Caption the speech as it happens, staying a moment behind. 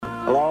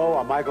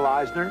I'm Michael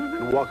Eisner,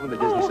 and welcome to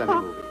the Disney Sunday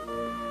Movie.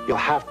 You'll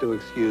have to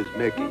excuse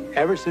Mickey.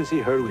 Ever since he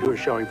heard we were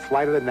showing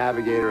Flight of the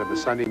Navigator at the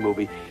Sunday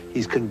Movie,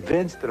 he's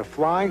convinced that a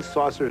flying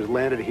saucer has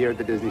landed here at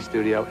the Disney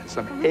studio and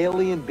some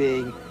alien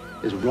being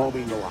is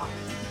roaming the lot.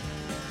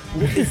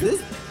 Is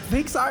this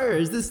Pixar or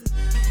is this...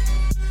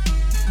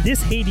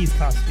 This Hades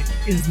costume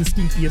is the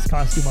stinkiest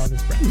costume on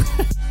this brand.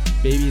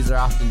 Babies are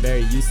often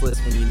very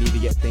useless when you need to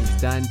get things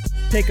done.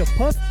 Take a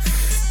puff.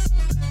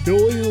 Do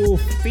you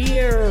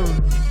fear?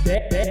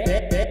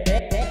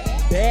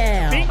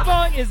 Bing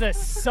Bong is a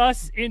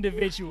sus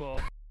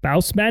individual.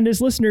 Mouse Madness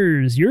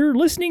listeners, you're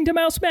listening to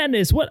Mouse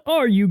Madness. What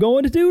are you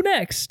going to do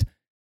next?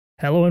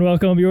 Hello and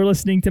welcome. You're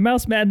listening to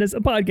Mouse Madness,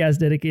 a podcast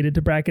dedicated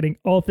to bracketing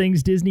all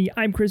things Disney.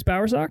 I'm Chris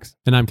Bowersox.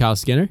 And I'm Kyle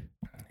Skinner.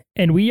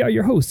 And we are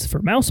your hosts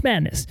for Mouse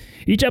Madness.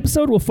 Each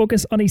episode will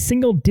focus on a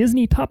single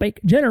Disney topic,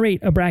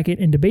 generate a bracket,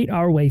 and debate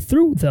our way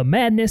through the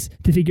madness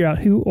to figure out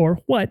who or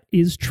what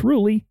is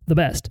truly the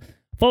best.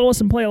 Follow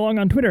us and play along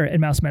on Twitter at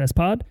Mouse Madness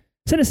Pod.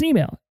 Send us an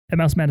email at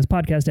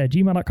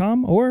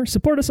mousemadnesspodcast@gmail.com or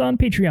support us on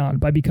Patreon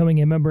by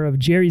becoming a member of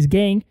Jerry's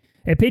Gang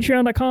at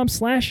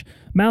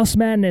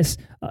patreon.com/mousemadness.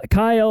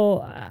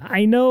 Kyle,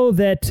 I know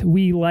that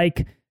we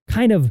like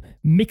kind of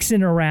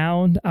mixing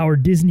around our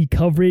Disney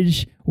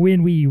coverage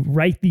when we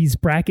write these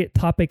bracket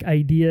topic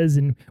ideas,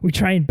 and we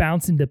try and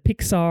bounce into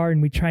Pixar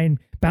and we try and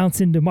bounce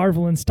into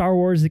Marvel and Star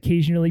Wars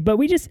occasionally, but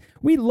we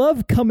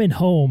love coming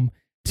home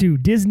to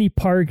Disney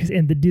parks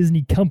and the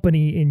Disney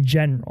company in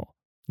general.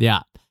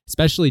 Yeah,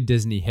 especially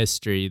Disney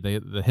history,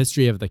 the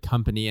history of the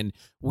company. And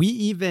we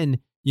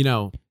even,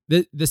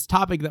 this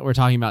topic that we're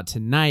talking about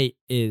tonight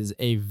is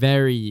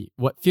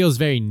what feels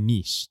very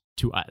niche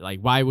to us. Like,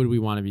 why would we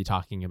want to be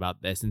talking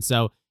about this? And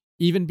so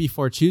even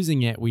before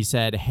choosing it, we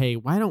said, hey,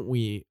 why don't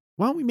we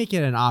make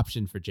it an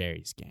option for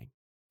Jerry's Gang?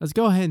 Let's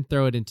go ahead and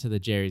throw it into the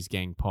Jerry's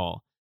Gang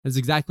poll. That's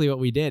exactly what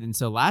we did. And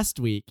so last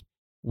week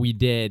we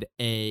did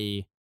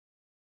the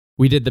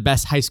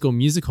best High School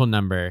Musical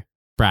number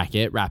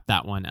bracket, wrap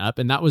that one up.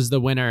 And that was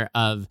the winner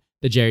of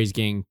the Jerry's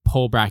Gang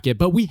poll bracket,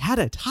 but we had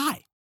a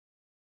tie.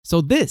 So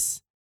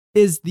this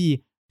is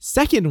the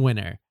second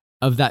winner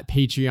of that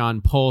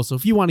Patreon poll. So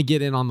if you want to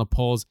get in on the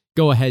polls,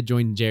 go ahead,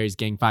 join Jerry's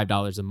Gang,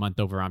 $5 a month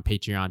over on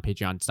Patreon,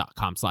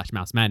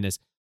 patreon.com/mousemadness.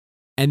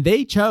 And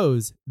they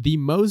chose the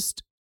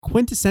most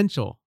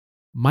quintessential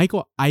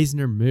Michael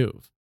Eisner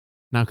move.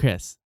 Now,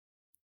 Chris,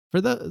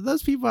 for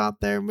those people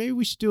out there, maybe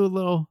we should do a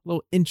little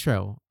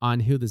intro on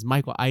who this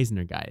Michael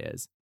Eisner guy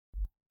is.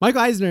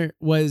 Michael Eisner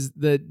was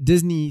the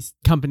Disney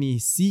company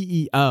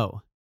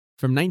CEO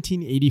from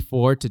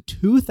 1984 to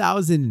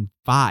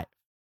 2005.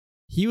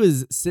 He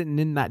was sitting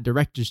in that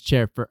director's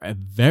chair for a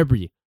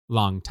very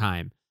long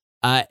time.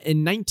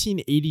 In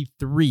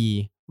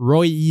 1983,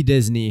 Roy E.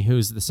 Disney,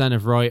 who's the son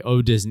of Roy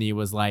O. Disney,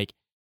 was like,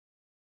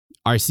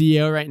 our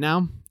CEO right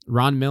now,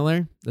 Ron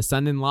Miller, the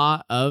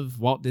son-in-law of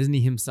Walt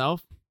Disney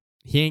himself,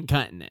 he ain't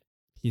cutting it.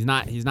 He's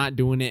not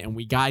doing it, and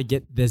we gotta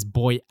get this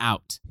boy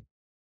out.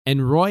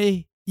 And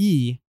Roy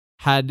E.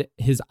 had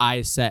his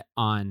eyes set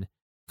on a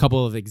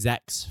couple of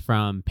execs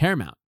from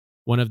Paramount.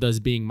 One of those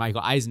being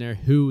Michael Eisner,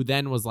 who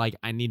then was like,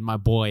 I need my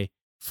boy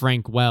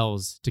Frank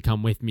Wells to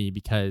come with me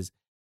because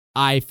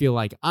I feel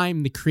like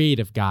I'm the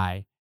creative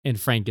guy and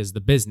Frank is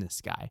the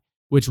business guy,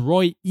 which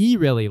Roy E.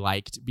 really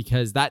liked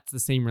because that's the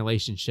same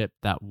relationship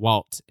that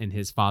Walt and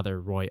his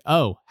father Roy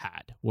O.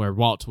 had, where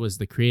Walt was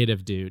the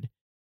creative dude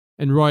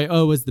and Roy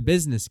O. was the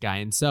business guy.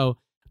 And so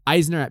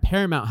Eisner at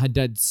Paramount had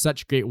done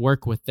such great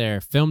work with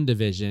their film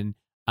division,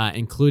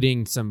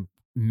 including some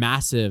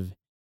massive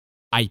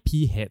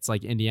IP hits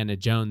like Indiana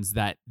Jones,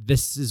 that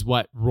this is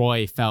what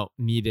Roy felt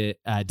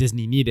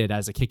Disney needed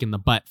as a kick in the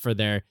butt for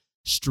their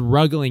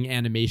struggling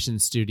animation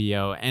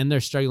studio and their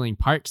struggling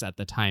parks at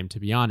the time, to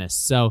be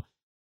honest. So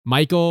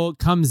Michael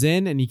comes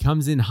in and he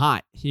comes in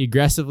hot. He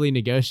aggressively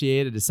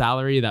negotiated a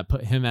salary that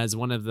put him as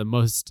one of the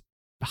most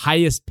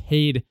highest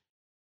paid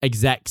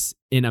execs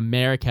in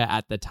America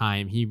at the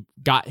time. He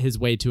got his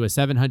way to a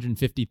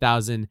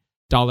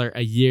 $750,000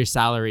 a year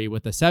salary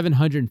with a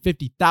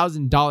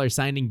 $750,000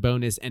 signing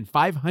bonus and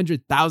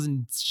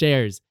 500,000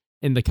 shares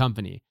in the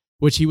company,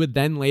 which he would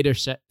then later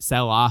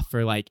sell off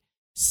for like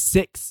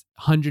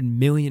 $600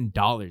 million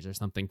or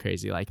something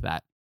crazy like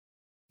that.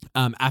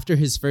 After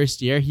his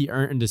first year, he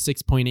earned a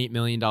 $6.8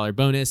 million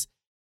bonus,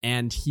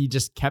 and he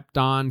just kept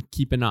on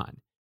keeping on.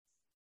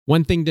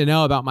 One thing to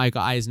know about Michael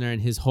Eisner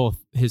and his whole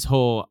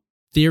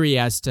theory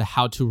as to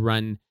how to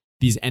run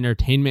these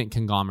entertainment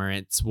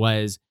conglomerates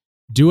was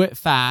do it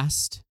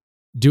fast,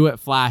 do it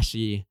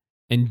flashy,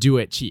 and do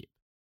it cheap.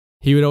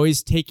 He would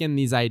always take in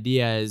these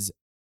ideas,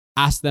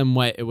 ask them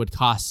what it would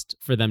cost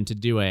for them to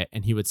do it,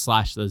 and he would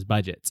slash those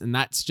budgets. And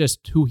that's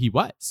just who he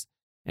was.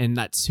 And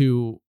that's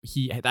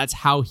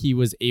how he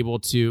was able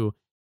to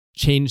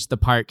change the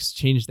parks,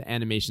 change the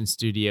animation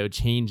studio,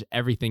 change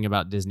everything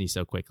about Disney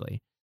so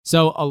quickly.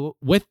 So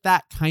with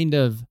that kind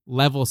of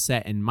level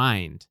set in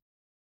mind,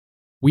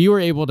 we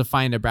were able to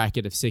find a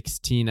bracket of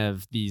 16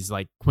 of these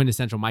like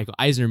quintessential Michael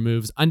Eisner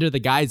moves under the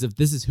guise of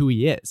this is who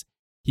he is.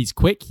 He's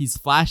quick, he's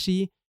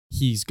flashy,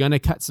 he's going to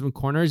cut some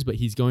corners, but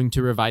he's going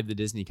to revive the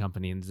Disney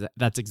company. And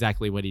that's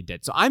exactly what he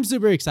did. So I'm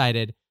super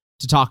excited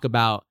to talk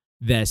about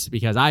this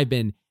because I've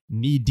been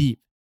knee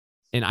deep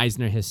in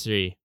Eisner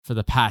history for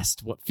the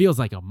past, what feels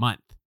like a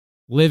month,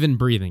 living,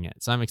 breathing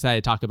it. So I'm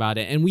excited to talk about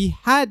it. And we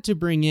had to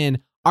bring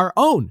in our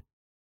own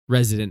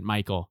resident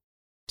Michael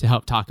to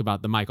help talk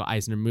about the Michael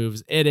Eisner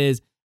moves. It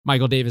is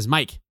Michael Davis.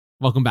 Mike,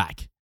 welcome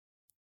back.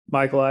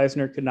 Michael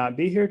Eisner could not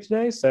be here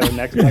today, so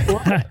next Michael.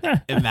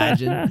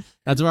 Imagine.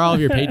 That's where all of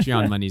your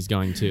Patreon money is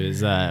going to,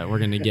 is we're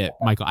going to get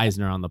Michael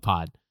Eisner on the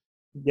pod.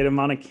 Get him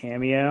on a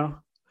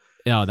cameo.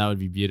 Oh, that would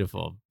be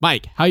beautiful.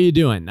 Mike, how you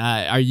doing?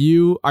 Are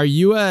you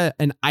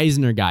an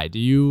Eisner guy? Do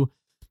you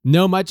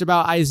know much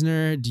about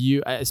Eisner? Do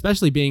you,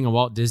 especially being a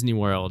Walt Disney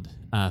World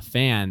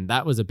fan,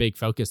 that was a big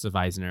focus of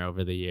Eisner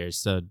over the years.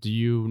 So do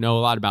you know a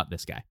lot about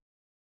this guy?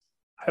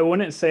 I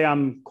wouldn't say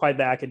I'm quite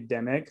the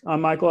academic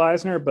on Michael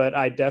Eisner, but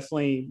I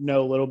definitely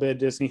know a little bit of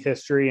Disney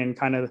history and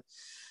kind of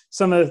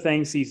some of the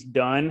things he's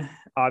done.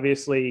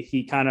 Obviously,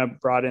 he kind of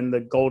brought in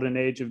the golden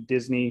age of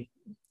Disney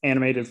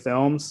animated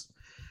films,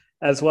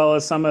 as well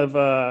as some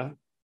of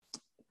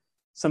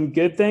some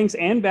good things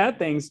and bad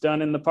things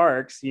done in the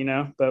parks,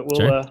 but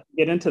we'll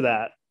get into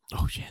that.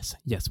 Oh, yes.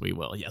 Yes, we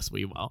will. Yes,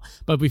 we will.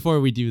 But before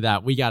we do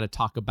that, we got to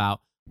talk about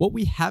what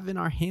we have in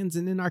our hands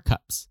and in our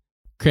cups.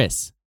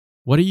 Chris,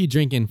 what are you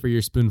drinking for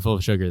your spoonful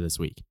of sugar this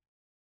week?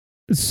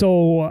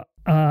 So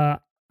I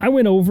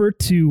went over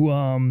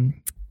to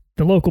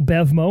the local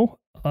Bevmo,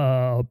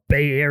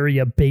 Bay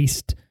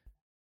Area-based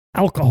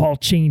alcohol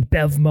chain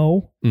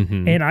Bevmo,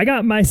 and I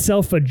got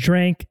myself a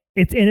drink.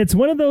 It's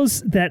one of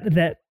those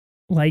that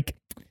like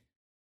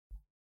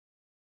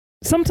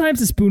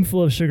sometimes a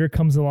spoonful of sugar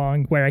comes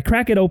along where I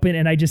crack it open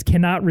and I just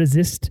cannot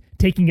resist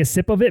taking a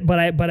sip of it, but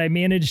I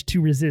managed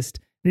to resist.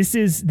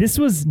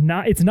 It's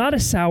not a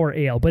sour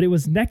ale, but it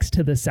was next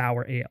to the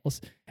sour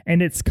ales,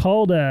 and it's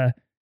called the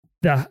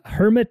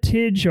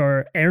Hermitage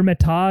or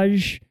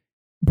Hermitage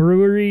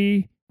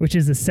Brewery, which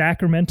is a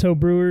Sacramento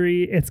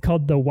brewery. It's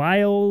called the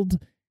Wild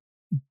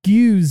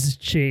Goose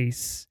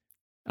Chase.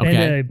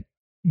 Okay. And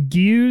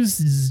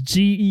Gueuze is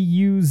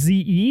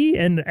Geuze,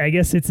 and I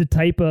guess it's a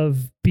type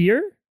of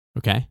beer.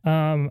 Okay.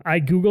 I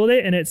Googled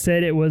it and it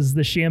said it was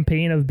the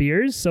champagne of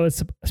beers, so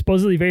it's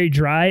supposedly very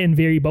dry and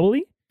very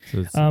bubbly.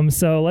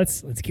 So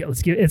let's get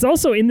it's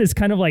also in this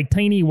kind of like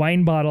tiny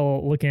wine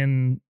bottle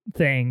looking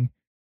thing.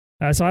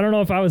 So I don't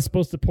know if I was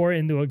supposed to pour it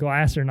into a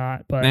glass or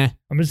not, but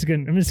I'm just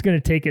gonna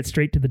take it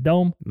straight to the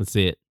dome. Let's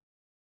see it.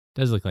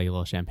 Does look like a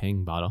little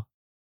champagne bottle.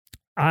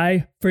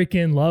 I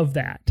freaking love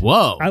that.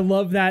 Whoa. I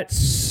love that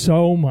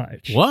so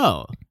much.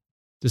 Whoa.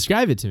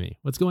 Describe it to me.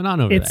 What's going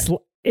on over there?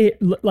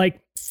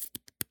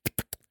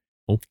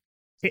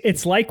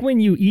 It's like when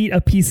you eat a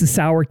piece of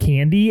sour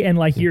candy and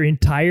like your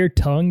entire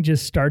tongue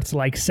just starts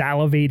like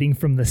salivating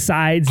from the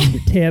sides and the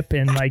tip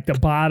and like the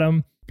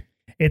bottom.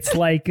 It's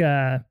like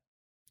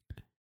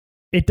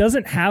it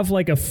doesn't have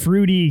like a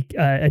fruity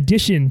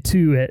addition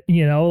to it,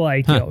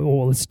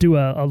 let's do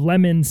a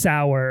lemon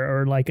sour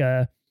or like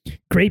a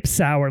grape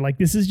sour. Like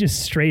this is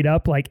just straight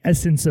up like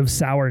essence of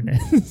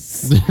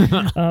sourness.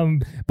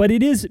 But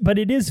it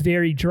is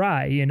very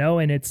dry,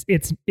 and it's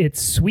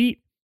sweet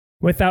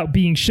without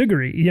being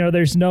sugary.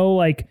 There's no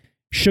like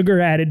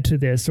sugar added to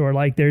this or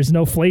like there's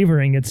no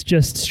flavoring. It's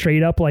just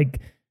straight up like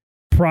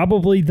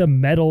probably the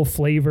metal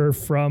flavor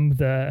from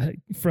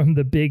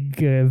the big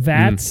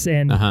vats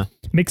and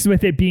mixed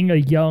with it being a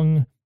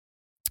young,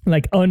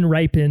 like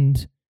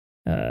unripened.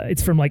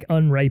 It's from like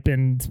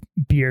unripened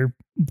beer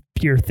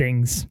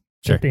things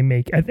that they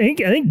make. I think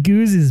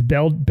Gueuze is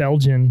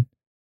Belgian.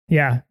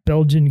 Yeah,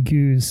 Belgian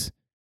Gueuze.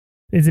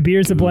 It's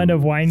a blend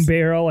of wine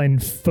barrel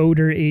and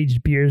fodder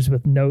aged beers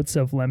with notes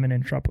of lemon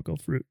and tropical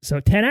fruit. So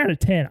 10 out of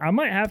 10. I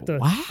might have to.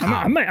 Wow.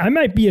 I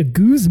might be a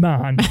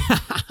Guzman.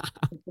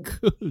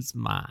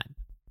 Guzman.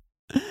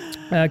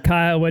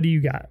 Kyle, what do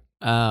you got?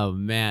 Oh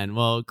man.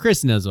 Well,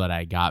 Chris knows what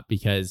I got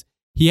because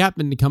he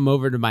happened to come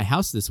over to my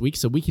house this week,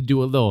 so we could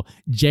do a little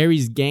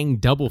Jerry's Gang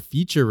double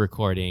feature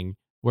recording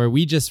where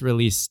we just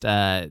released.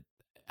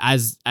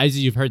 As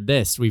you've heard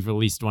this, we've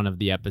released one of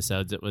the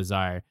episodes. It was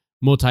our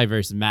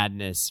Multiverse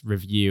Madness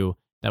review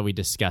that we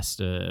discussed,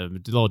 a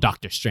little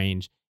Doctor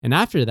Strange. And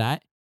after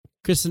that,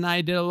 Chris and I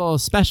did a little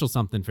special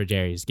something for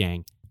Jerry's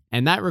Gang.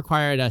 And that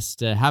required us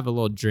to have a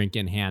little drink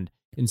in hand.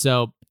 And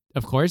so,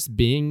 of course,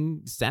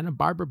 being Santa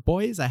Barbara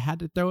boys, I had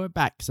to throw it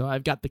back. So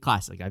I've got the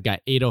classic. I've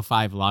got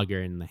 805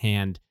 Lager in the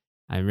hand.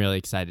 I'm really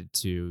excited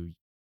to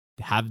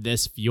have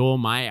this fuel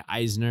my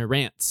Eisner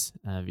rants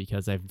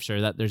because I'm sure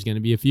that there's going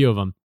to be a few of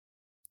them.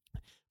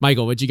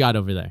 Michael, what you got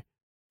over there?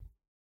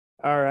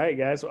 All right,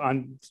 guys.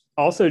 I'm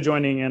also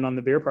joining in on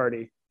the beer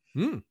party.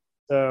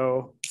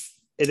 So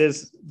it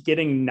is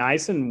getting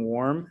nice and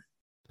warm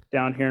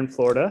down here in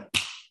Florida.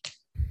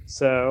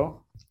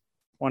 So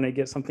want to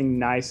get something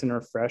nice and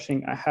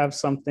refreshing. I have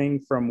something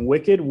from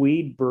Wicked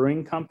Weed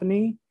Brewing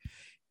Company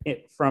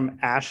from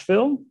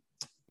Asheville,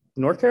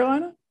 North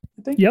Carolina,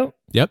 I think. Yep.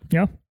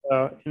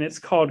 And it's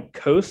called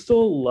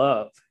Coastal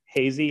Love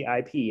Hazy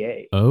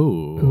IPA.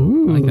 Oh,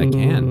 I like that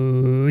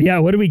can. Yeah,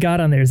 what do we got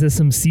on there? Is this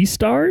some sea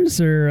stars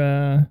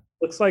or?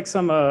 Looks like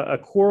some a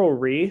coral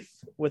reef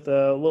with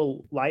a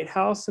little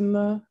lighthouse in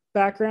the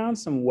background,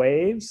 some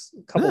waves,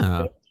 a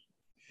couple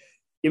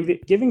fish.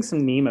 Giving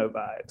some Nemo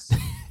vibes.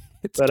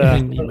 It's But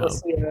Nemo.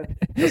 let's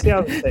see how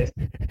it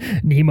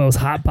tastes. Nemo's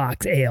Hot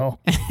Box Ale.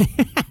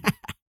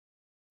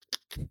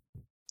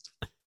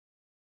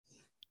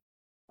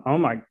 Oh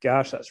my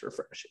gosh, that's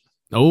refreshing.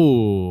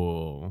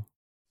 Oh.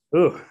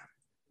 Ooh,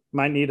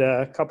 might need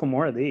a couple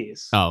more of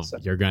these. Oh, So,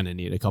 you're going to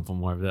need a couple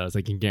more of those.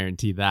 I can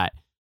guarantee that.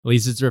 At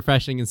least it's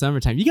refreshing in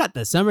summertime. You got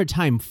the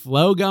summertime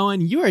flow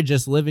going. You are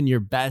just living your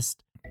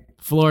best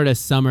Florida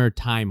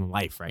summertime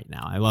life right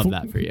now. I love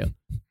that for you.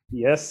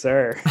 yes,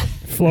 sir.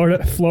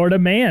 Florida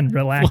man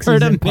relaxes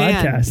Florida and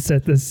man. podcasts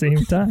at the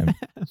same time.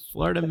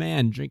 Florida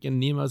man drinking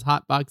Nemo's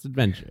Hot Box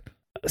Adventure.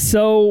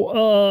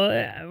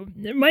 So,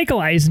 Michael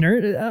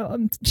Eisner,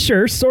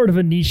 sure, sort of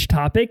a niche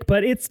topic,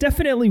 but it's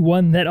definitely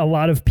one that a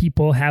lot of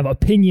people have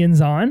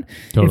opinions on.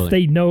 Totally. If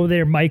they know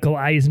their Michael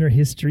Eisner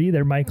history,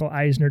 their Michael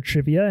Eisner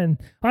trivia, and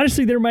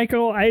honestly, their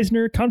Michael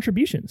Eisner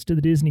contributions to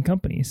the Disney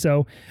company.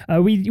 So,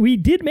 we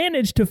did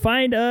manage to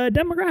find a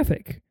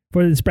demographic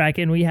for this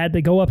bracket, and we had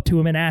to go up to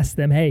them and ask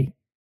them, hey,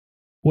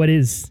 what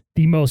is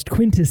the most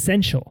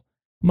quintessential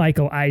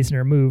Michael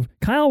Eisner move?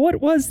 Kyle, what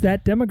was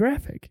that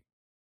demographic?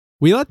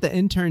 We let the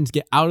interns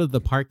get out of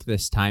the park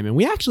this time, and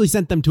we actually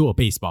sent them to a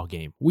baseball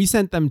game. We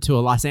sent them to a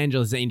Los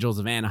Angeles Angels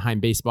of Anaheim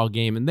baseball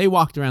game, and they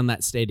walked around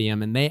that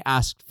stadium and they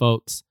asked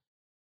folks,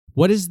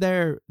 what is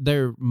their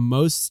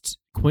most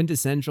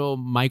quintessential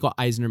Michael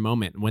Eisner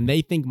moment? When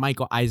they think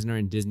Michael Eisner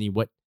and Disney,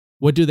 what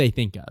do they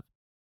think of?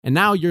 And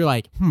now you're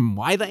like,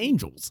 why the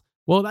Angels?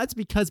 Well, that's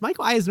because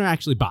Michael Eisner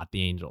actually bought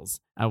the Angels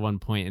at one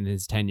point in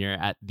his tenure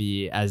as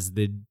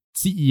the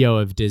CEO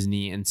of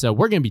Disney. And so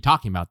we're going to be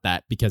talking about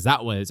that because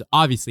that was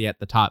obviously at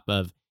the top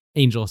of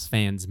Angels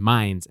fans'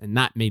 minds and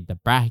that made the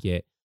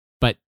bracket.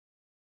 But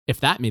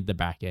if that made the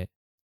bracket,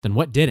 then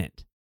what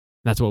didn't?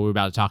 That's what we're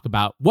about to talk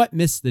about. What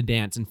missed the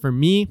dance? And for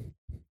me,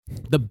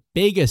 the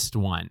biggest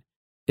one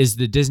is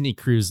the Disney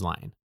Cruise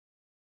Line.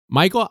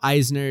 Michael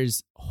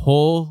Eisner's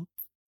whole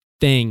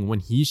thing when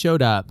he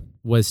showed up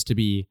was to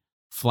be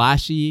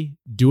flashy,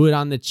 do it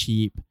on the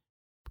cheap,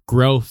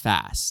 grow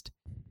fast.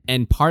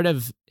 And part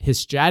of his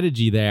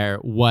strategy there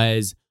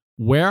was,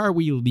 where are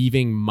we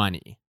leaving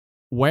money?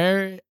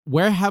 Where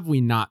have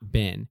we not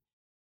been?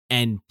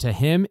 And to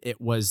him,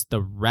 it was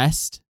the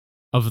rest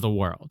of the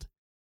world.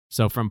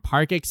 So from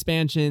park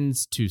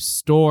expansions to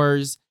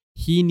stores,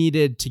 he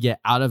needed to get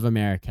out of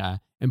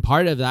America. And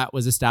part of that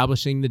was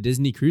establishing the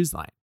Disney Cruise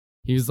Line.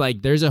 He was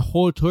like, there's a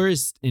whole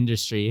tourist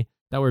industry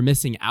that we're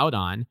missing out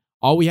on.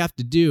 All we have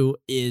to do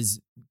is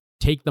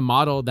take the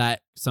model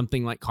that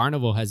something like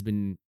Carnival has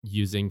been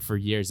using for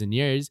years and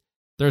years,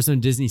 throw some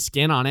Disney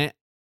skin on it,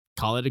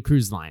 call it a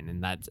cruise line.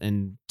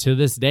 And to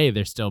this day,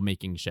 they're still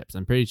making ships.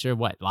 I'm pretty sure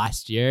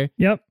last year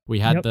we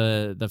had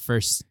the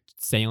first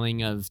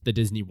sailing of the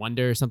Disney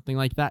Wonder or something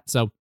like that.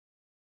 So,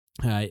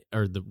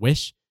 or the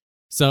Wish.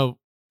 So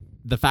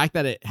the fact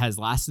that it has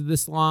lasted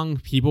this long,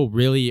 people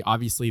really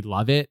obviously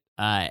love it.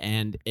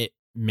 And it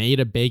made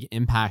a big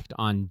impact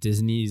on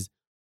Disney's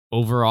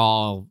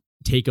overall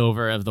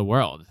takeover of the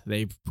world.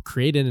 They've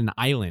created an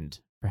island,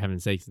 for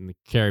heaven's sakes, in the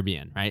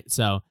Caribbean, right?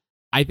 So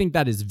I think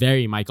that is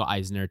very Michael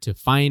Eisner to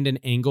find an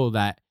angle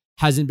that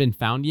hasn't been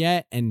found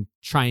yet and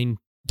try and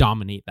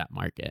dominate that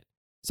market.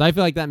 So I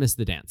feel like that missed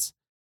the dance.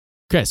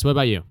 Chris, what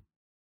about you?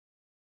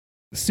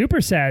 Super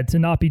sad to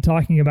not be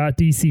talking about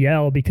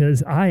DCL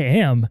because I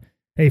am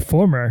a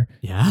former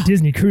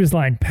Disney Cruise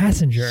Line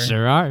passenger.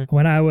 Sure are.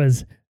 When I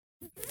was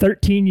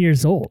 13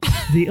 years old,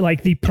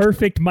 the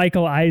perfect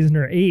Michael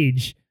Eisner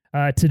age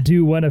to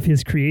do one of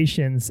his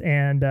creations.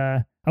 And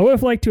I would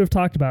have liked to have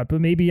talked about it, but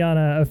maybe on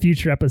a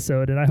future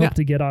episode. And I hope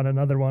to get on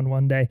another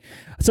one day.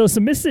 So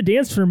some missed the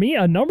dance for me.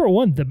 Number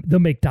one, the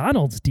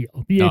McDonald's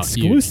deal, the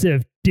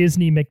exclusive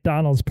Disney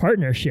McDonald's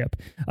partnership.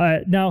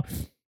 Now,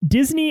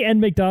 Disney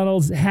and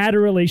McDonald's had a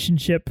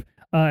relationship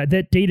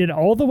that dated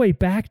all the way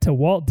back to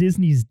Walt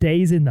Disney's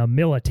days in the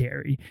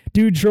military.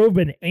 Dude drove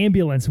an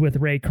ambulance with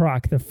Ray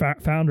Kroc, the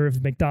founder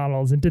of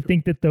McDonald's, and to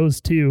think that those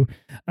two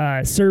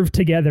served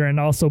together and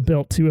also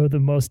built two of the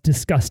most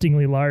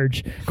disgustingly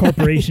large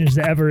corporations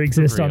to ever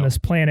exist on this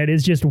planet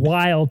is just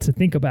wild to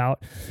think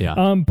about.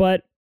 Yeah.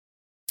 But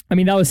I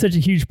mean, that was such a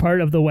huge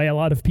part of the way a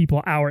lot of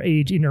people our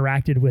age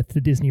interacted with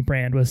the Disney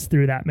brand was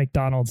through that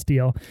McDonald's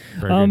deal.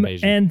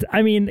 And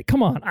I mean,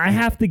 come on, I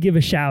have to give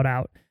a shout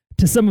out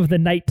to some of the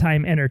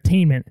nighttime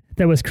entertainment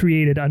that was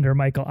created under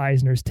Michael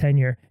Eisner's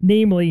tenure,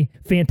 namely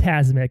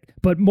Fantasmic,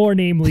 but more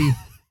namely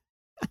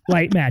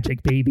Light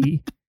Magic,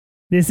 baby.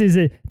 This is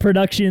a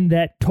production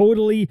that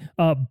totally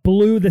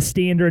blew the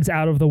standards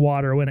out of the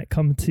water when it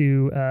comes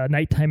to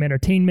nighttime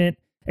entertainment,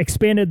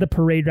 expanded the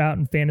parade route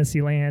in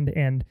Fantasyland,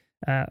 and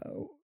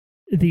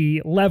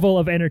the level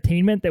of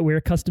entertainment that we're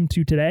accustomed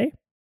to today.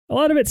 A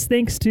lot of it's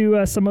thanks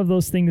to some of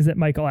those things that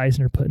Michael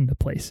Eisner put into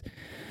place.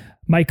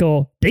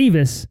 Michael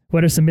Davis,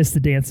 what are some missed the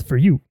dance for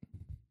you?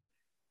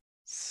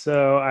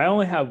 So I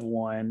only have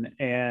one,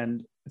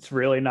 and it's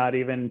really not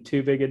even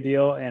too big a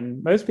deal,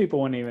 and most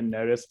people wouldn't even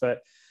notice. But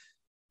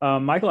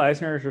Michael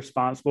Eisner is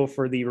responsible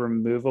for the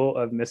removal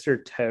of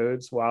Mr.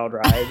 Toad's Wild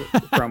Ride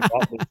from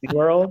Walt Disney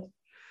World.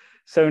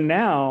 So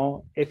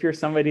now, if you're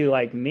somebody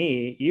like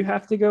me, you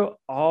have to go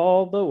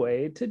all the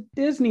way to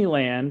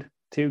Disneyland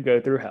to go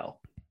through hell.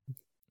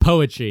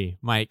 Poetry,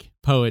 Mike,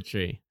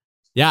 poetry.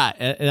 Yeah,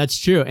 that's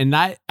true. And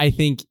that, I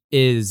think,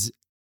 is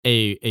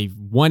a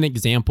one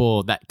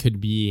example that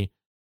could be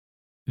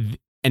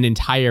an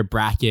entire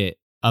bracket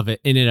of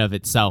it in and of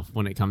itself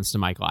when it comes to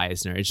Michael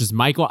Eisner. It's just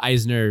Michael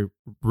Eisner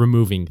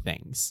removing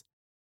things.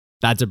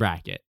 That's a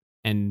bracket.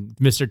 And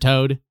Mr.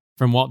 Toad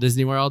from Walt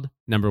Disney World,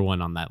 number one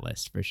on that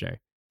list for sure.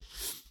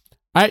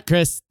 All right,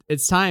 Chris,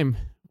 it's time.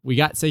 We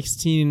got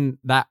 16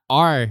 that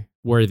are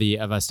worthy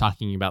of us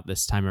talking about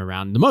this time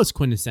around. The most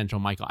quintessential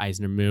Michael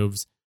Eisner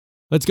moves.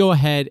 Let's go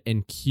ahead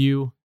and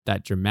cue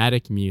that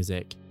dramatic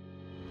music.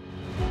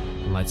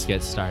 And let's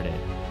get started.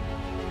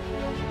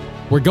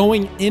 We're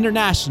going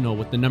international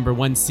with the number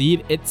 1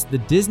 seed. It's the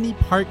Disney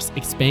Parks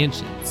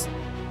expansions.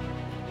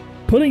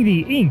 Putting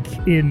the ink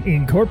in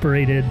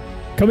Incorporated.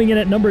 Coming in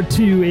at number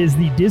 2 is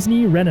the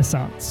Disney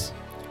Renaissance.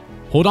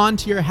 Hold on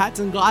to your hats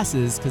and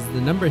glasses because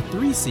the number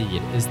 3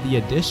 seed is the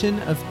addition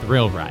of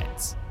Thrill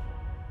Rides.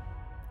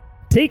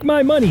 Take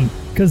my money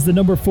because the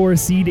number 4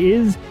 seed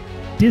is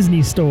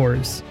Disney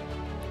Stores.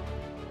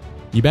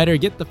 You better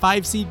get the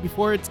 5 seed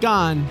before it's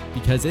gone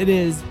because it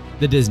is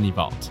the Disney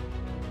Vault.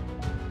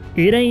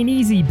 It ain't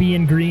easy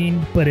being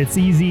green, but it's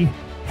easy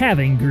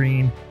having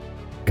green.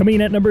 Coming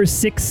in at number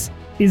 6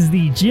 is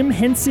the Jim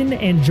Henson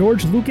and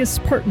George Lucas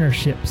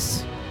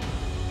partnerships.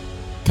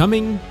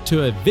 Coming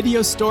to a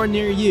video store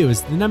near you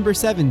is the number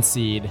 7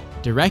 seed,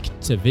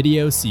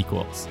 direct-to-video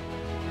sequels.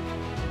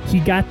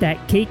 He got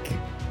that cake.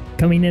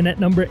 Coming in at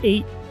number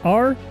 8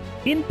 are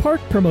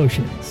in-park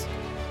promotions.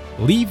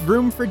 Leave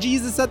room for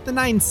Jesus at the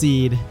 9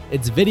 seed.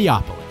 It's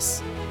Videopolis.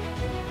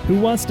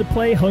 Who wants to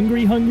play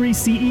Hungry Hungry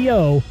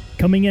CEO?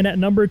 Coming in at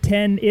number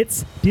 10,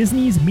 it's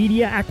Disney's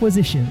media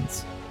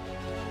acquisitions.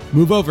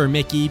 Move over,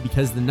 Mickey,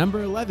 because the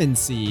number 11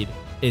 seed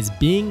is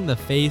being the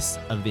face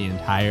of the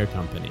entire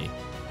company.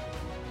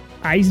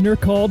 Eisner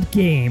called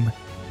game.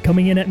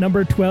 Coming in at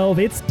number 12,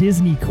 it's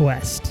Disney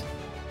Quest.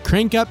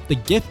 Crank up the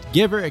gift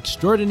giver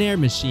extraordinaire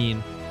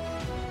machine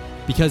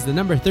because the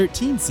number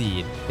 13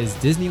 seed is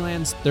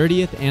Disneyland's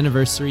 30th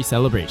anniversary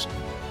celebration.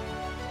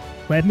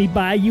 Let me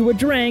buy you a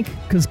drink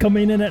because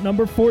coming in at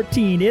number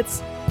 14,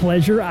 it's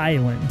Pleasure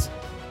Island.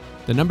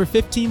 The number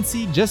 15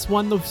 seed just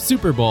won the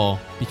Super Bowl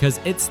because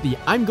it's the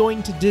I'm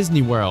Going to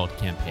Disney World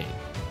campaign.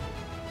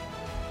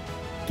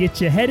 Get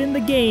your head in the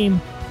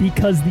game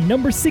because the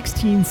number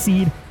 16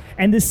 seed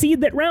and the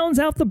seed that rounds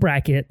out the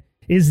bracket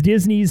is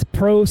Disney's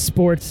pro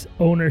sports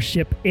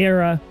ownership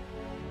era.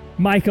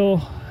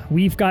 Michael,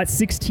 we've got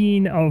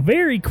 16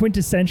 very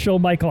quintessential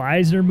Michael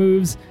Eisner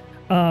moves.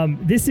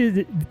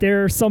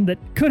 There are some that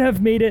could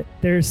have made it.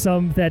 There's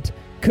some that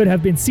could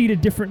have been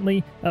seeded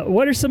differently.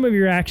 What are some of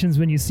your actions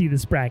when you see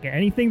this bracket?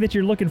 Anything that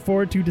you're looking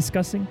forward to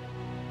discussing?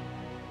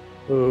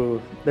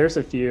 Ooh, there's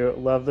a few.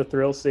 Love the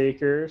Thrill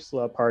Seekers,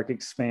 love park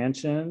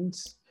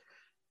expansions,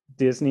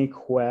 Disney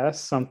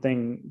Quest,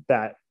 something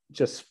that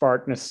just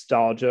sparked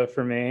nostalgia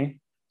for me.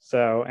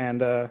 So,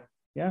 and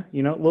yeah, a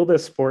little bit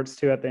of sports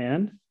too at the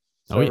end.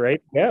 So ready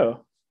to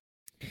go.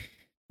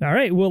 All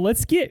right, well,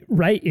 let's get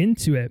right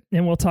into it,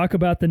 and we'll talk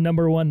about the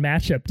number 1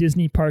 matchup,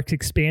 Disney Parks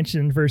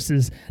expansion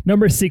versus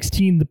number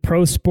 16, the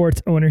pro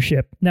sports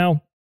ownership.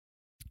 Now,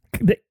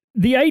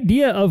 the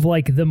idea of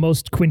like the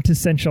most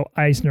quintessential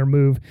Eisner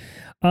move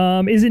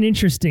is an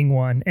interesting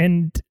one,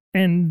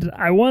 and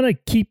I want to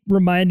keep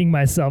reminding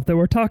myself that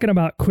we're talking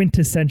about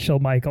quintessential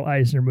Michael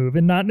Eisner move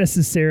and not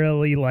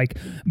necessarily like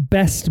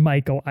best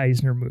Michael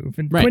Eisner move.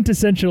 And right.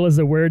 Quintessential is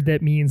a word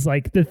that means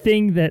like the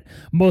thing that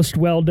most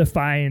well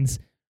defines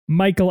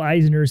Michael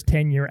Eisner's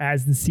tenure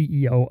as the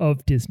CEO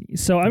of Disney.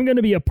 So I'm going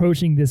to be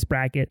approaching this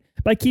bracket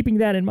by keeping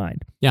that in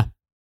mind. Yeah.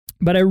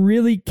 But I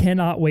really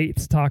cannot wait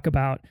to talk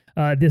about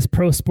this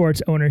pro sports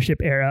ownership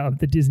era of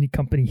the Disney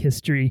company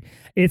history.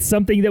 It's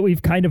something that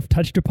we've kind of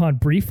touched upon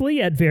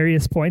briefly at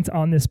various points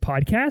on this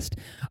podcast.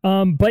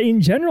 But in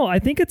general, I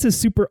think it's a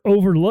super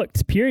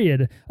overlooked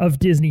period of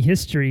Disney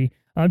history,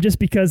 just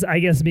because I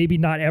guess maybe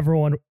not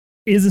everyone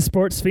is a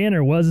sports fan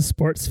or was a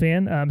sports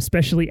fan,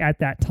 especially at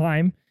that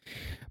time.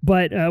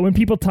 But when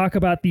people talk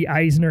about the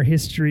Eisner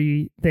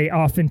history, they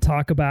often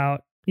talk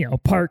about,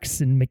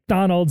 parks and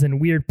McDonald's and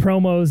weird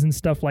promos and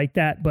stuff like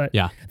that. But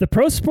yeah, the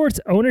pro sports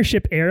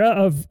ownership era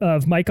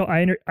of Michael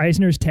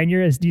Eisner's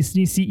tenure as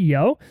Disney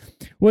CEO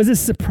was a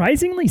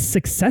surprisingly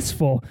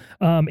successful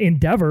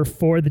endeavor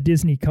for the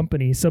Disney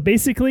company. So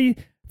basically,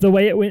 the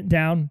way it went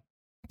down,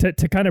 to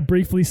kind of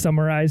briefly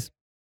summarize,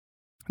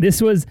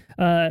 this was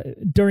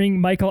during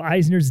Michael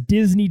Eisner's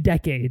Disney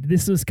decade.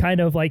 This was kind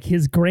of like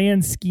his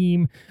grand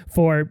scheme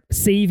for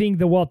saving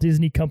the Walt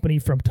Disney Company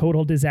from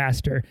total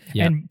disaster.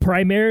 Yep. And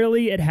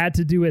primarily it had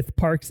to do with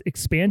parks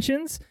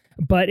expansions,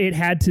 but it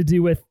had to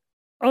do with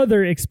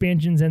other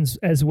expansions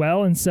as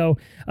well. And so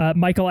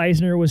Michael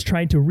Eisner was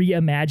trying to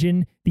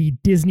reimagine the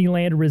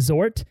Disneyland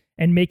resort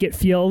and make it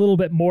feel a little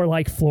bit more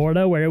like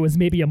Florida, where it was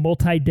maybe a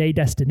multi-day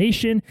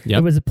destination. Yep.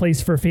 It was a place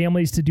for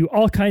families to do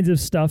all kinds of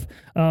stuff,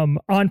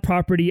 on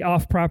property,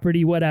 off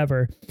property,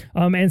 whatever.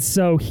 And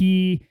so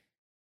he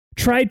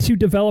tried to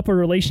develop a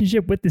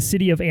relationship with the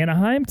city of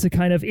Anaheim to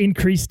kind of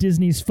increase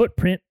Disney's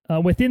footprint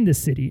within the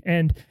city.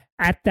 And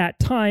at that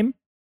time,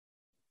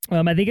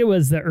 I think it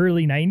was the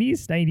early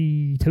 90s,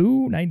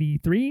 92,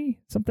 93,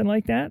 something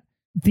like that.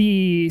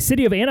 The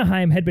city of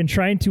Anaheim had been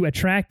trying to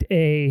attract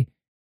a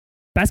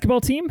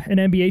basketball team, an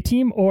NBA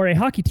team, or a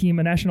hockey team,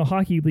 a National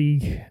Hockey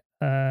League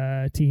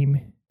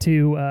team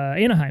to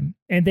Anaheim.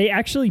 And they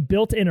actually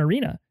built an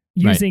arena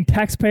using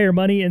taxpayer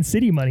money and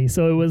city money.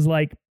 So it was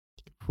like...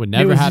 Would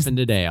never happen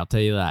today, I'll tell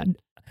you that.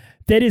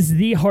 That is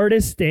the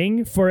hardest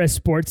thing for a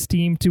sports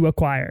team to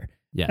acquire.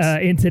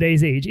 Yes. In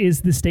today's age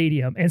is the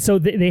stadium. And so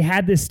they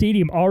had this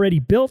stadium already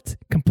built,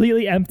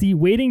 completely empty,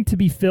 waiting to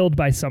be filled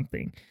by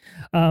something.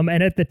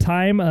 And at the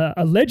time,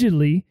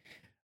 allegedly,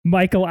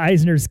 Michael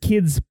Eisner's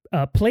kids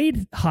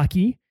played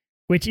hockey,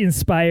 which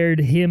inspired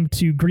him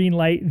to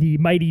greenlight the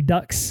Mighty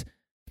Ducks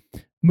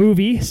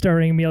movie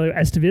starring Emilio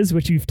Estevez,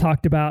 which we've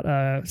talked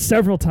about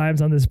several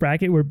times on this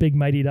bracket. We're big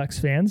Mighty Ducks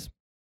fans.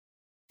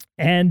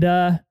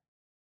 And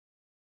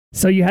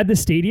so you had the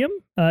stadium,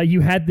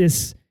 you had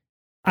this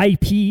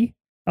IP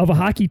of a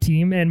hockey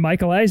team, and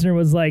Michael Eisner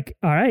was like,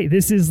 all right,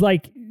 this is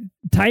like,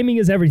 timing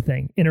is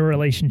everything in a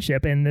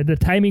relationship. And the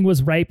timing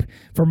was ripe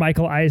for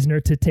Michael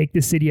Eisner to take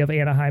the city of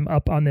Anaheim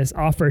up on this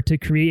offer to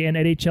create an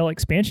NHL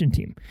expansion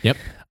team. Yep.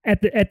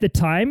 At the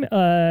time,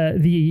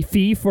 the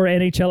fee for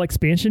NHL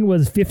expansion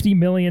was $50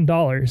 million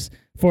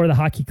for the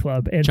hockey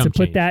club. And Chump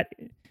change.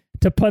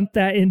 To put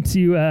that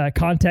into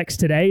context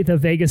today, the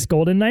Vegas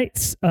Golden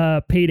Knights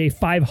paid a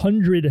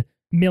 $500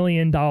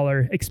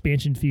 million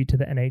expansion fee to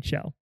the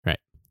NHL. Right.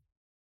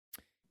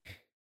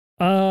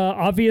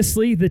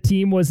 Obviously, the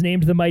team was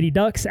named the Mighty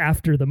Ducks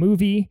after the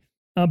movie.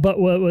 But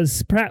what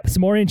was perhaps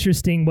more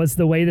interesting was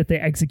the way that they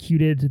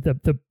executed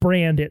the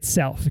brand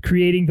itself,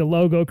 creating the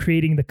logo,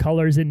 creating the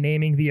colors, and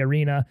naming the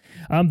arena.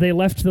 They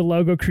left the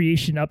logo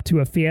creation up to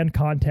a fan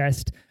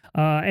contest.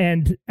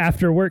 And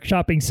after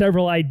workshopping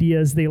several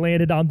ideas, they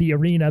landed on the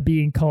arena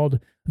being called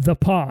The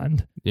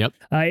Pond. Yep.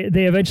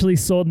 They eventually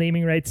sold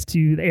naming rights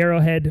to the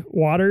Arrowhead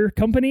Water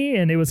Company,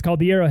 and it was called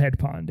the Arrowhead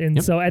Pond.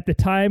 And so at the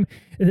time,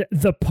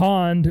 the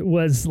pond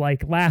was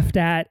like laughed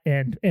at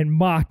and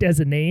mocked as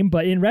a name.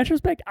 But in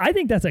retrospect, I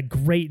think that's a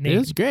great name. It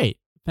was great.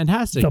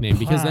 Fantastic name.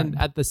 Because then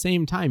at the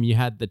same time, you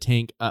had the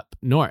tank up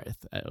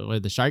north where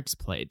the Sharks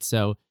played.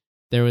 So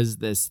there was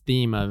this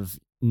theme of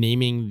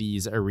naming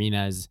these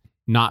arenas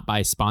not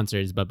by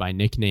sponsors, but by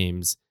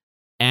nicknames.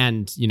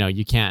 And,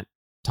 you can't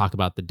talk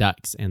about the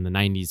Ducks in the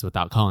 90s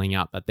without calling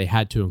out that they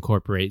had to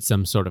incorporate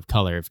some sort of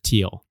color of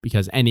teal,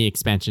 because any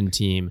expansion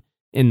team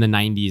in the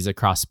 90s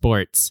across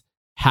sports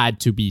had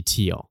to be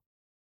teal.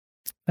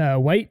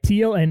 White,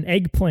 teal, and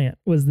eggplant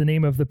was the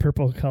name of the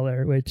purple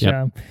color, which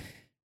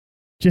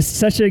just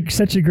such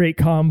a great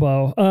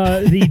combo.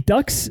 The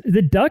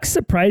Ducks,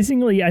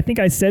 surprisingly, I think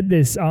I said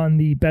this on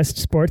the Best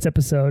Sports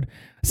episode,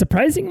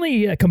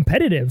 surprisingly a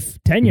competitive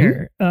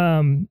tenure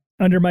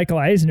under Michael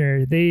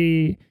Eisner.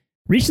 They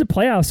reached the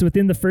playoffs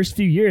within the first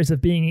few years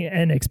of being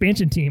an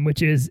expansion team,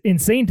 which is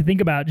insane to think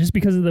about just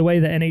because of the way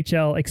the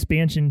NHL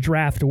expansion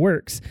draft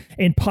works.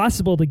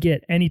 Impossible to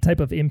get any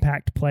type of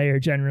impact player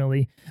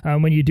generally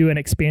when you do an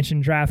expansion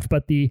draft,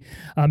 but the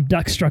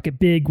Ducks struck it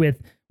big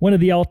with one of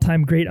the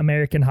all-time great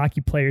American hockey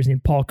players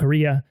named Paul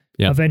Kariya.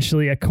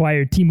 Eventually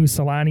acquired Teemu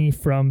Selanne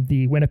from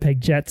the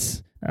Winnipeg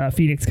Jets,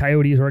 Phoenix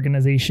Coyotes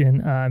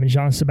organization.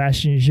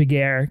 Jean-Sebastien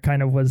Giguère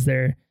kind of was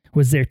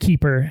their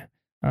keeper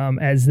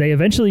as they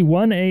eventually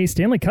won a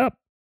Stanley Cup.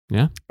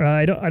 Yeah.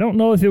 I don't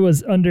know if it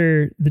was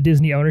under the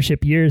Disney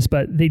ownership years,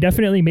 but they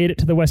definitely made it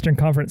to the Western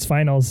Conference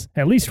Finals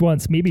at least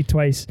once, maybe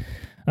twice.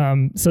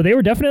 So they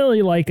were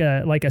definitely like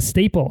a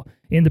staple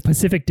in the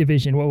Pacific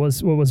Division, what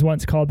was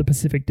once called the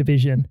Pacific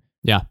Division.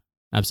 Yeah,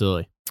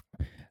 absolutely.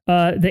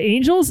 The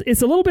Angels,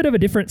 it's a little bit of a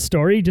different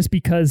story just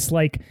because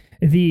like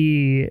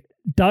the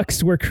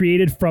Ducks were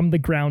created from the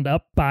ground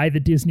up by the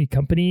Disney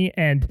company.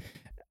 And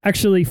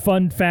actually,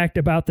 fun fact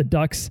about the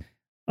Ducks,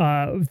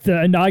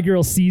 the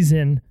inaugural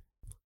season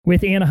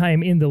with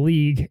Anaheim in the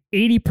league,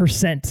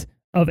 80%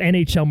 of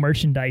NHL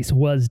merchandise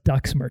was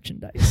Ducks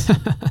merchandise.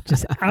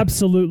 Just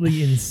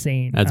absolutely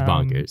insane. That's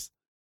bonkers.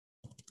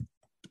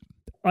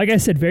 Like I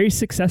said, very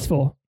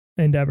successful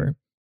endeavor.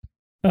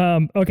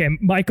 Okay,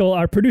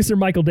 our producer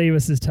Michael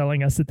Davis is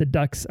telling us that the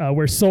Ducks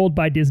were sold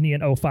by Disney in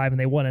 2005 and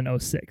they won in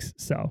 2006.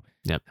 So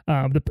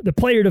the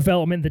player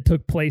development that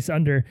took place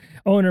under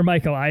owner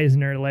Michael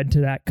Eisner led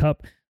to that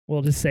cup.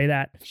 We'll just say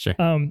that. Sure.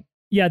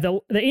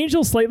 The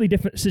Angels, slightly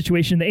different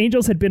situation. The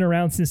Angels had been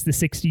around since the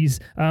 60s.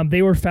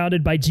 They were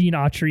founded by Gene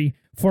Autry,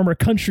 former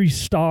country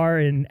star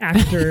and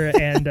actor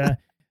and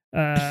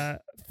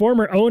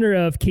former owner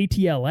of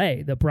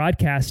KTLA, the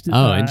broadcast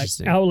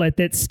outlet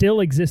that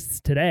still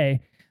exists today.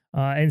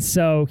 And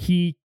so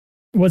he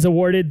was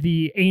awarded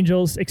the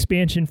Angels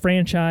expansion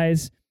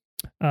franchise,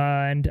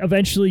 and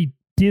eventually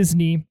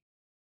Disney.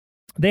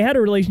 They had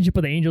a relationship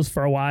with the Angels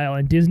for a while,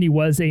 and Disney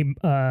was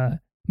a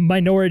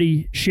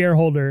minority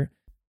shareholder,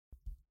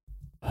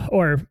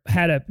 or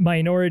had a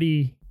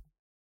minority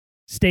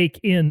stake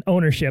in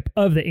ownership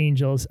of the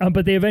Angels.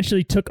 But they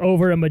eventually took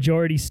over a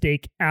majority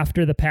stake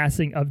after the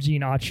passing of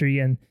Gene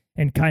Autry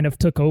and kind of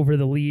took over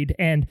the lead.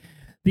 And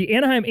the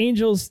Anaheim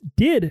Angels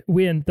did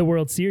win the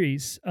World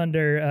Series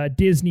under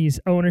Disney's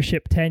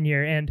ownership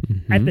tenure. And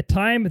at the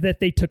time that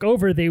they took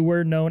over, they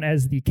were known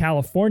as the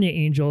California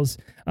Angels.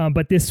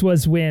 But this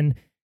was when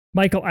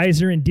Michael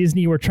Eisner and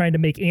Disney were trying to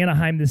make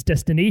Anaheim this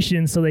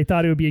destination. So they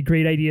thought it would be a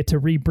great idea to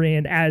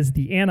rebrand as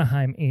the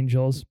Anaheim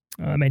Angels.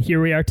 And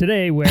here we are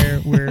today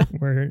where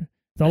we're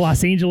the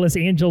Los Angeles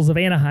Angels of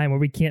Anaheim, where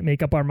we can't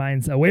make up our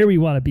minds where we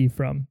want to be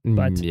from.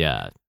 But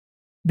yeah,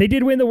 they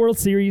did win the World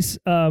Series,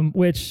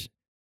 which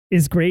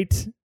is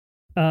great.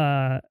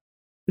 That's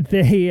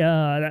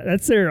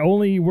their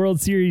only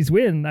World Series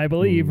win, I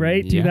believe,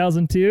 right? Yeah.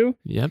 2002.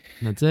 Yep,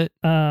 that's it.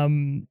 I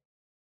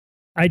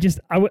don't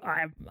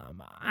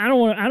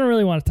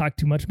really want to talk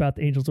too much about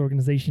the Angels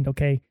organization.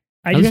 Okay.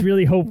 I just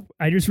really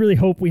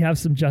hope we have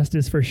some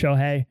justice for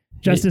Shohei,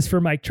 justice for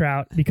Mike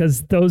Trout,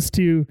 because those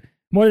two,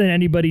 more than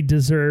anybody,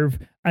 deserve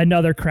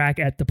another crack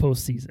at the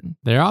postseason.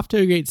 They're off to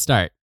a great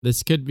start.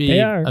 This could be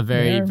a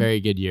very, very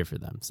good year for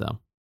them. So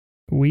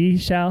we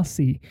shall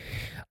see.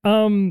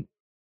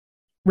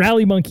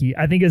 Rally Monkey,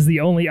 I think, is the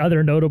only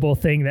other notable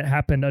thing that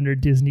happened under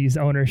Disney's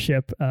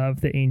ownership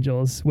of the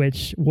Angels,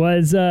 which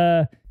was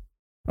a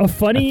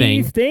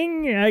funny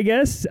thing, I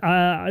guess.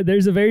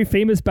 There's a very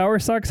famous Bower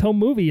Sox home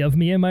movie of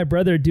me and my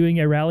brother doing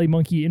a Rally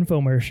Monkey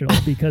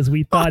infomercial because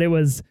we thought it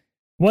was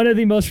one of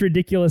the most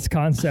ridiculous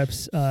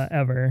concepts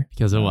ever.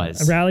 Because it was.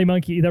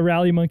 The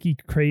Rally Monkey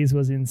craze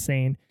was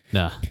insane.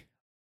 No.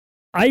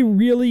 I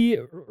really,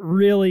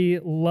 really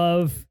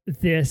love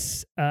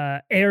this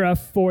era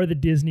for the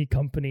Disney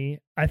company.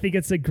 I think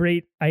it's a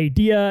great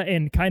idea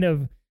and kind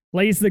of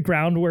lays the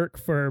groundwork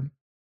for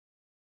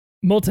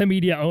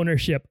multimedia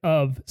ownership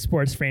of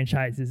sports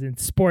franchises and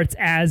sports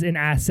as an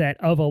asset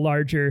of a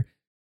larger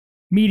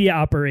media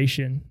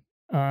operation.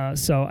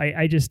 So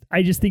I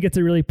just think it's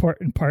a really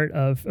important part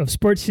of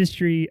sports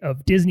history,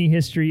 of Disney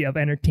history, of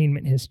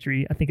entertainment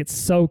history. I think it's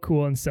so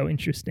cool and so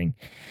interesting.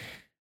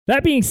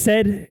 That being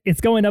said,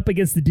 it's going up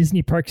against the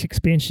Disney Parks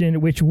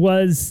expansion, which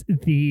was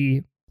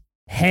the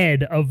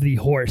head of the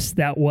horse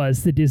that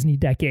was the Disney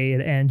decade,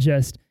 and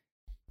just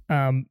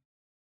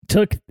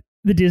took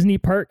the Disney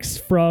parks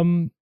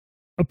from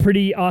a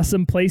pretty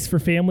awesome place for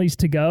families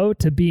to go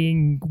to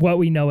being what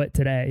we know it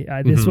today.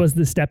 This was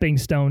the stepping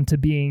stone to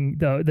being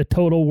the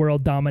total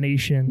world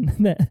domination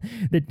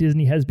that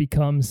Disney has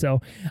become.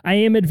 So I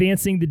am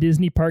advancing the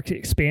Disney Parks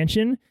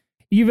expansion,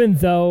 even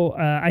though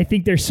I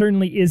think there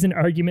certainly is an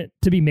argument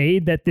to be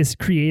made that this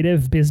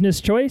creative business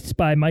choice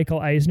by Michael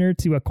Eisner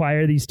to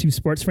acquire these two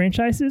sports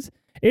franchises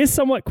is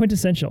somewhat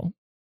quintessential.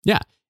 Yeah.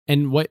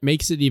 And what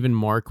makes it even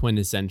more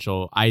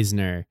quintessential,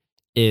 Eisner,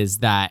 is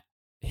that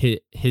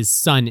his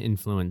son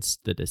influenced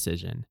the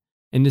decision.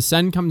 And the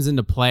son comes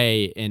into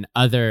play in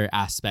other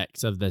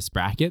aspects of this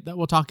bracket that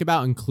we'll talk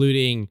about,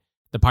 including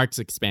the parks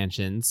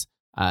expansions.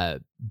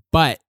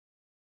 But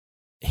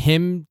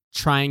him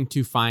trying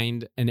to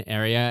find an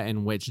area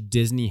in which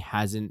Disney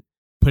hasn't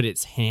put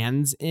its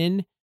hands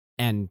in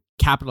and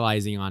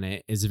capitalizing on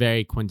it is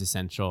very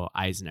quintessential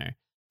Eisner.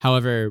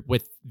 However,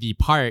 with the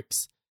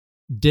parks,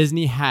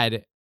 Disney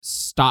had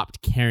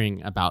stopped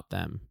caring about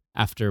them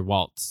after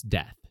Walt's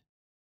death.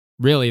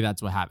 Really,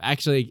 that's what happened.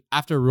 Actually,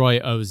 after Roy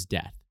O's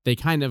death, they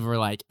kind of were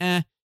like,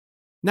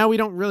 now we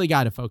don't really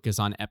got to focus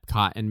on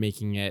Epcot and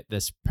making it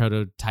this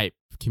prototype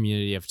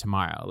community of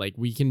tomorrow. Like,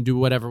 we can do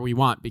whatever we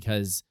want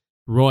because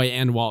Roy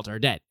and Walt are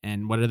dead.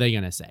 And what are they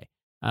going to say?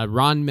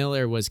 Ron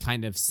Miller was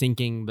kind of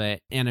sinking the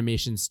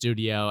animation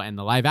studio and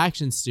the live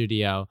action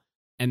studio.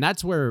 And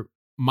that's where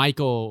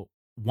Michael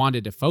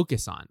wanted to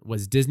focus on,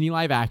 was Disney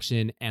live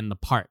action and the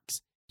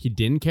parks. He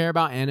didn't care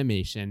about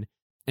animation.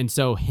 And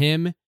so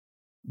him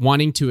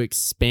wanting to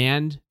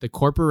expand the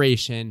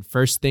corporation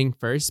first thing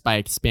first by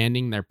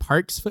expanding their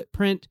parks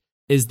footprint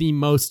is the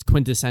most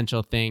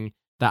quintessential thing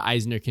that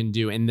Eisner can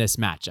do in this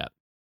matchup.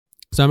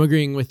 So I'm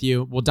agreeing with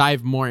you. We'll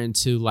dive more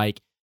into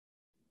like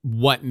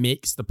what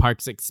makes the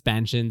parks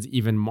expansions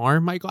even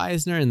more Michael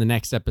Eisner in the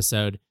next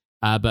episode.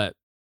 But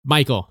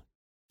Michael,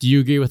 do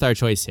you agree with our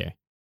choice here?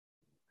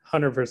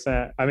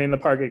 100%. I mean, the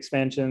park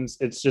expansions,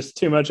 it's just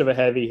too much of a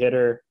heavy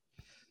hitter.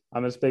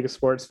 I'm as big a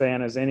sports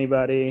fan as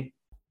anybody.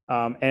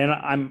 And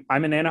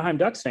I'm an Anaheim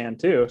Ducks fan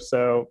too.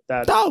 So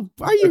that's... Oh,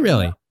 are you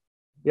really?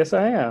 Yes,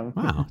 I am.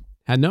 Wow.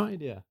 Had no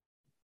idea.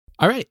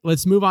 All right,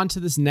 let's move on to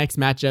this next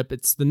matchup.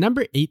 It's the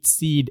number 8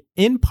 seed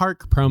In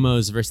Park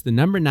Promos versus the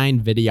number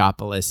 9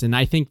 Videopolis. And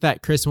I think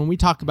that, Chris, when we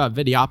talk about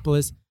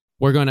Videopolis,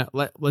 we're going to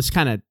let's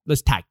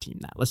tag team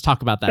that. Let's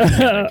talk about that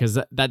together, because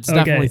that's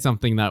definitely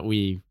something that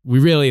we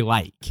really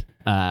like.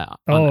 I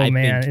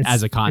think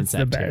as a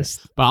concept. It's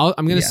the best. But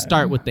I'm going to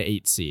start with the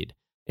 8 seed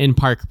In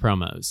Park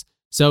Promos.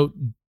 So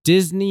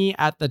Disney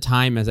at the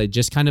time, as I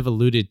just kind of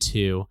alluded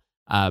to,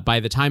 by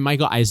the time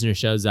Michael Eisner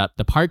shows up,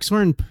 the parks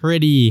were in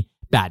pretty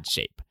bad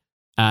shape.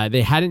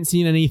 They hadn't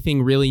seen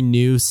anything really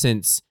new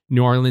since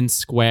New Orleans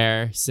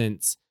Square,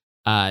 since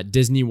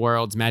Disney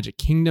World's Magic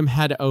Kingdom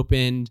had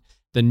opened,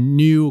 the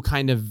new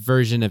kind of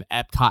version of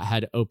Epcot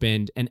had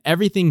opened, and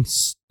everything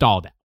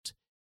stalled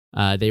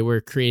out. They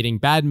were creating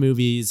bad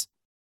movies.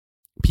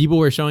 People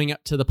were showing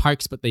up to the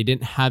parks, but they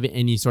didn't have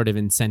any sort of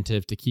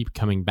incentive to keep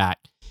coming back.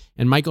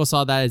 And Michael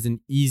saw that as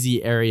an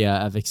easy area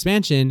of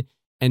expansion.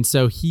 And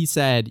so he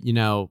said,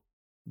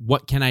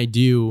 what can I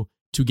do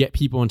to get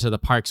people into the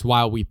parks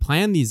while we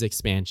plan these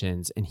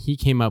expansions? And he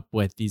came up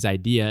with these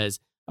ideas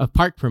of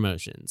park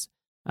promotions.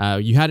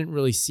 You hadn't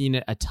really seen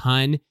it a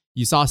ton.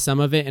 You saw some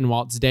of it in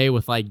Walt's day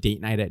with like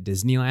date night at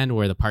Disneyland,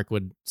 where the park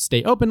would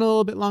stay open a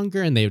little bit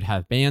longer and they would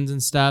have bands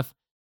and stuff,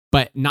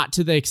 but not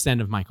to the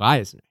extent of Michael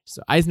Eisner.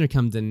 So Eisner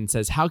comes in and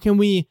says, how can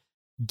we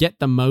get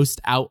the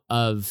most out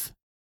of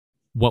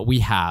what we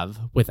have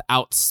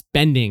without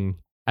spending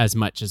as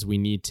much as we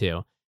need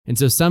to? And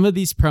so some of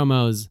these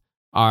promos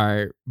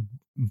are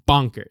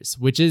bonkers,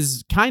 which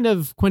is kind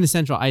of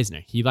quintessential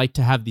Eisner. He liked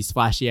to have these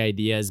flashy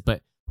ideas,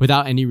 but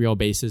without any real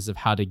basis of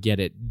how to get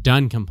it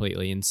done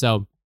completely. And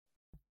so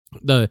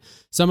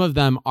some of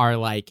them are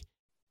like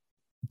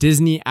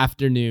Disney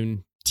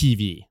Afternoon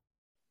TV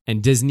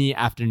and Disney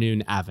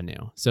Afternoon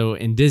Avenue. So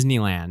in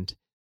Disneyland,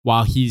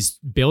 while he's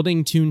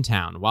building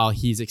Toontown, while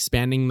he's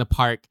expanding the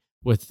park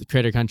with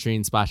Critter Country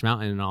and Splash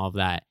Mountain and all of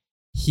that,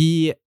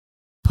 he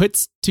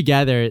puts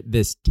together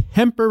this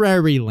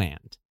temporary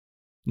land.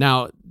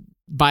 Now,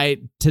 by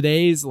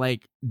today's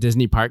like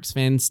Disney Parks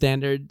fan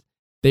standard,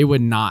 they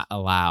would not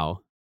allow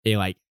a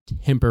like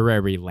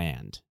temporary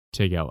land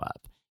to go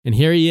up. And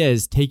here he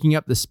is taking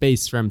up the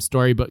space from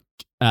Storybook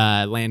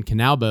Land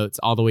canal boats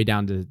all the way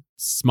down to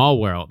Small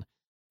World,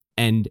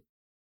 and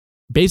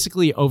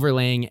basically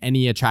overlaying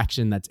any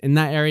attraction that's in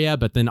that area,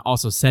 but then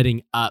also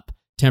setting up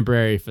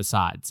temporary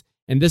facades.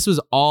 And this was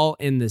all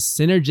in the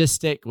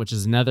synergistic, which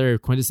is another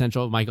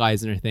quintessential Michael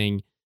Eisner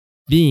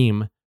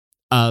theme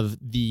of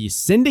the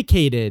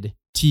syndicated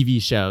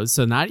TV shows.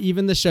 So not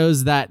even the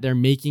shows that they're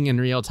making in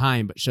real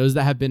time, but shows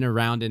that have been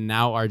around and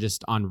now are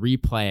just on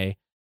replay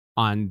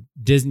on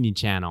Disney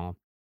Channel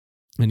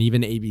and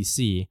even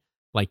ABC,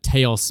 like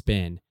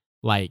Tailspin,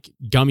 like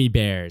Gummy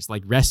Bears,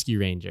 like Rescue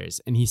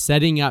Rangers. And he's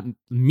setting up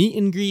meet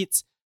and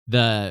greets,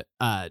 the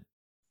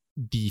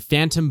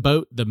Phantom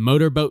Boat, the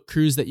motorboat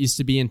cruise that used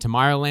to be in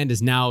Tomorrowland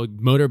is now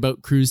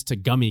motorboat cruise to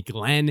Gummy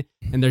Glen.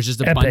 And there's just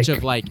a bunch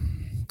of like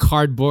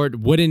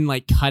cardboard wooden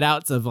like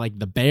cutouts of like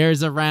the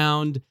bears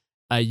around.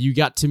 You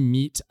got to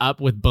meet up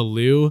with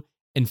Baloo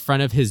in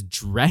front of his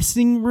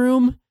dressing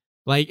room.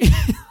 Like,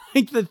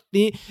 like the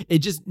thing, it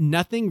just,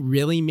 nothing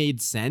really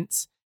made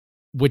sense,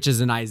 which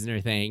is an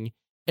Eisner thing.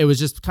 It was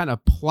just kind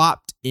of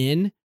plopped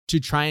in to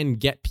try and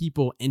get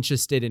people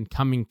interested in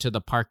coming to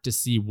the park to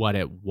see what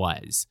it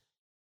was.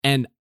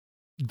 And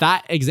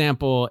that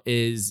example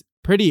is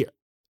pretty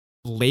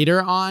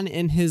later on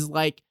in his,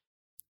 like,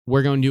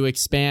 we're going to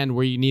expand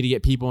where you need to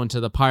get people into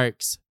the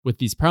parks with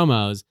these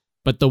promos.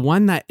 But the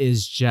one that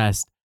is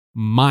just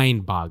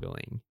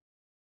mind-boggling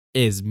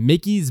is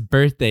Mickey's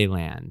Birthday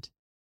Land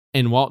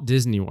in Walt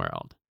Disney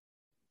World.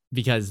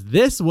 Because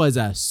this was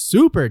a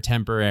super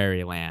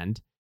temporary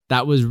land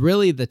that was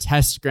really the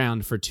test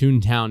ground for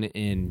Toontown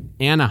in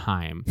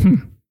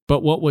Anaheim.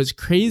 But what was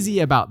crazy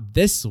about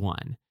this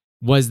one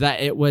was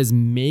that it was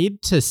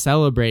made to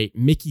celebrate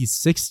Mickey's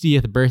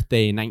 60th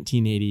birthday in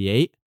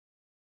 1988.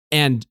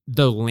 And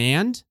the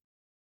land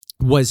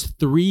was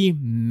 3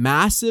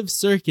 massive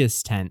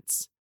circus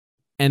tents.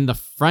 And the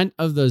front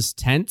of those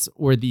tents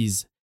were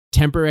these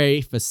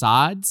temporary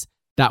facades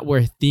that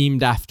were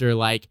themed after,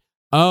 like,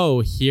 oh,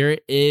 here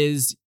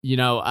is,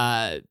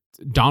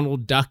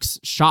 Donald Duck's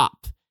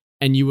shop.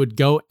 And you would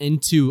go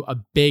into a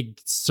big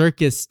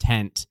circus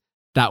tent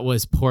that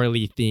was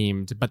poorly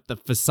themed, but the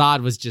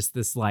facade was just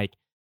this like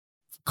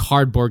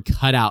cardboard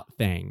cutout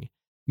thing.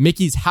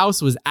 Mickey's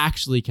house was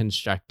actually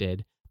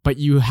constructed, but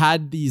you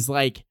had these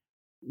like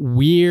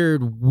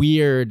weird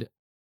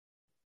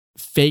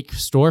fake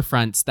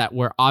storefronts that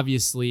were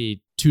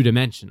obviously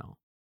 2-dimensional,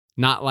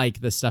 not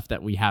like the stuff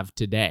that we have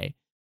today.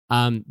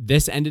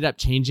 This ended up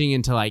changing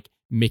into like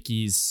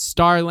Mickey's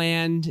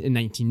Starland in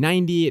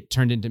 1990. It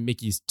turned into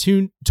Mickey's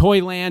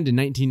Toyland in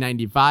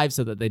 1995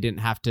 so that they didn't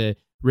have to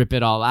rip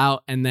it all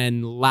out. And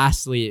then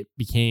lastly, it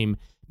became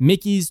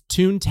Mickey's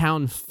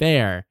Toontown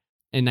Fair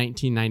in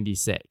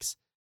 1996.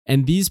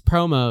 And these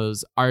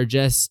promos are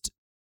just,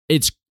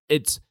 it's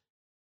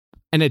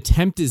an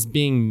attempt is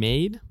being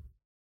made,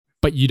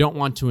 but you don't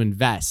want to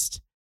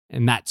invest.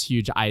 And that's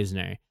huge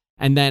Eisner.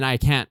 And then I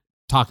can't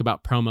talk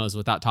about promos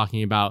without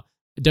talking about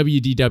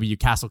WDW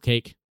Castle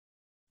Cake.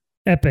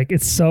 Epic.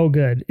 It's so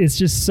good. It's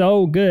just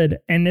so good.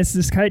 And it's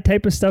this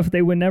type of stuff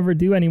they would never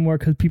do anymore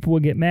because people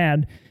would get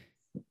mad.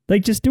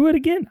 Like, just do it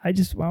again.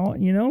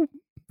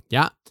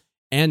 Yeah.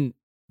 And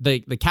the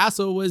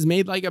castle was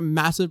made like a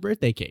massive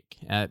birthday cake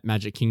at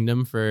Magic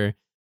Kingdom for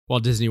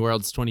Walt Disney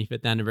World's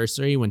 25th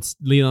anniversary. When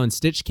Lilo and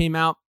Stitch came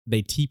out,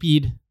 they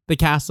TP'd the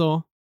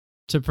castle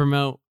to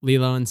promote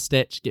Lilo and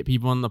Stitch, get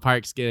people in the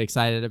parks, get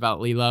excited about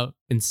Lilo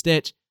and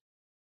Stitch.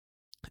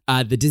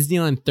 The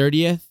Disneyland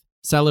 30th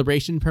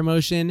celebration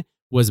promotion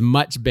was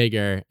much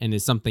bigger and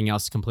is something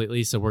else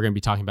completely. So we're going to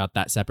be talking about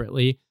that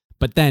separately.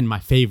 But then my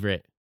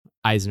favorite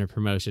Eisner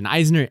promotion,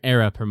 Eisner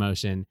era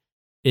promotion,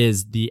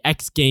 is the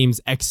X Games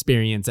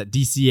experience at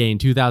DCA in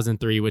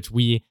 2003, which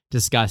we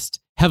discussed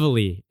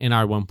heavily in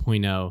our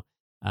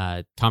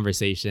 1.0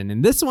 conversation.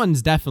 And this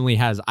one's definitely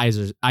has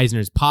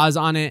Eisner's paws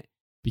on it,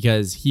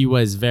 because he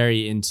was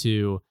very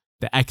into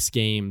the X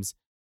Games.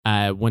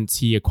 Once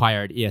he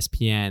acquired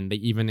ESPN, they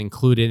even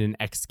included an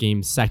X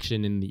Games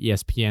section in the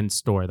ESPN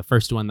store, the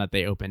first one that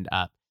they opened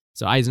up.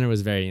 So Eisner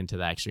was very into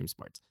the extreme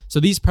sports. So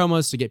these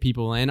promos to get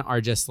people in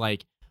are just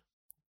like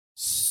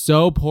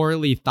so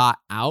poorly thought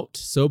out,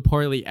 so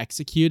poorly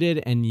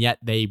executed, and yet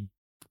they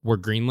were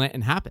greenlit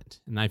and happened.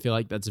 And I feel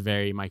like that's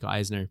very Michael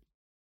Eisner.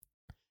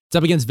 It's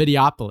up against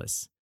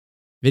Videopolis.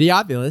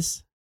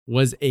 Videopolis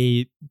was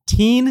a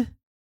teen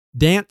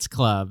dance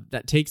club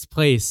that takes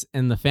place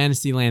in the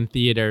Fantasyland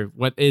Theater,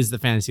 what is the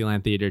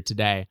Fantasyland Theater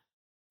today.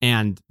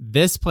 And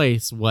this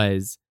place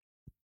was,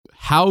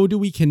 how do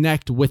we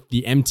connect with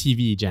the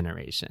MTV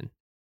generation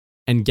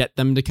and get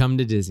them to come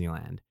to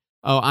Disneyland?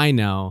 Oh, I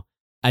know,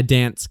 a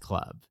dance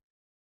club.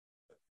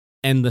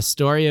 And the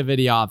story of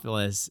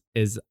Videopolis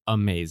is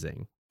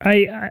amazing.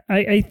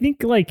 I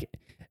think like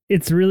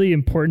it's really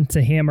important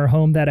to hammer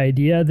home that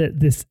idea that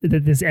this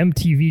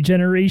MTV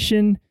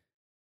generation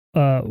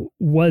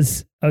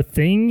was a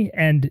thing,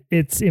 and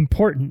it's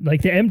important.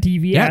 Like the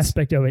MTV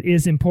aspect of it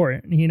is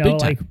important. You know,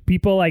 like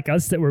people like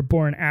us that were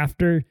born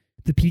after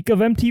the peak of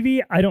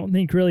MTV, I don't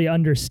think really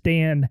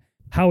understand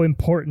how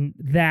important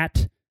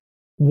that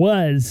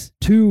was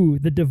to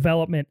the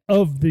development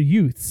of the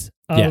youths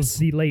of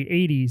the late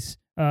 80s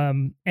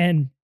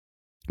and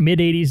mid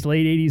 80s,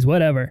 late 80s,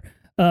 whatever.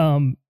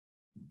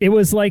 It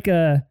was like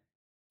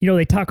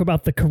they talk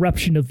about the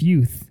corruption of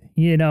youth.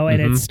 And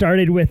it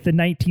started with the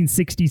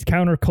 1960s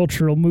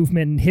countercultural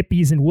movement and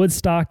hippies and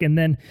Woodstock, and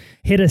then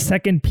hit a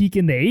second peak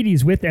in the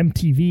 80s with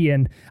MTV.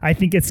 And I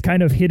think it's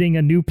kind of hitting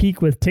a new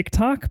peak with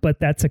TikTok, but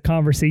that's a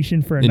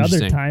conversation for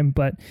another time.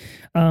 But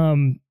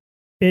the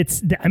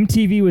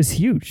MTV was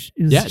huge.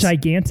 It was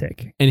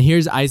gigantic. And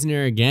here's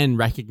Eisner again,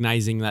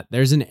 recognizing that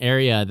there's an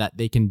area that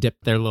they can dip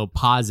their little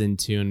paws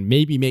into and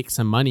maybe make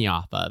some money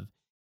off of.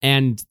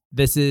 And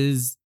this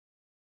is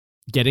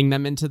getting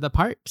them into the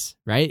parks,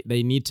 right?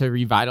 They need to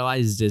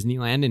revitalize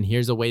Disneyland, and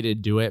here's a way to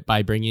do it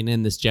by bringing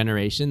in this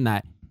generation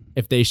that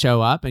if they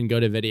show up and go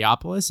to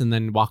Videopolis and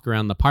then walk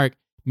around the park,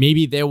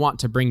 maybe they want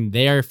to bring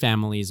their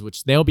families,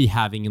 which they'll be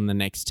having in the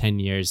next 10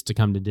 years, to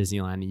come to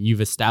Disneyland.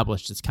 You've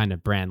established this kind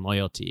of brand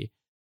loyalty.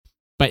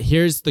 But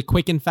here's the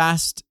quick and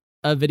fast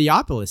of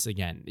Videopolis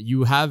again.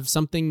 You have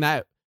something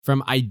that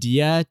from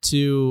idea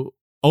to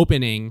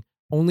opening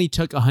only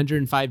took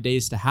 105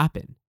 days to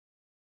happen.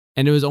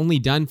 And it was only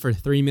done for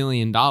 $3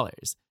 million.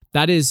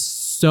 That is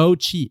so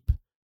cheap.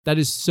 That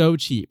is so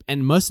cheap.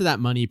 And most of that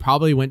money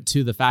probably went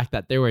to the fact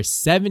that there were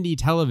 70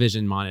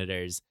 television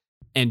monitors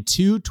and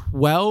two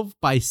 12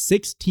 by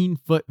 16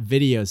 foot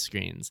video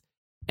screens.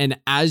 And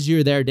as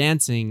you're there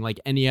dancing, like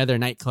any other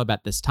nightclub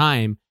at this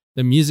time,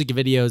 the music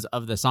videos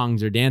of the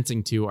songs you're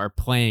dancing to are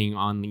playing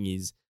on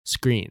these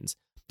screens.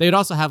 They would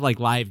also have like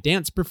live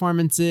dance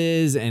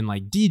performances and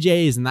like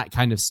DJs and that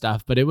kind of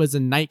stuff. But it was a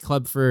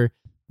nightclub for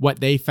what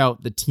they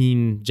felt the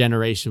teen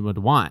generation would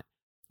want.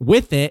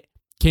 With it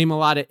came a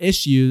lot of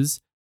issues,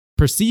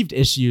 perceived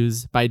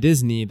issues by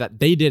Disney that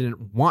they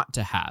didn't want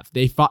to have.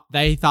 They thought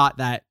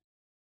that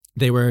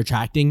they were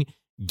attracting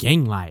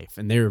gang life,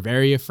 and they were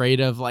very afraid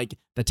of like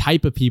the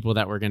type of people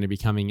that were going to be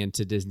coming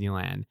into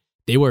Disneyland.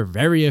 They were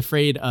very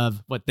afraid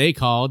of what they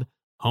called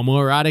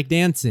homoerotic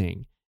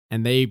dancing,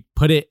 and they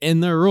put it in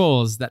the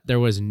rules that there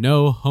was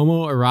no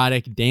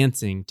homoerotic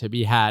dancing to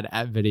be had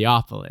at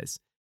Videopolis,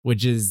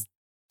 which is,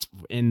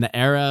 in the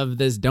era of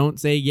this don't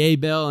say gay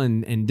bill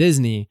and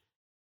Disney,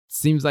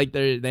 seems like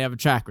they have a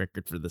track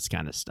record for this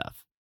kind of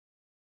stuff.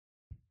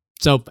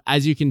 So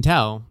as you can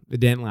tell, it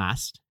didn't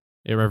last.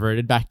 It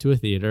reverted back to a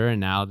theater, and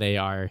now they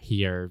are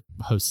here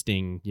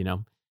hosting,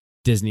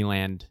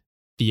 Disneyland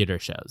theater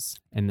shows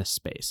in this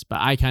space. But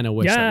I kind of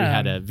wish that we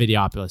had a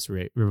Videopolis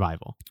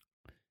revival.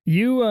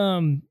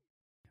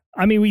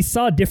 We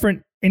saw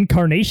different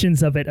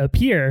incarnations of it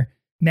appear.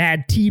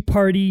 Mad Tea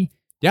Party,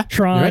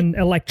 Tron,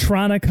 right.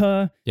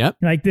 Electronica. Yep.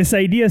 Like this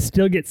idea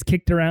still gets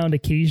kicked around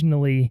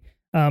occasionally.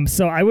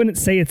 So I wouldn't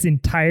say it's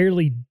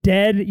entirely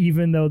dead,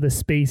 even though the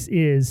space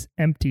is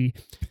empty.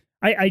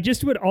 I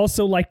just would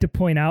also like to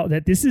point out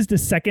that this is the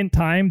second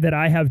time that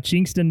I have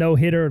jinxed a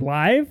no-hitter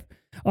live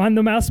on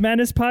the Mouse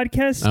Madness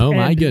podcast. Oh,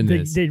 my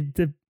goodness.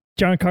 The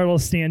Giancarlo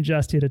Stanton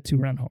just hit a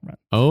 2-run home run.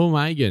 Oh,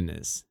 my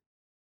goodness.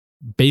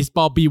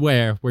 Baseball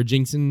beware. We're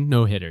jinxing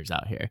no-hitters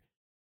out here.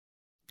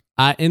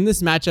 In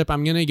this matchup,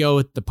 I'm going to go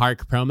with the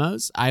park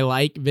promos. I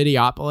like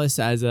Videopolis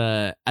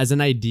as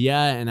an idea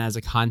and as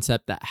a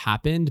concept that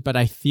happened, but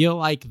I feel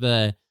like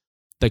the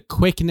the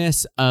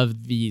quickness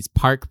of these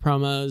park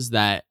promos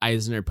that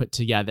Eisner put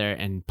together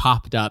and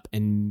popped up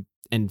and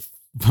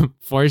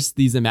forced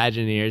these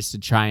Imagineers to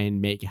try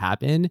and make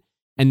happen,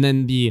 and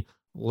then the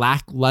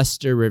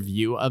lackluster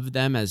review of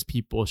them as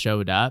people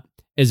showed up,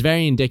 is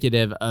very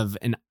indicative of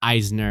an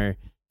Eisner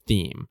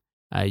theme.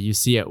 You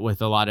see it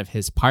with a lot of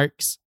his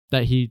parks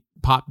that he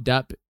popped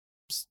up,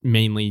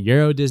 mainly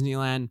Euro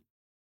Disneyland.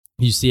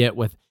 You see it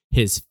with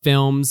his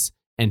films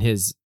and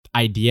his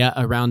idea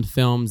around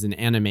films and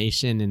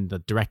animation and the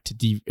direct to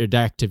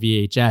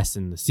VHS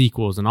and the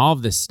sequels and all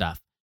of this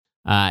stuff.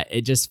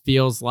 It just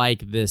feels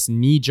like this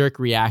knee-jerk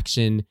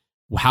reaction.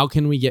 How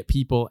can we get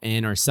people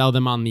in or sell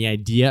them on the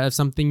idea of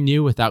something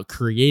new without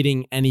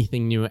creating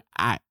anything new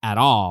at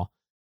all?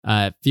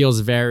 Feels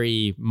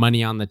very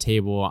money on the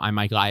table. I'm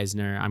Michael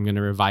Eisner. I'm going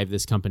to revive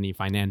this company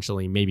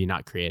financially, maybe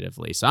not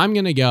creatively. So I'm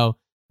going to go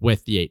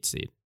with the 8th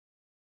seed.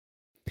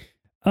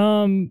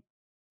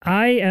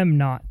 I am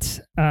not.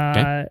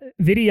 Okay.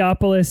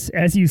 Videopolis,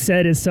 as you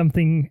said, is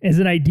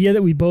an idea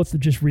that we both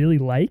just really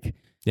like.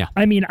 Yeah.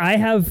 I mean, I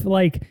have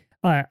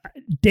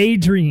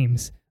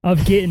daydreams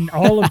of getting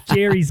all of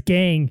Jerry's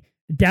gang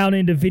down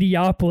into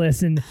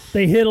Videopolis, and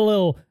they hit a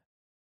little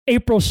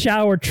April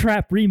Shower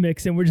Trap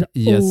remix, and we're just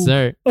Yes,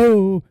 sir.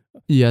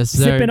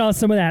 Sipping on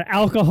some of that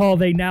alcohol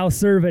they now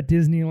serve at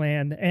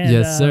Disneyland. And,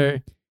 yes,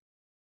 sir.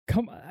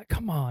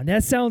 Come on,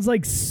 that sounds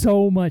like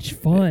so much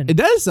fun. It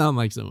does sound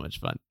like so much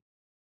fun.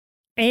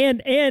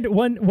 And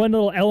one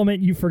little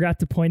element you forgot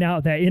to point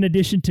out, that in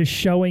addition to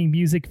showing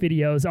music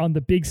videos on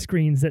the big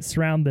screens that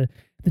surround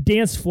the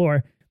dance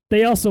floor,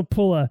 they also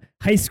pull a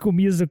High School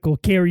Musical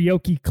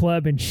karaoke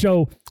club and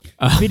show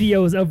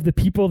videos of the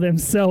people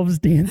themselves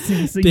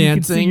dancing, so you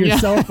can see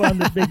yourself on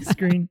the big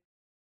screen.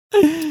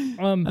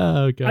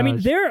 Oh gosh. I mean,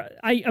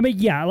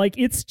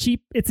 it's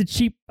cheap. It's a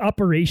cheap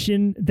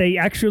operation. They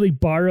actually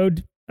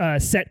borrowed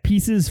set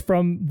pieces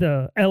from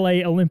the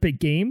LA Olympic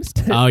Games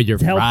to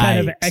help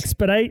kind of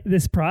expedite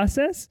this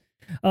process.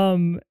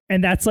 And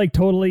that's like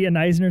totally an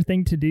Eisner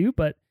thing to do.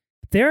 But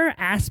there are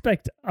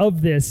aspects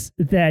of this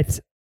that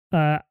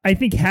I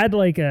think had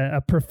like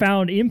a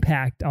profound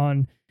impact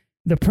on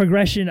the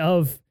progression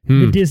of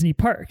the Disney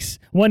parks.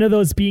 One of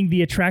those being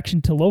the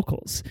attraction to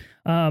locals,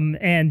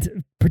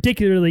 and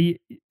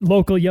particularly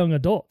local young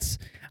adults.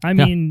 I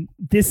mean,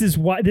 this is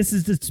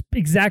the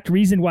exact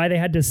reason why they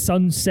had to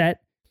sunset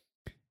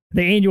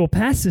the annual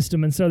pass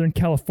system in Southern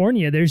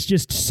California. There's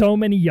just so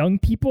many young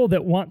people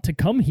that want to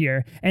come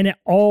here, and it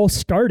all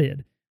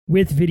started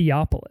with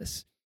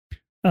Videopolis.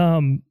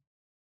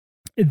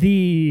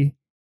 The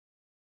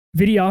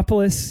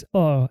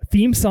Videopolis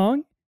theme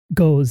song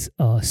goes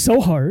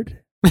so hard,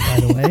 by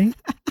the way.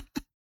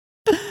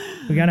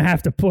 We're gonna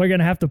have to play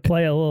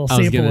a little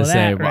sample of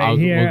that right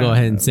here. We'll go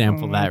ahead and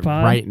sample that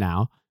right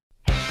now.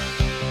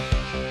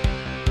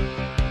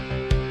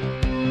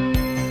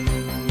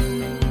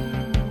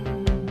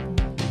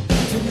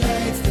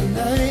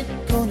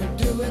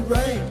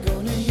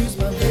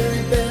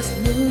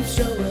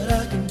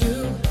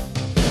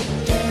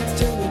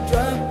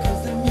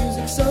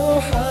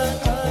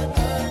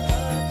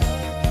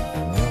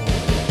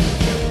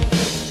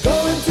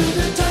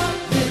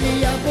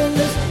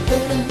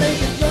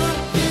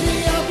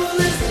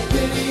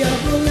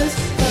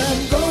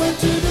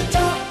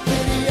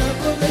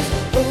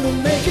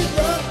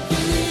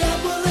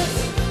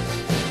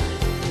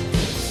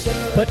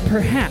 But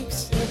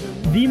perhaps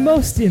the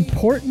most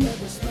important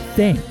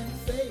thing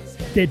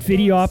that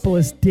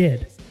Videopolis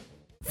did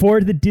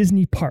for the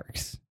Disney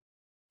parks,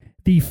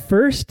 the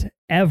first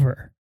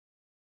ever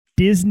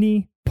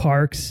Disney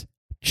Parks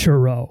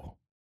churro.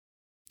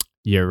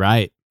 You're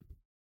right.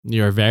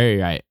 You're very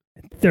right.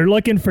 They're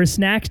looking for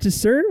snacks to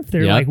serve.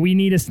 They're like, we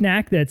need a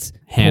snack that's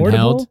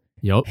portable,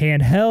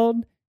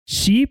 handheld,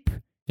 cheap.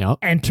 Yep.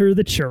 Enter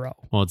the churro.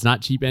 Well, it's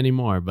not cheap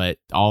anymore, but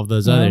all of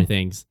those other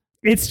things.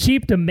 It's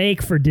cheap to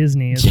make for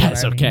Disney.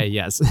 Yes. Okay.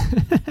 Yes.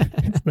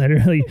 It's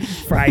literally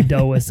fried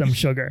dough with some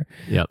sugar.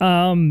 Yep.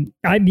 I'm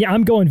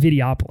going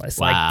Videopolis,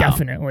 like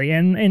definitely.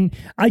 And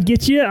I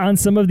get you on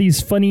some of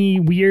these funny,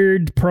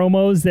 weird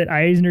promos that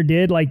Eisner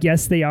did. Like,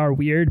 yes, they are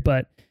weird,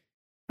 but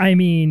I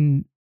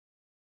mean,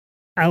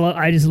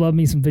 I just love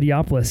me some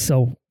Videopolis.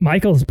 So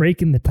Michael's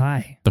breaking the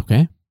tie.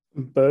 Okay.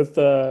 Both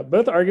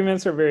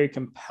arguments are very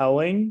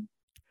compelling,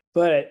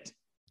 but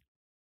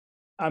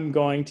I'm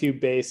going to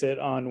base it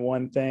on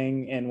one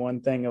thing and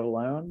one thing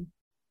alone.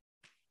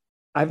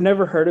 I've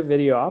never heard of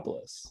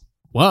Videopolis.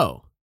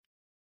 Whoa.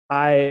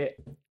 I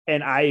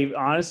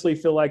honestly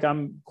feel like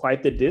I'm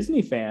quite the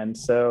Disney fan.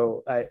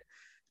 So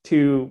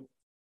to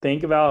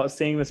think about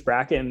seeing this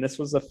bracket, and this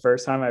was the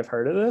first time I've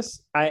heard of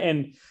this.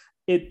 And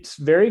it's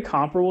very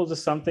comparable to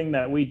something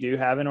that we do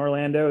have in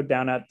Orlando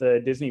down at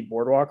the Disney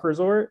Boardwalk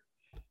Resort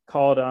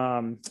called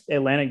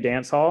Atlantic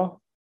Dance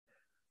Hall.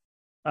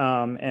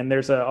 And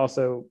there's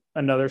also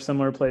another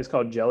similar place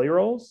called Jelly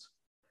Rolls.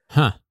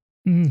 Huh.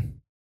 Mm.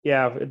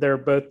 Yeah, they're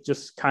both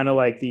just kind of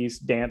like these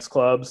dance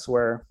clubs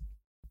where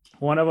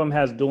one of them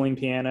has dueling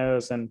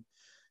pianos and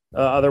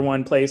the other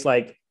one plays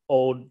like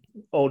old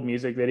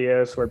music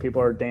videos where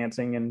people are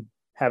dancing and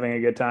having a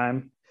good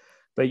time.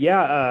 But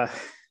yeah,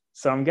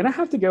 so I'm gonna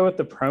have to go with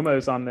the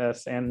promos on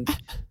this, and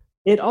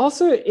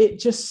it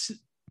just,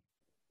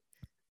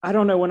 I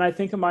don't know, when I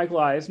think of Michael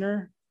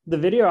Eisner, the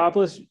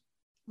Videopolis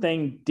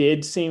thing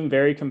did seem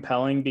very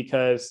compelling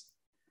because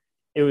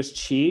it was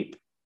cheap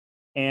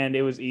and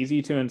it was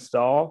easy to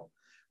install,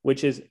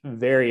 which is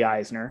very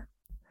Eisner.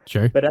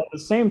 Sure. But at the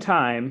same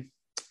time,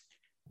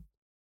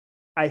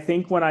 I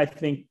think when I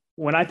think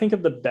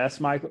of the best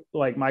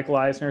Michael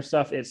Eisner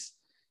stuff, it's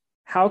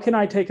how can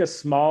I take a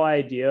small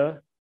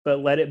idea but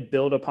let it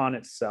build upon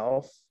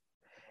itself?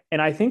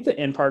 And I think the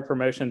in-park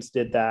promotions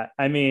did that.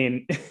 I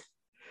mean,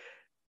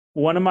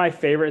 one of my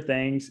favorite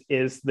things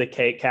is the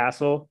cake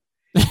castle.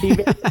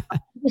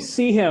 You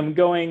see him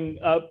going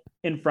up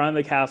in front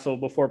of the castle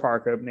before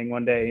park opening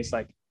one day. He's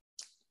like,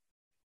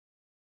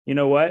 you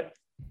know what?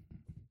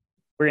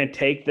 We're going to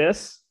take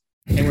this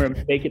and we're going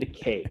to make it a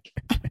cake.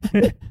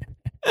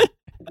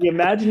 The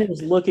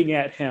Imagineers looking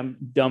at him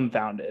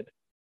dumbfounded.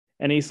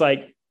 And he's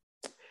like,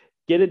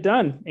 get it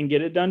done and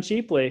get it done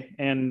cheaply.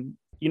 And,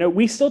 you know,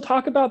 we still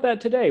talk about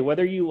that today,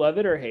 whether you love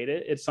it or hate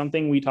it. It's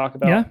something we talk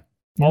about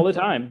all the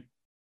time.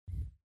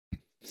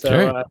 So,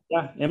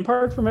 sure.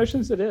 in-park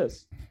promotions it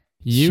is.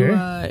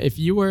 If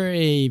you were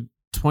a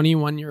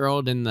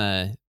 21-year-old in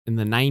the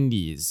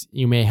 90s,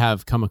 you may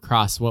have come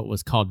across what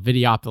was called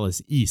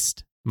Videopolis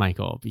East,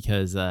 Michael,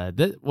 because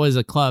that was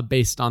a club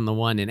based on the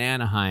one in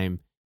Anaheim,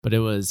 but it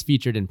was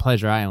featured in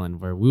Pleasure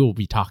Island, where we will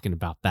be talking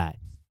about that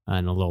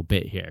in a little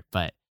bit here.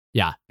 But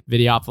yeah,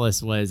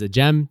 Videopolis was a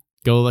gem.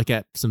 Go look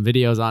at some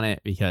videos on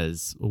it,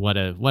 because what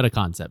a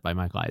concept by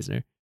Michael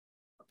Eisner.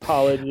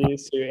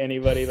 Apologies to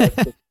anybody that's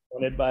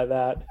disappointed by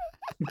that.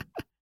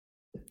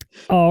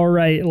 All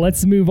right,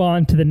 let's move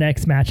on to the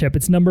next matchup.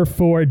 It's number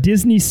 4,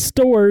 Disney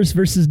Stores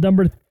versus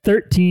number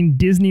 13,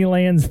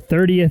 Disneyland's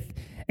 30th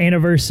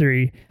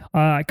anniversary.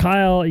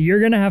 Kyle, you're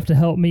going to have to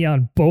help me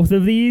on both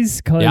of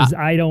these, because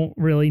I don't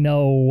really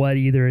know what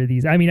either of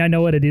these. I mean, I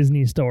know what a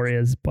Disney store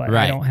is, but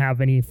I don't have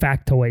any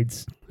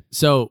factoids.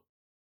 So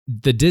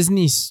the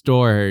Disney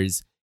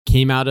stores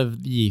came out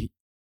of the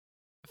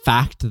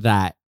fact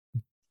that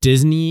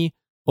Disney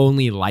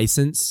only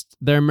licensed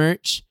their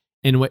merch,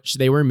 in which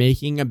they were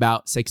making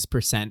about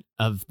 6%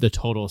 of the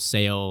total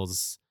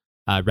sales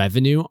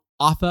revenue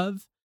off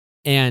of.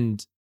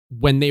 And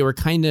when they were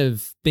kind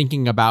of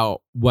thinking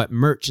about what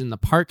merch in the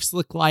parks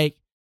look like,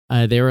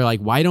 they were like,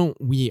 why don't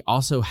we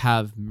also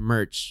have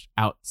merch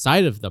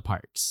outside of the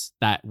parks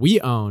that we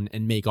own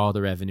and make all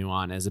the revenue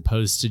on, as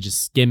opposed to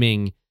just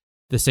skimming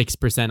the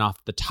 6%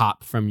 off the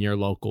top from your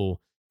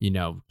local,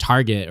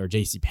 Target or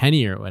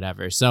JCPenney or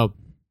whatever. So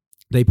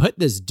they put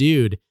this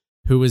dude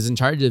who was in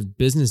charge of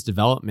business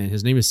development,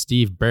 his name is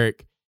Steve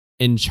Burke,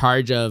 in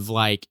charge of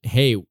like,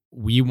 hey,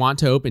 we want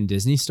to open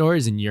Disney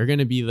stores and you're going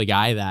to be the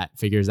guy that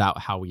figures out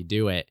how we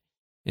do it.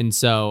 And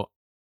so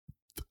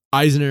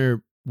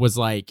Eisner was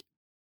like,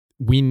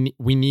 we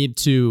need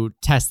to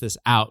test this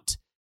out.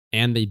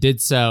 And they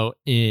did so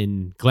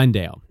in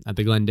Glendale, at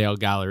the Glendale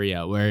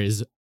Galleria,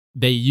 whereas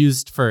they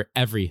used for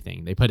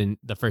everything. They put in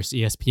the first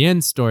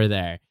ESPN store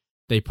there.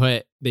 They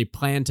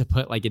planned to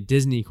put like a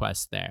Disney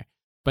Quest there.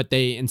 But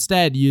they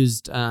instead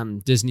used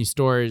Disney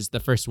stores, the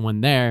first one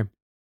there,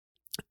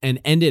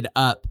 and ended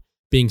up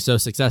being so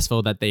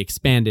successful that they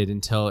expanded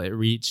until it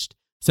reached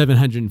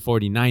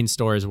 749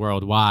 stores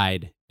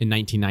worldwide in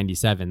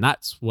 1997.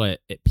 That's what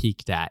it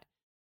peaked at.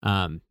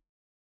 A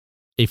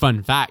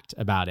fun fact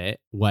about it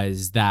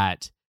was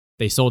that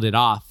they sold it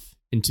off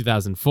in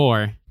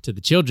 2004 to the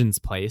Children's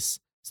Place.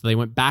 So they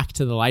went back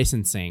to the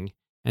licensing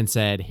and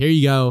said, here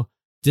you go.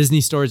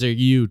 Disney stores are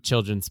you,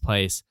 Children's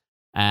Place.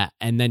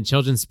 And then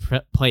Children's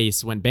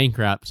Place went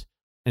bankrupt,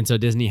 and so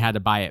Disney had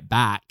to buy it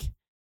back.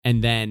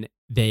 And then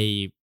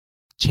they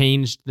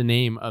changed the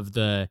name of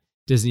the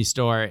Disney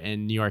store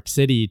in New York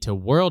City to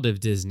World of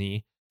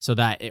Disney, so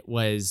that it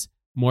was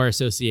more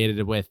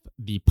associated with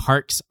the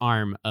parks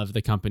arm of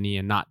the company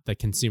and not the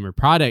consumer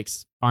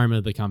products arm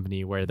of the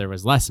company, where there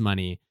was less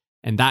money.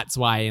 And that's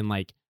why in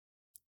like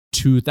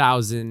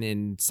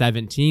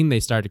 2017, they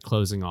started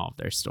closing all of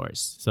their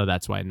stores. So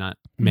that's why not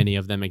many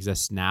of them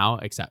exist now,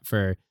 except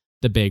for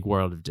the big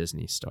World of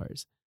Disney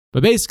stores.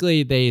 But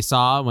basically, they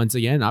saw, once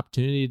again, an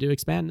opportunity to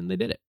expand, and they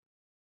did it.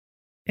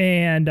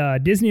 And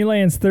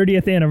Disneyland's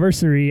 30th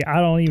anniversary, I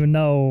don't even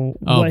know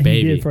what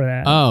he did for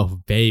that.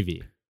 Oh,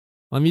 baby.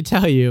 Let me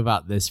tell you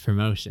about this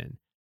promotion.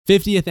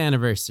 50th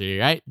anniversary,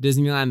 right?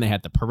 Disneyland, they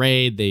had the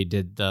parade. They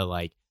did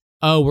the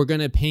we're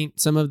going to paint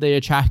some of the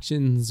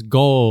attractions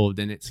gold,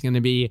 and it's going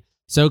to be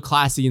so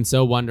classy and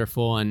so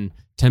wonderful. And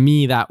to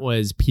me, that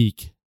was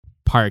peak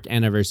park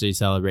anniversary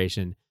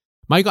celebration.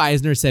 Michael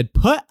Eisner said,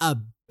 put a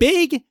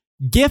big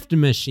gift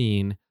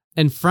machine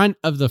in front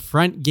of the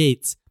front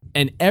gates,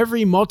 and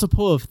every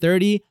multiple of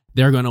 30,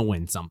 they're going to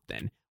win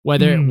something.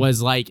 Whether it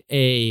was like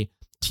a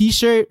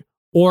t-shirt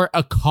or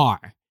a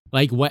car,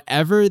 like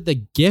whatever the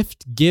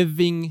gift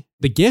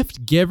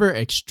giver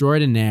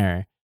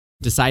extraordinaire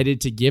decided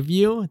to give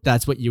you,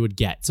 that's what you would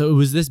get. So it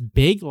was this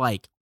big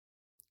like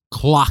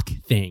clock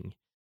thing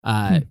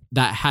that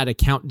had a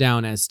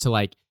countdown as to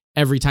like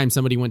every time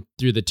somebody went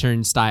through the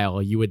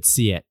turnstile, you would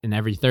see it, and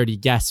every 30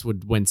 guests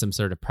would win some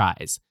sort of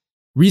prize.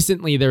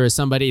 Recently, there was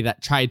somebody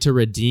that tried to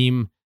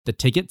redeem the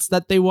tickets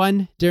that they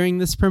won during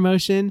this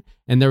promotion,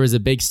 and there was a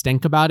big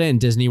stink about it, and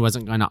Disney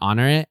wasn't going to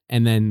honor it.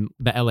 And then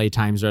the LA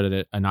Times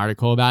wrote an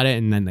article about it,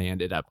 and then they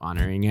ended up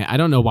honoring it. I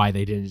don't know why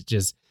they didn't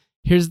just,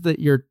 here's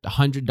your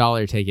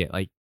 $100 ticket,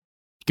 like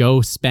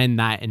go spend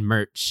that in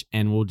merch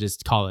and we'll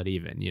just call it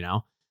even, you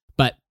know?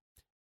 But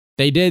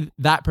they did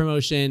that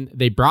promotion.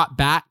 They brought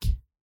back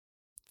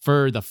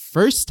for the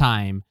first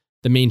time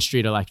the Main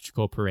Street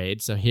Electrical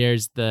Parade. So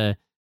here's the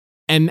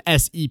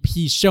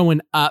MSEP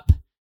showing up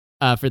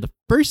for the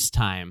first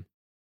time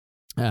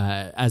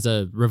as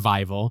a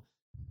revival.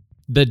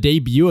 The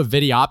debut of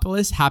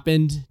Videopolis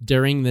happened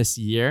during this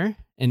year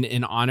and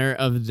in honor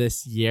of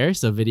this year.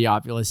 So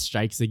Videopolis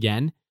strikes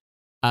again.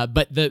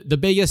 But the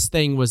biggest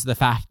thing was the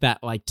fact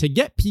that, like, to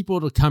get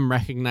people to come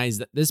recognize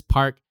that this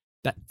park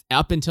that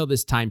up until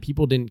this time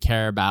people didn't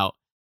care about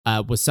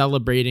was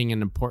celebrating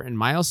an important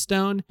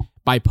milestone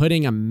by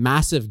putting a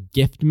massive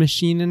gift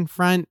machine in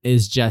front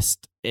it's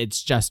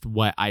just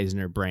what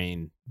Eisner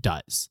Brain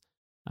does.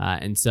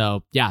 And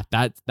so, yeah,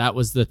 that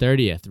was the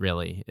 30th,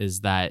 really,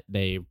 is that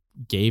they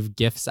gave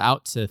gifts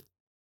out to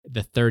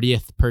the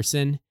 30th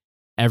person,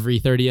 every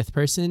 30th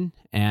person,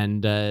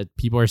 and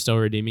people are still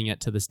redeeming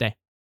it to this day.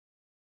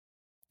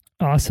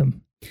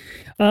 Awesome.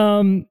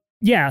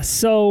 Yeah,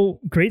 so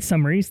great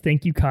summaries.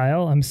 Thank you,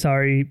 Kyle. I'm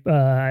sorry.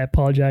 I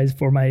apologize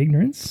for my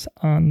ignorance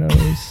on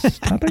those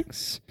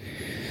topics.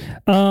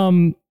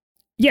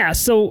 Yeah,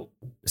 so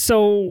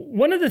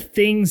one of the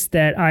things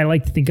that I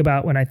like to think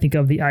about when I think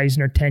of the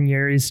Eisner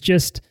tenure is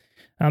just,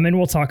 and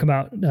we'll talk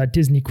about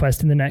Disney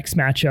Quest in the next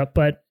matchup,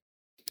 but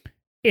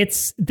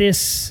it's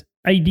this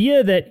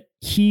idea that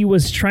he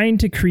was trying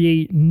to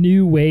create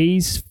new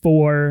ways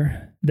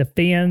for the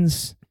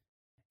fans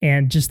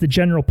and just the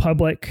general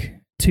public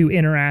to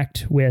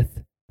interact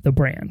with the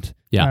brand.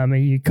 Yeah.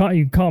 You call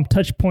them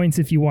touch points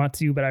if you want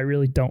to, but I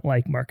really don't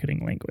like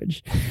marketing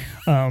language.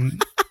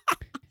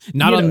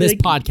 Not on this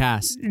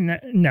podcast.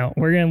 No,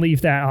 we're going to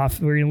leave that off.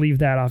 We're going to leave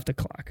that off the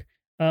clock.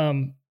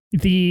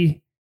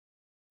 The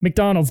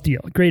McDonald's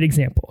deal, great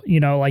example. You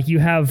know, like you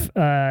have,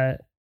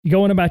 you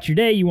going about your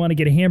day, you want to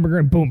get a hamburger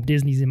and boom,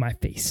 Disney's in my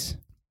face.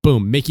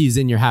 Boom, Mickey's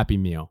in your Happy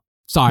Meal.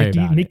 Sorry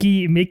about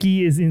it.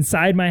 Mickey is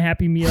inside my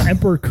Happy Meal.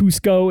 Emperor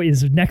Cusco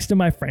is next to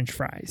my French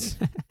fries.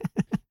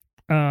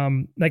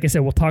 Like I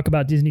said, we'll talk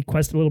about Disney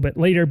Quest a little bit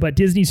later, but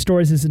Disney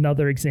Stores is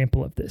another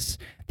example of this.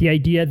 The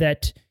idea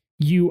that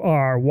you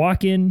are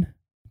walking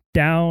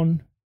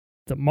down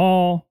the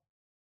mall,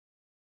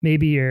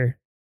 maybe you're,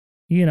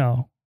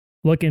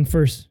 looking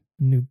for a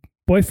new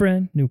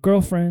boyfriend, new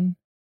girlfriend.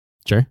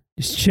 Sure.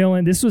 Just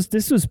chilling. This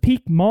was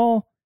peak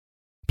mall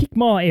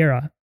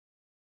era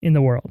in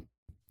the world.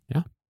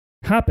 Yeah.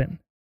 Hopping.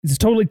 It's a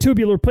totally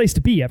tubular place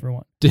to be,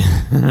 everyone.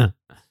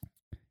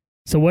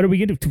 So what are we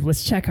going to do?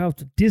 Let's check out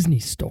the Disney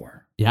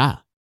store. Yeah.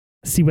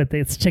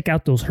 Let's check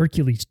out those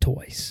Hercules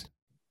toys.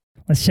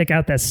 Let's check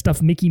out that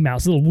stuffed Mickey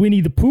Mouse, little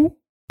Winnie the Pooh.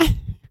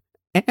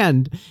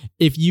 And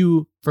if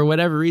you, for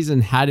whatever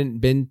reason, hadn't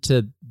been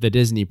to the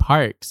Disney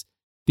parks,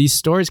 these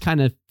stores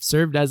kind of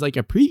served as like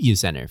a preview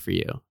center for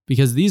you,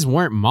 because these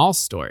weren't mall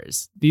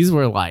stores. These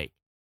were like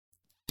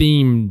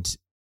themed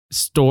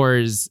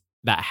stores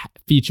that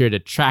featured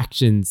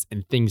attractions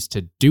and things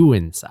to do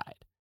inside.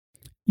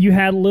 You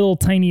had little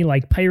tiny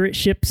like pirate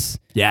ships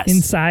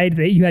inside.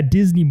 That you had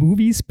Disney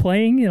movies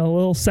playing in a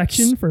little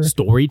section for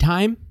story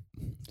time.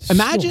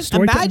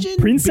 Imagine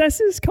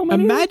princesses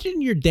coming in.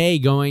 Imagine your day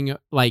going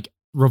like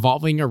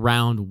revolving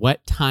around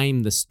what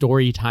time the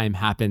story time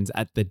happens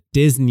at the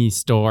Disney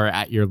store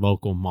at your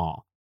local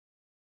mall.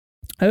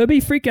 It would be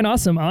freaking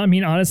awesome. I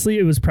mean, honestly,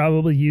 it was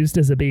probably used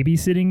as a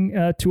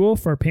babysitting tool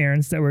for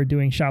parents that were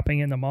doing shopping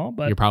in the mall.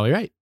 But you're probably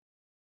right.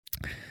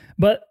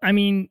 But I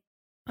mean,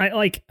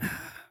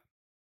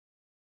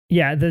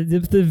 yeah,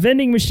 the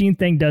vending machine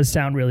thing does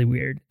sound really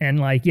weird. And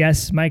like,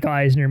 yes, Michael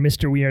Eisner,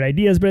 Mr. Weird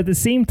Ideas, but at the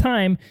same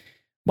time,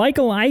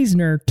 Michael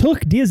Eisner took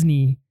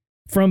Disney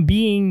from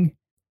being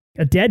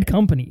a dead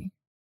company.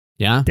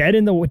 Yeah. Dead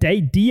in the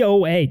day,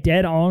 DOA,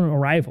 dead on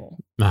arrival.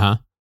 Uh-huh.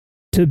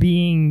 To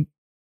being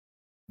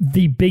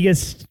the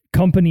biggest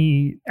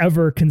company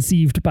ever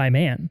conceived by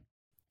man.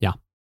 Yeah.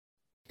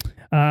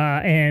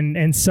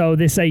 And so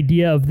this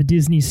idea of the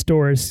Disney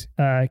stores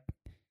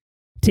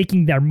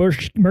taking their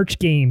merch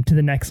game to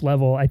the next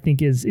level, I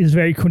think is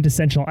very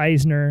quintessential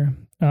Eisner.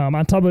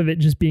 On top of it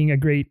just being a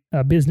great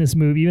business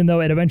move, even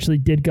though it eventually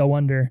did go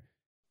under.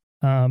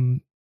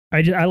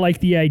 I like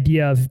the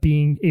idea of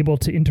being able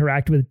to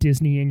interact with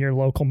Disney in your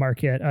local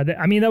market.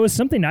 I mean, that was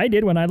something I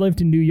did when I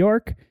lived in New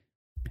York.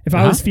 If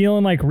I was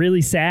feeling like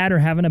really sad or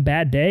having a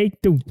bad day,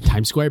 dude,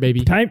 Times Square,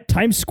 baby.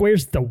 Times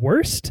Square's the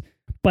worst.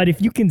 But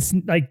if you can,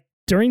 like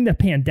during the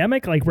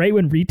pandemic, like right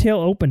when retail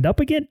opened up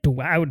again,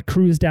 I would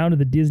cruise down to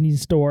the Disney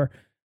store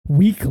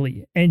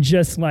weekly and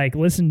just like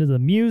listen to the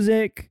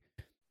music,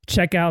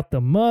 check out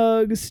the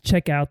mugs,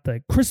 check out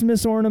the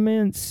Christmas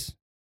ornaments.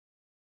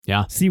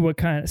 Yeah. See what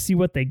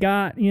they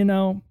got,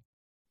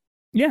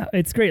 Yeah,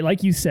 it's great.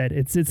 Like you said,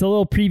 it's a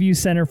little preview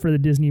center for the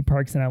Disney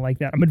parks, and I like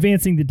that. I'm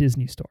advancing the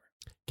Disney store.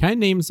 Can I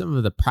name some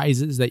of the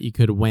prizes that you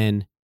could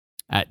win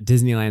at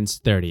Disneyland's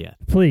 30th?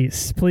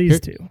 Please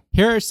do.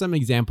 Here are some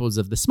examples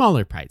of the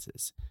smaller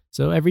prizes.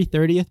 So every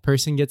 30th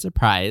person gets a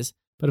prize,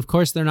 but of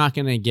course they're not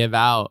going to give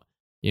out,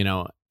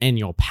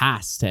 annual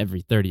pass to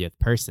every 30th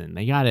person.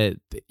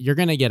 You're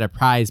going to get a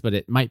prize, but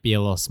it might be a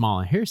little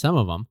smaller. Here's some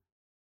of them.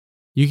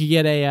 You could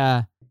get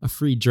a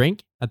free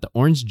drink at the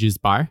Orange Juice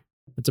Bar.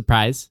 That's a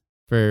prize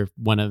for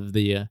some of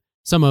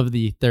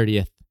the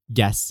 30th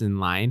guests in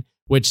line,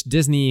 which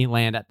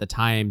Disneyland at the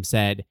time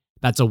said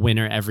that's a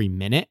winner every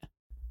minute,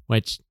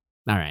 which,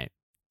 all right,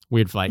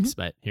 weird flex,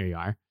 but here you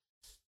are.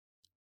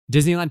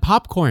 Disneyland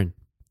popcorn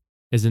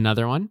is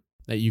another one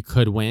that you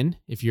could win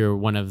if you're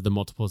one of the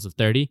multiples of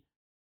 30.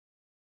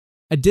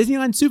 A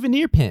Disneyland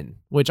souvenir pin,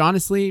 which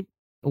honestly,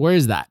 where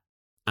is that?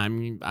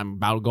 I'm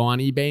about to go on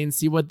eBay and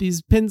see what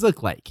these pins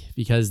look like,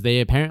 because they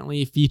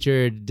apparently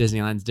featured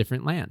Disneyland's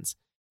different lands.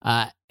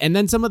 And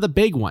then some of the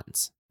big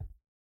ones.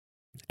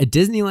 A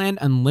Disneyland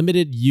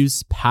unlimited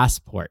use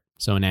passport,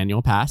 so an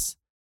annual pass,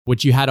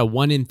 which you had a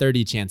 1 in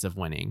 30 chance of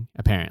winning,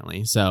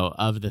 apparently. So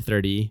of the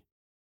 30,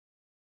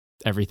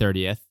 every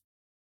 30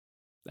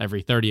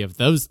 of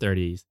those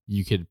 30s,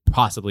 you could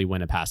possibly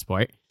win a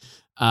passport.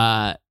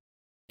 A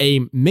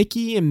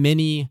Mickey and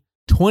Minnie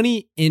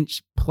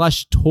 20-inch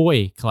plush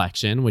toy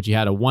collection, which you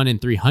had a 1 in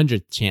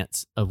 300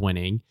 chance of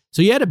winning.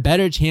 So you had a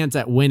better chance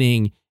at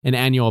winning an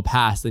annual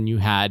pass than you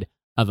had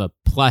of a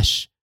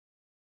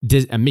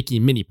Mickey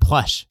Minnie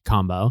plush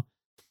combo.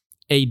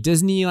 A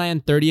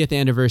Disneyland 30th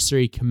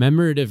anniversary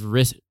commemorative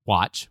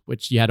wristwatch,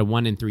 which you had a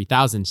 1 in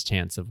 3,000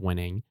 chance of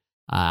winning.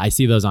 I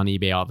see those on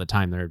eBay all the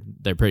time.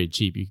 They're pretty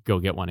cheap. You could go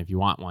get one if you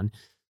want one.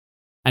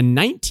 A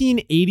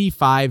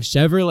 1985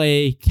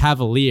 Chevrolet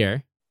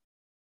Cavalier,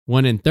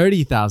 1 in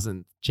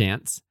 30,000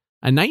 chance.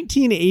 A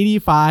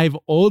 1985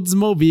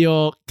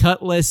 Oldsmobile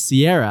Cutlass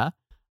Sierra,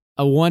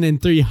 a 1 in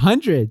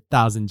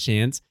 300,000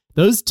 chance.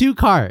 Those two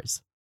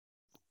cars,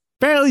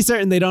 fairly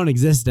certain they don't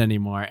exist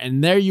anymore.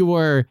 And there you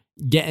were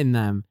getting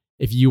them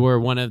if you were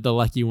one of the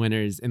lucky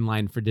winners in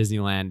line for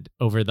Disneyland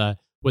over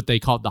what they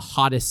called the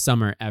hottest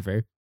summer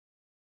ever.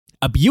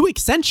 A Buick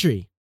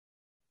Century,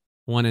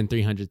 1 in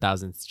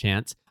 300,000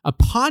 chance. A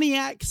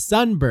Pontiac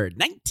Sunbird,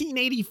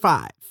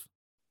 1985.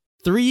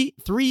 Three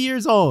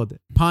years old,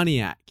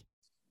 Pontiac.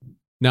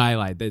 No, I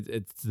lied.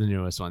 It's the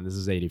newest one. This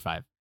is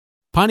 85.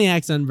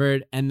 Pontiac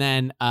Sunbird. And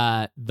then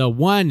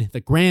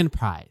the grand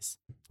prize,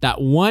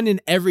 that one in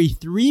every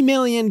 3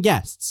 million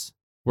guests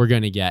we're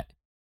going to get,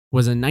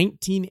 was a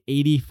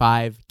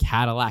 1985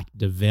 Cadillac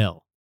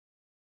DeVille,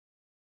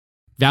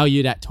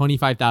 valued at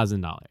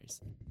 $25,000.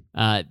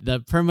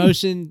 The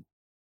promotion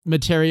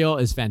material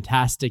is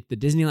fantastic. The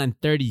Disneyland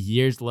 30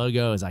 years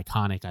logo is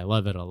iconic. I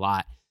love it a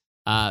lot.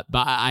 But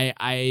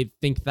I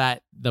think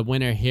that the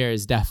winner here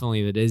is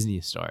definitely the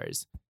Disney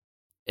stores.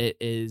 It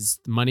is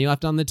money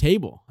left on the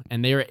table,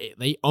 and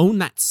they own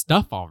that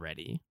stuff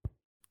already.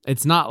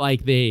 It's not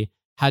like they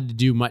had to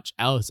do much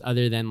else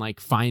other than like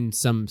find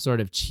some sort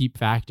of cheap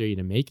factory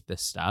to make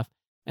this stuff.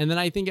 And then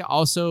I think it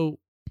also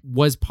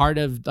was part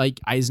of like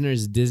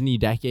Eisner's Disney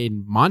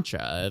decade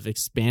mantra of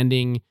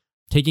expanding,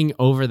 taking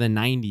over the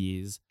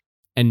 90s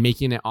and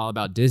making it all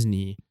about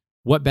Disney.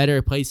 What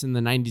better place in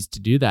the 90s to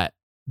do that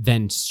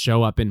than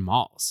show up in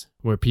malls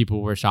where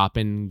people were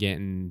shopping,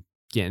 getting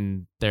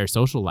their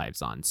social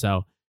lives on?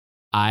 So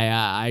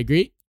I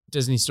agree.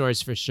 Disney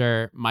stores for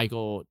sure.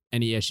 Michael,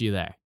 any issue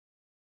there?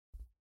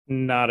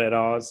 Not at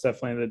all. It's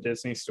definitely the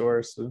Disney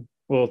stores. So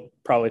we'll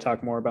probably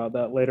talk more about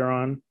that later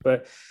on.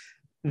 But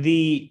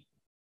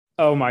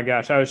oh my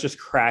gosh, I was just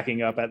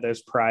cracking up at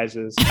those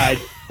prizes. I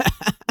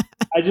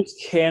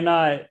just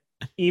cannot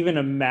even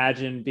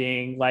imagine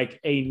being like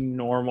a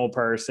normal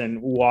person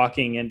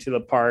walking into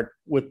the park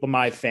with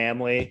my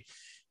family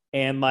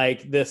and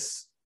like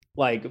this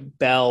like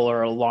bell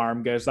or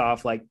alarm goes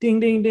off like ding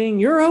ding ding,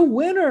 you're a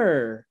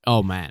winner.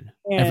 Oh man,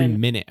 and every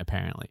minute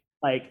apparently.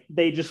 Like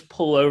they just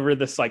pull over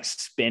this like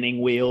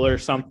spinning wheel or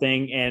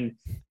something and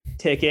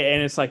ticket,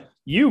 and it's like,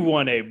 you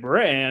won a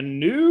brand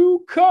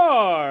new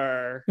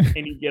car,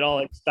 and you get all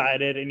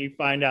excited and you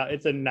find out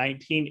it's a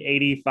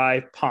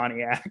 1985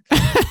 Pontiac.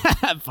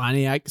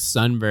 Pontiac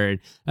Sunbird.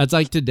 That's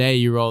like today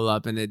you roll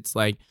up and it's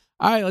like,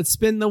 all right, let's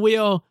spin the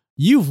wheel.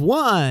 You've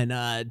won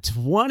a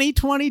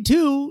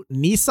 2022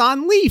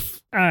 Nissan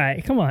Leaf. All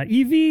right, come on,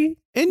 EV.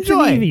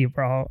 Enjoy, it's an EV,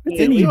 bro. It's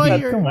an Enjoy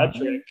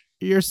EV.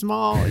 your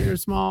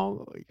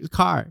small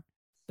car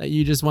that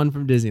you just won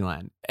from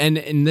Disneyland. And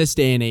in this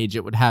day and age,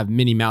 it would have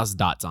Minnie Mouse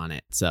dots on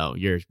it. So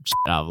you're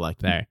out of luck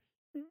there.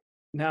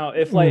 Now,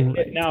 if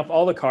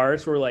all the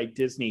cars were like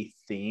Disney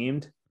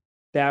themed,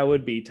 that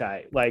would be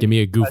tight. Like, give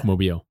me a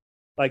Goofmobile,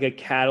 like a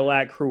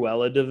Cadillac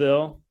Cruella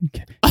DeVille.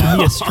 Give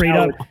me a straight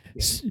up,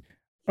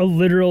 a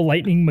literal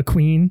Lightning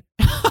McQueen.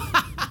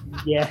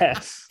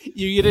 Yes,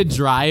 you get to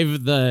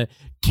drive the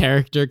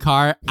character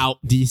car out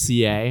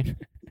DCA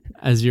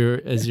as your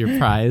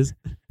prize.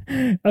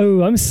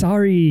 Oh, I'm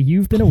sorry.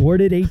 You've been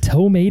awarded a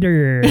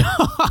Tomater.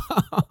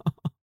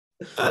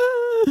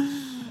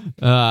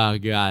 Oh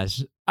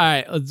gosh. All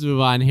right, let's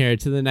move on here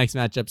to the next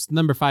matchups.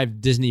 Number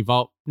 5, Disney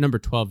Vault. Number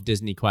 12,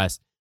 Disney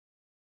Quest.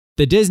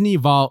 The Disney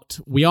Vault,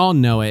 we all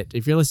know it.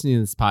 If you're listening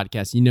to this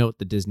podcast, you know what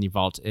the Disney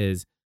Vault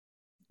is.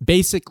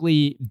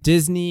 Basically,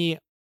 Disney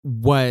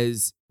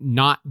was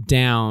not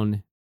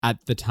down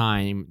at the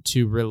time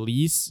to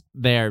release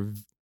their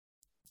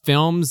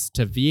films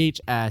to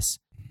VHS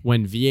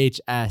when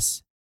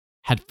VHS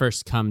had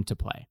first come to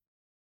play.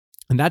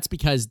 And that's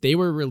because they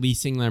were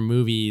releasing their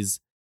movies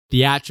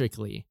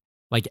theatrically,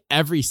 like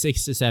every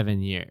 6 to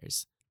 7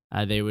 years.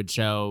 They would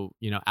show,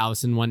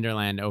 Alice in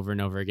Wonderland over and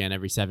over again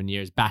every 7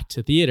 years back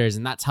to theaters.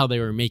 And that's how they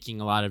were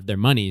making a lot of their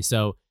money.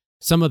 So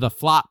some of the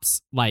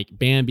flops like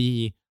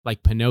Bambi,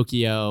 like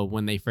Pinocchio,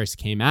 when they first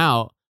came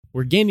out,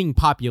 were gaining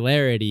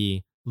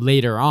popularity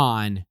later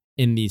on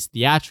in these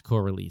theatrical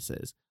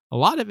releases. A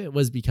lot of it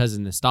was because of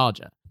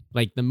nostalgia.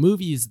 Like the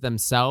movies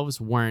themselves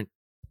weren't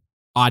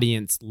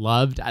audience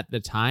loved at the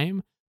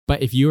time.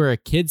 But if you were a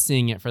kid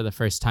seeing it for the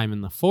first time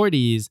in the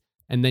 40s,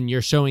 and then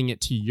you're showing it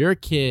to your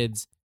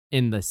kids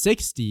in the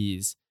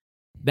 60s,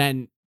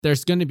 then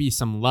there's going to be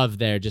some love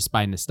there just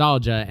by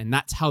nostalgia. And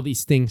that's how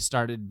these things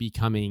started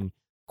becoming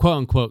quote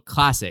unquote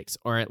classics,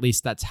 or at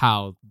least that's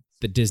how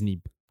the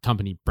Disney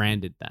company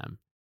branded them.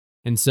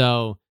 And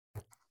so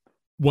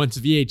once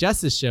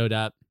VHSs showed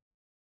up,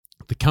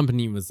 the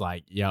company was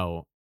like,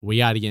 yo, we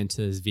got to get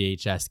into this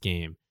VHS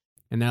game.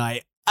 And they're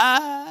like,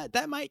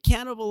 that might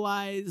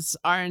cannibalize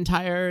our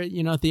entire,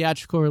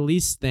 theatrical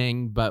release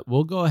thing, but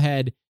we'll go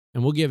ahead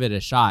and we'll give it a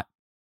shot.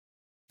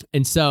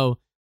 And so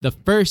the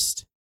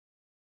first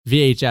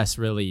VHS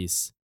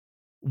release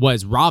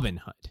was Robin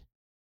Hood,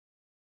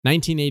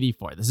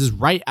 1984. This is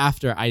right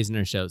after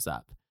Eisner shows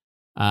up.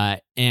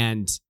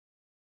 And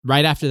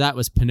right after that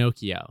was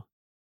Pinocchio.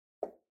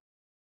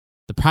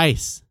 The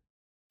price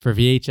for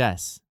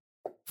VHS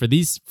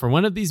for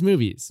one of these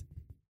movies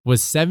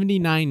was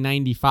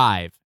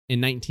 $79.95 in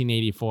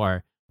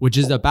 1984, which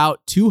is about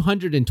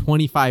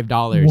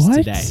 $225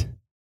 today.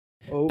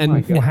 Oh my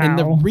God. And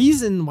the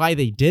reason why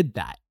they did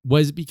that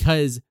was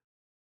because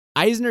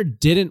Eisner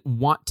didn't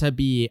want to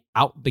be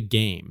out the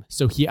game.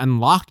 So he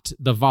unlocked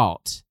the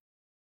vault,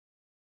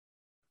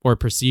 or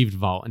perceived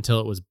vault,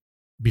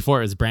 before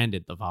it was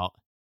branded the vault.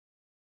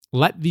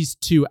 Let these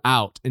two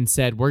out and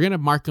said, we're going to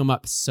mark them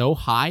up so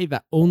high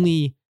that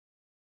only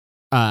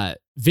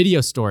video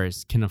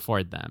stores can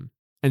afford them.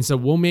 And so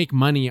we'll make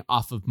money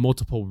off of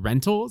multiple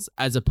rentals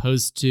as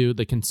opposed to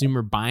the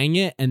consumer buying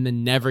it and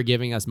then never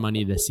giving us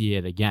money to see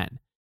it again.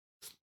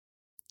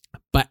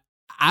 But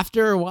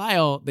after a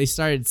while, they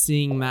started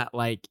seeing that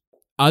like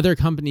other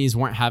companies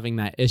weren't having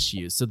that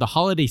issue. So the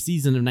holiday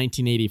season of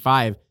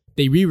 1985,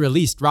 they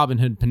re-released Robin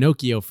Hood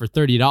Pinocchio for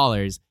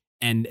 $30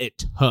 and it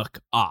took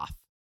off.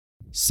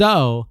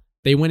 So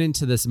they went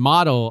into this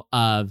model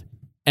of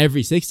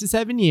every 6 to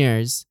 7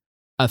 years,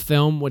 a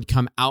film would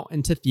come out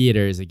into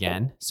theaters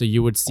again. So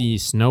you would see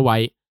Snow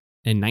White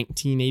in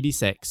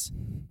 1986.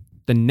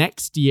 The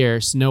next year,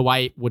 Snow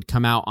White would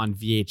come out on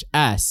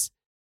VHS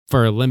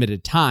for a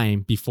limited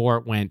time before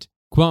it went,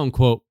 quote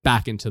unquote,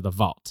 back into the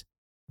vault.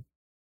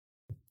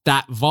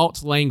 That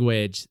vault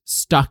language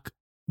stuck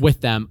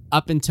with them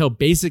up until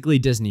basically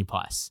Disney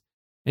Plus.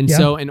 And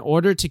so in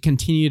order to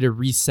continue to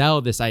resell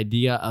this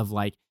idea of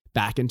like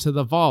back into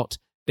the vault,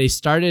 they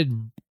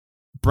started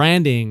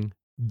branding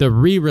the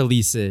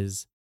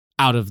re-releases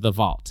out of the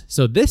vault.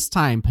 So this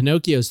time,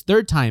 Pinocchio's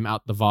third time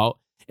out the vault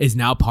is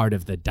now part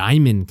of the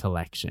Diamond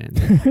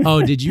Collection.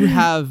 Oh, did you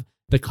have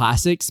the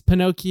classics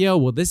Pinocchio?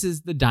 Well, this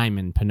is the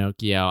Diamond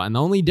Pinocchio. And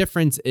the only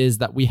difference is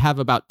that we have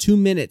about 2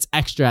 minutes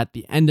extra at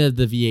the end of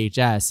the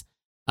VHS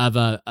of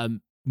a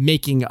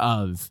making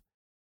of,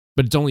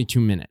 but it's only 2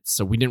 minutes.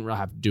 So we didn't really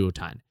have to do a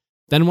ton.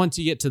 Then once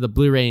you get to the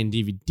Blu-ray and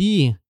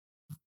DVD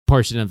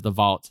portion of the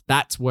vault,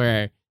 that's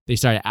where they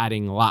started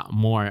adding a lot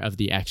more of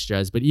the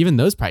extras. But even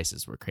those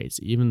prices were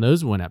crazy. Even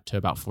those went up to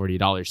about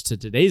 $40 to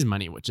today's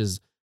money, which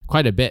is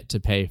quite a bit to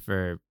pay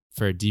for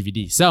a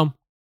DVD. So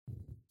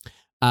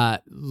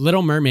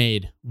Little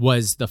Mermaid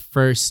was the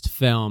first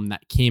film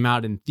that came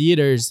out in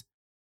theaters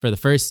for the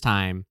first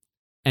time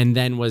and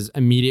then was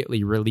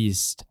immediately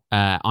released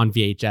on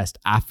VHS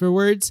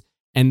afterwards.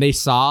 And they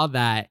saw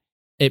that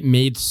it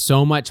made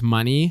so much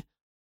money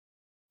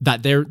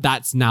that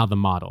that's now the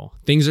model.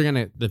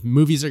 The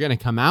movies are gonna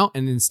come out,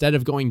 and instead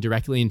of going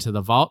directly into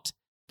the vault,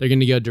 they're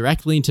gonna go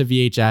directly into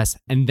VHS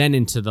and then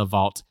into the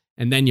vault,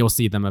 and then you'll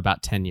see them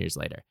about 10 years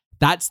later.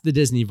 That's the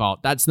Disney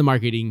Vault. That's the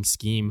marketing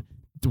scheme.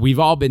 We've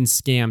all been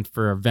scammed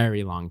for a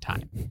very long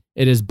time.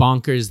 It is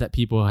bonkers that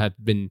people have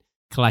been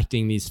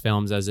collecting these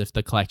films as if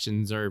the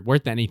collections are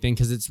worth anything,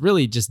 because it's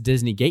really just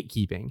Disney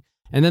gatekeeping.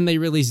 And then they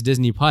release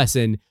Disney Plus,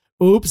 and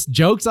oops,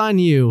 joke's on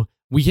you.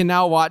 We can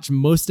now watch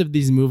most of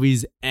these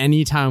movies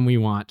anytime we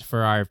want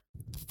for our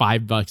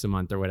 $5 a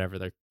month or whatever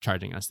they're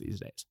charging us these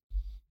days.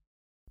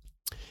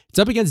 It's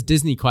up against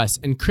Disney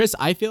Quest. And Chris,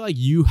 I feel like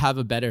you have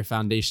a better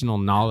foundational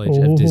knowledge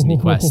of Disney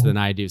Quest than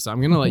I do. So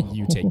I'm going to let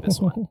you take this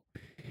one.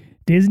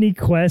 Disney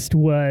Quest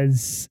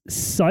was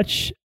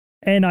such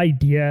an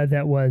idea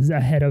that was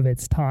ahead of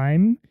its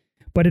time,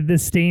 but at the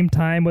same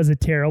time was a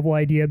terrible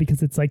idea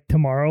because it's like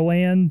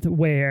Tomorrowland,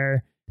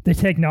 where the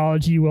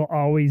technology will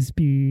always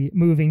be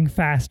moving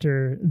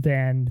faster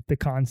than the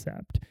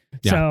concept.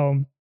 Yeah.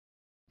 So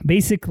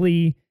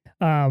basically,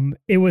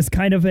 it was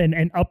kind of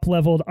an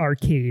up-leveled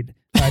arcade,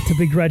 to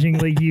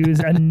begrudgingly use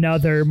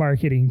another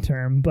marketing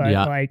term. But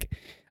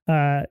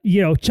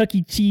Chuck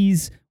E.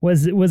 Cheese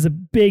was a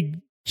big,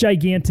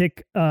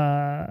 gigantic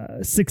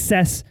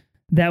success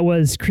that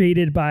was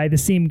created by the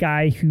same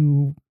guy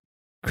who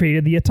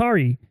created the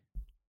Atari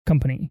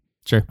company.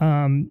 Sure.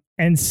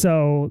 And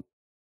so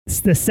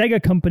the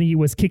Sega company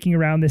was kicking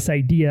around this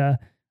idea,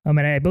 and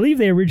I believe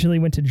they originally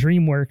went to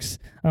DreamWorks,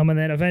 and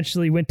then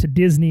eventually went to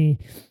Disney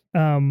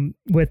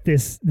with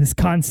this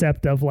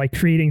concept of like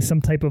creating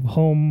some type of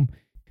home,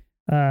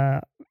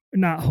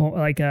 not home,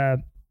 like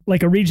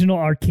a regional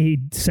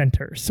arcade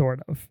center, sort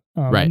of.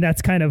 Right. And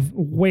that's kind of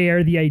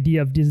where the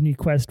idea of Disney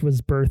Quest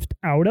was birthed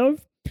out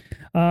of.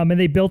 And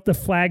they built the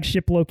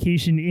flagship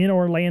location in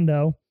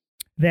Orlando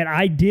that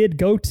I did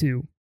go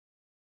to.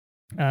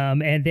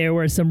 And there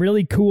were some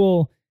really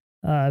cool,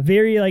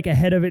 very like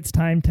ahead of its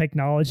time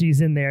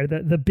technologies in there.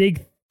 The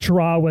big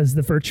draw was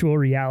the virtual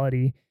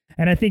reality.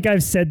 And I think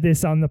I've said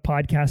this on the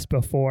podcast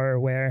before,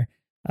 where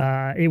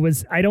it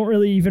was, I don't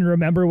really even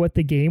remember what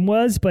the game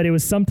was, but it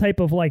was some type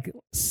of like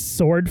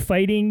sword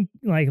fighting,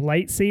 like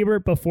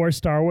lightsaber, before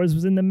Star Wars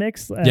was in the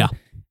mix. Yeah.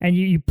 And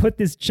you put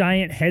this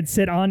giant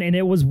headset on, and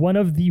it was one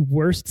of the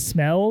worst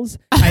smells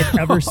I've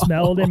ever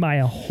smelled in my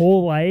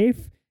whole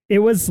life. It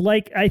was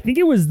like, I think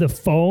it was the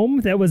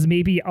foam that was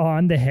maybe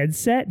on the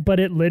headset, but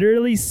it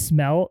literally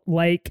smelled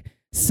like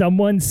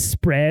someone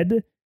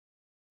spread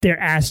their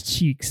ass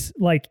cheeks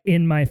like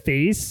in my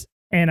face,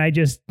 and I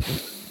just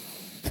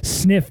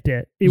sniffed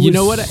it. It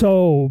was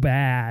so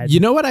bad.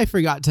 You know what I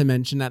forgot to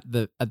mention at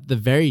the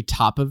very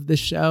top of the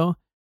show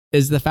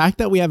is the fact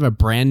that we have a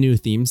brand new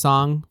theme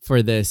song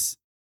for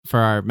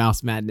our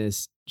Mouse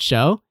Madness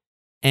show.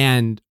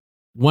 And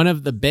one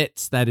of the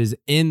bits that is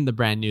in the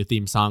brand new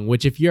theme song,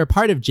 which if you're a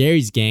part of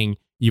Jerry's gang,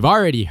 you've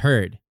already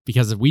heard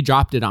because we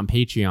dropped it on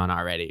Patreon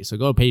already. So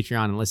go to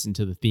Patreon and listen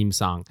to the theme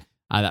song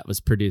that was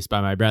produced by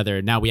my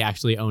brother. Now we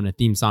actually own a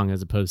theme song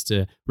as opposed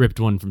to ripped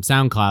one from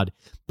SoundCloud.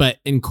 But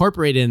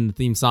incorporated in the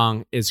theme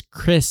song is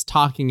Chris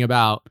talking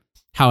about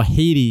how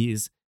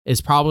Hades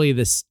is probably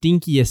the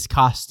stinkiest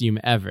costume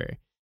ever.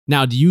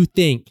 Now, do you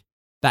think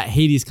that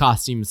Hades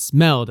costume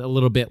smelled a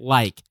little bit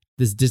like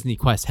this Disney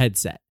Quest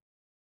headset?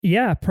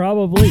 Yeah,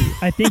 probably.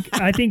 I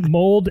think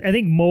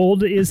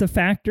mold is a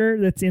factor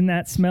that's in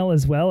that smell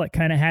as well. It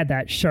kind of had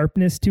that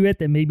sharpness to it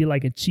that maybe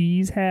like a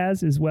cheese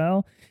has as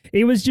well.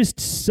 It was just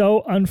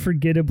so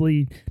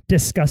unforgettably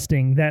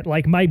disgusting that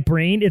like my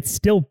brain, it's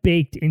still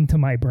baked into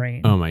my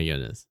brain. Oh my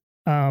goodness.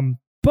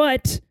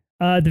 But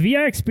the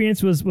VR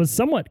experience was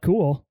somewhat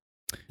cool.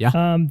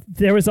 Yeah.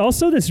 There was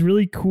also this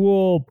really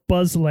cool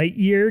Buzz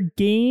Lightyear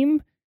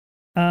game.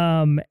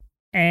 And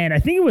I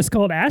think it was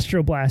called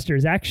Astro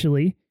Blasters,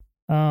 actually.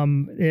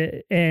 And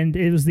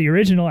it was the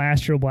original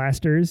Astro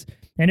Blasters.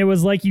 And it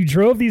was like you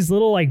drove these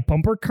little like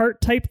bumper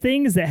cart type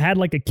things that had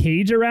like a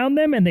cage around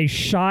them, and they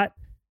shot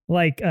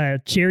like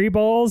cherry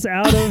balls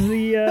out of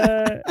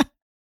the...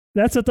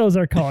 that's what those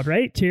are called,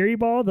 right? Cherry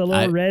ball, the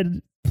little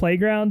red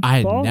playground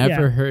ball? I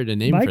never heard a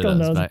name Michael for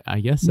those, knows. but I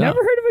guess so. Never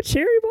heard of a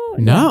cherry ball?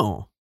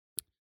 No.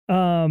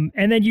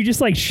 And then you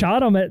just like shot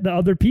them at the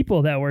other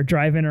people that were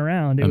driving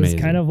around. It Amazing.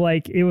 was kind of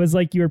like, it was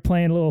like you were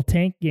playing a little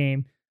tank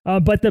game.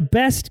 But the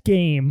best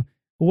game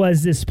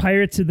was this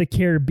Pirates of the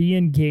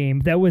Caribbean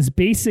game that was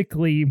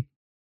basically,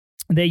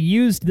 they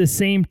used the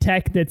same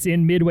tech that's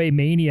in Midway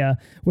Mania,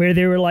 where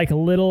there were like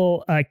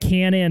little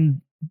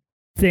cannon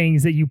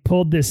things that you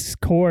pulled this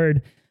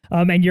cord,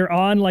 and you're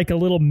on like a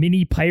little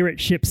mini pirate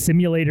ship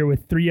simulator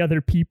with 3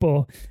 other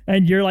people,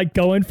 and you're like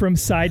going from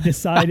side to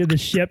side of the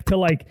ship to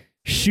like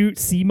shoot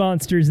sea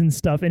monsters and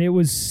stuff, and it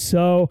was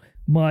so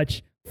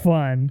much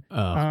fun.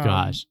 Oh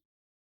gosh.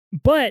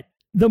 But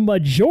the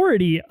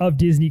majority of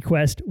Disney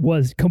Quest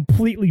was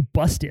completely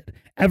busted.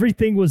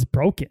 Everything was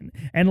broken,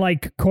 and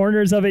like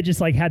corners of it just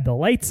like had the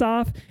lights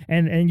off,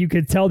 and you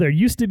could tell there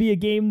used to be a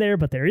game there,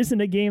 but there isn't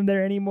a game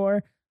there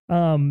anymore.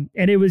 And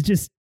it was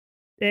just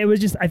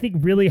I think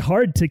really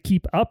hard to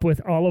keep up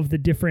with all of the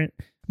different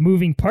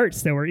moving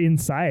parts that were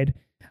inside.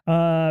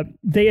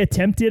 They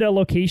attempted a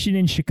location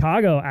in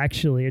Chicago,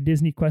 actually, a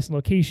Disney Quest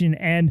location,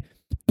 and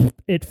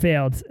it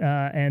failed,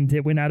 and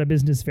it went out of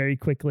business very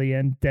quickly.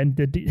 And then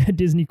the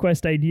Disney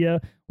Quest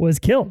idea was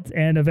killed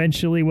and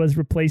eventually was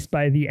replaced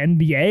by the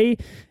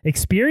NBA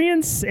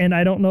experience. And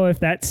I don't know if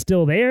that's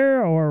still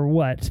there or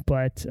what,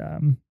 but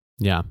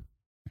yeah,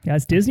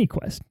 that's Disney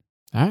Quest.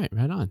 All right,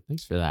 right on.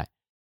 Thanks for that.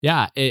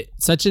 Yeah,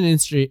 it's such an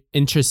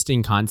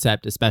interesting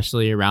concept,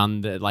 especially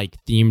around the like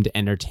themed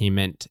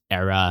entertainment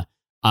era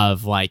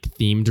of like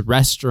themed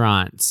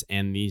restaurants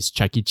and these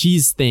Chuck E.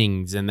 Cheese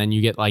things. And then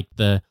you get like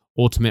the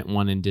ultimate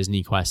one in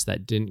Disney Quest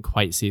that didn't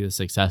quite see the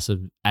success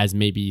of as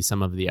maybe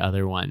some of the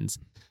other ones.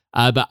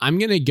 But I'm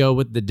going to go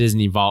with the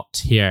Disney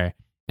Vault here.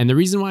 And the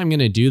reason why I'm going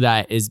to do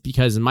that is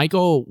because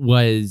Michael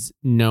was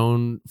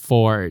known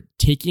for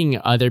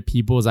taking other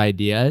people's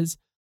ideas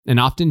and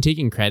often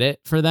taking credit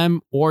for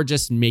them or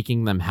just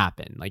making them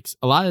happen. Like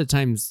a lot of the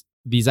times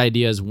these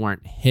ideas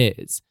weren't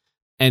his.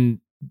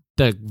 And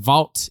the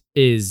vault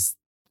is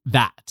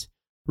that.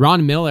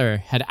 Ron Miller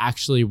had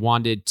actually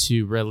wanted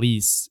to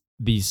release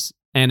these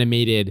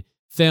animated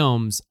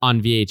films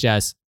on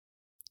VHS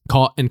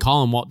and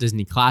call them Walt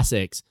Disney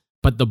Classics,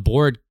 but the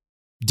board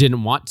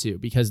didn't want to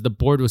because the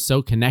board was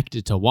so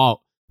connected to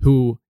Walt,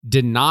 who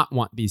did not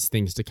want these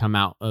things to come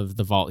out of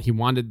the vault. He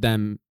wanted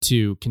them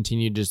to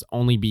continue to just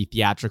only be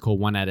theatrical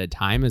one at a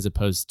time as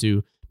opposed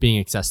to being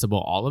accessible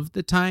all of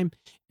the time.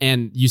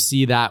 And you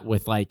see that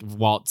with like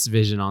Walt's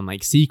vision on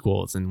like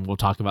sequels, and we'll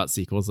talk about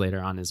sequels later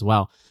on as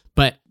well.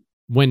 But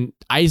when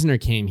Eisner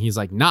came, he's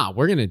like, nah,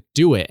 we're going to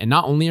do it. And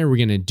not only are we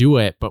going to do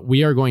it, but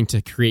we are going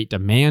to create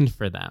demand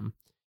for them.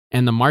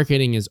 And the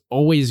marketing is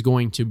always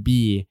going to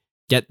be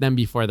get them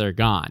before they're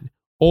gone.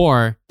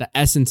 Or the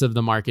essence of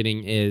the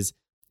marketing is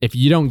if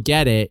you don't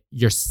get it,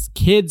 your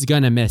kid's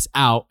going to miss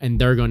out and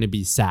they're going to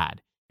be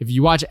sad. If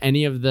you watch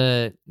any of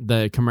the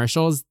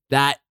commercials,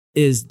 that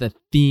is the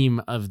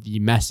theme of the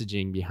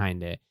messaging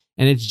behind it.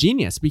 And it's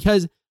genius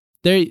because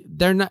they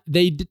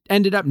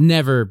ended up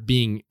never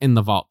being in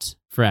the vault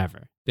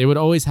forever. They would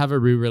always have a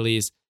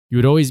re-release. You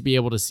would always be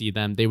able to see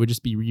them. They would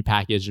just be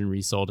repackaged and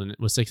resold, and it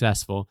was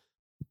successful.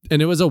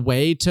 And it was a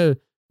way to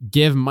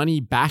give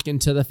money back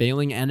into the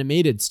failing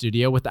animated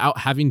studio without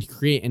having to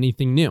create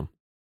anything new.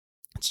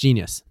 It's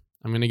genius.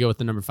 I'm going to go with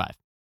the number 5.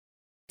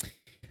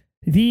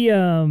 The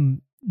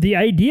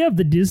idea of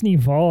the Disney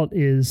Vault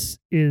is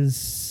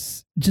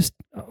just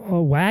a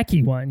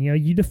wacky one. You know,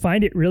 you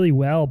defined it really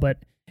well, but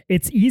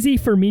it's easy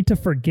for me to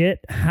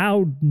forget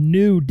how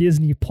new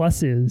Disney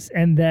Plus is,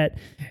 and that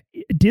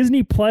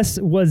Disney Plus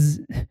was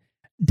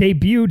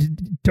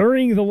debuted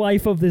during the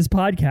life of this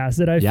podcast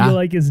that I feel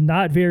like is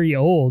not very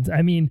old.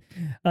 I mean,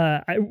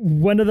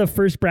 one of the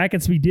first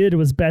brackets we did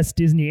was best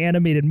Disney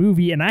animated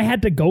movie, and I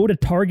had to go to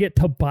Target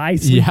to buy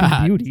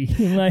Sleeping Beauty.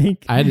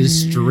 Like I had to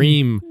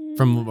stream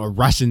from a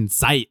Russian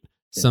site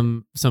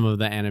some of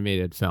the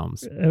animated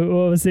films.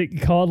 What was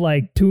it called?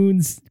 Like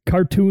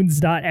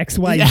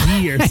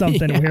cartoons.xyz or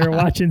something. We were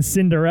watching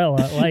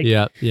Cinderella. Like,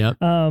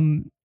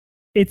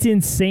 it's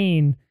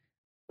insane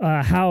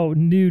how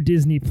new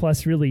Disney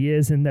Plus really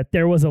is, and that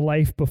there was a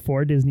life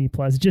before Disney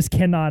Plus. Just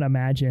cannot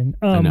imagine.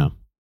 I know.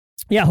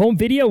 Yeah, home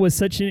video was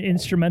such an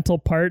instrumental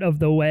part of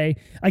the way,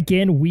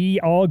 again, we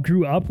all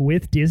grew up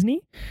with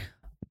Disney.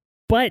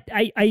 But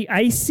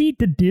I see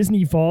the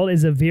Disney Vault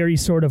as a very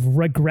sort of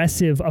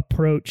regressive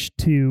approach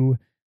to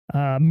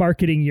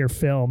marketing your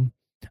film,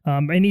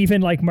 and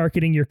even like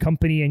marketing your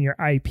company and your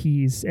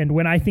IPs. And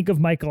when I think of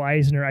Michael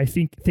Eisner, I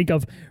think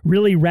of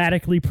really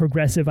radically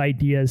progressive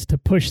ideas to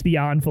push the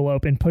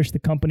envelope and push the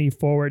company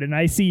forward. And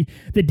I see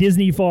the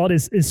Disney Vault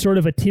is sort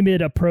of a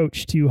timid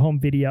approach to home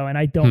video, and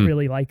I don't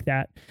really like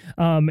that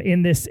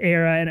in this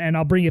era. And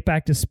I'll bring it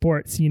back to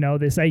sports. You know,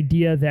 this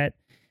idea that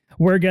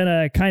we're going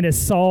to kind of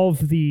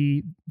solve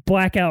the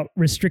blackout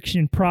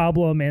restriction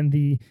problem and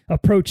the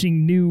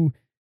approaching new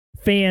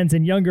fans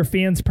and younger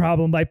fans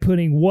problem by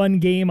putting one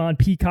game on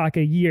Peacock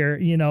a year.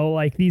 You know,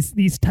 like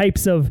these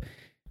types of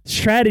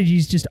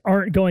strategies just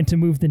aren't going to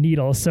move the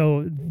needle.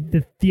 So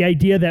the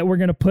idea that we're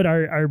going to put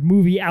our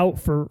movie out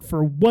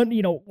for one,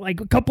 you know, like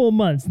a couple of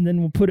months, and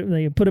then we'll put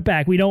it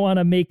back. We don't want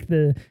to make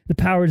the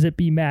powers that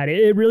be mad.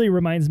 It really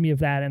reminds me of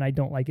that, and I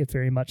don't like it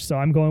very much. So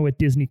I'm going with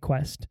Disney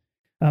Quest.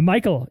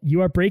 Michael,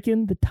 you are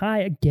breaking the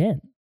tie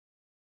again.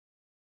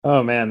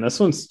 Oh man,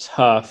 this one's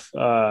tough.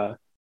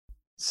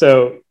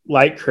 So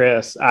like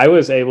Chris, I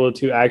was able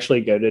to actually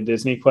go to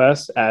Disney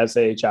Quest as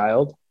a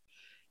child.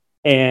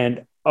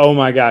 And oh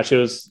my gosh, it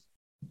was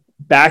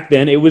back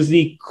then, it was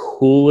the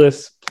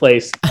coolest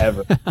place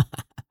ever.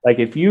 Like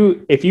if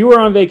you were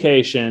on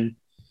vacation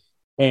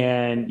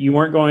and you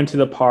weren't going to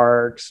the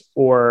parks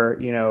or,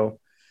 you know,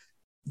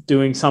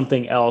 doing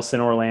something else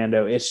in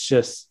Orlando, it's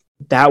just,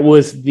 that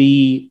was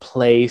the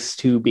place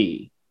to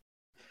be.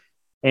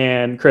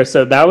 And Chris,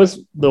 so that was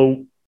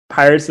the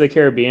Pirates of the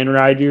Caribbean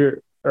ride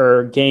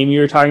game you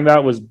were talking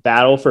about was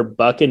Battle for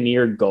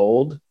Buccaneer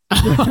Gold.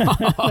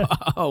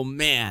 Oh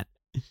man.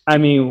 I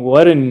mean,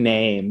 what a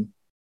name.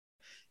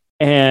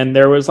 And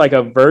there was like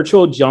a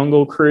virtual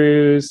Jungle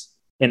Cruise,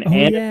 an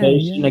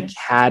animation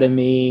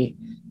academy,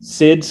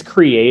 Sid's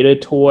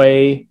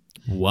Create-A-Toy.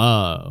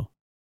 Whoa.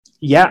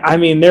 Yeah, I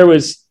mean, there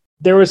was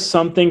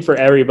something for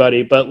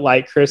everybody, but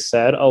like Chris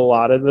said, a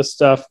lot of the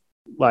stuff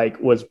like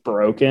was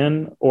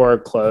broken or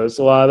closed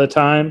a lot of the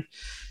time.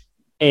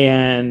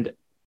 And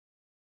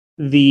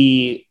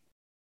the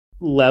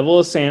level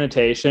of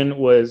sanitation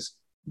was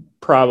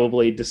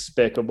probably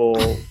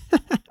despicable,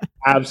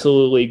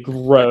 absolutely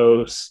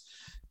gross.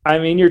 I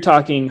mean, you're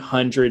talking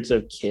hundreds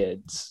of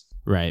kids.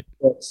 Right.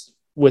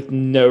 With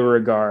no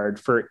regard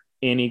for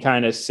any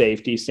kind of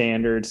safety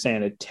standards,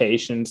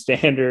 sanitation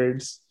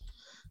standards.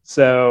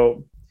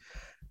 So,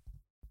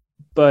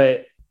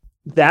 but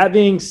that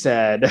being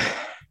said,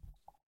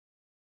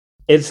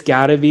 it's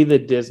got to be the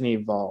Disney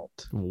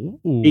Vault. Ooh.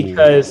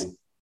 Because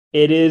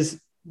it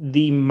is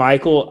the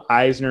Michael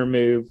Eisner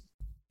move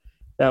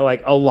that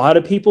like a lot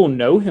of people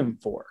know him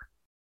for.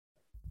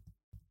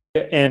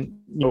 And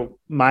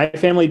my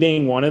family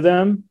being one of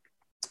them,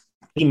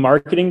 the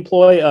marketing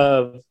ploy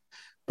of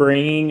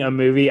bringing a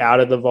movie out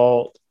of the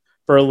vault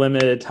for a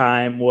limited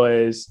time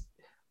was,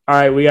 all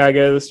right, we got to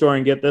go to the store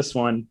and get this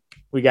one.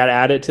 We got to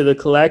add it to the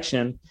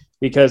collection,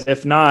 because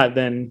if not,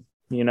 then,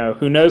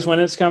 who knows when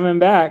it's coming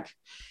back.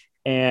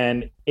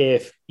 And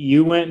if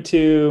you went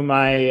to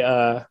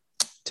my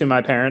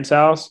parents'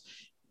 house,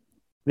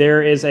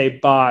 there is a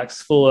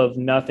box full of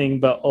nothing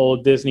but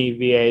old Disney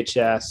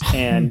VHS.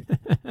 And,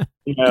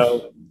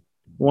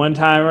 one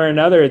time or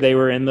another, they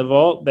were in the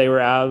vault, they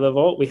were out of the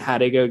vault. We had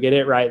to go get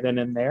it right then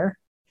and there,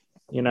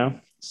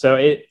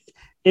 So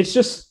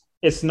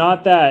it's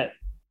not that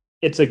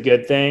it's a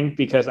good thing,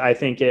 because I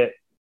think it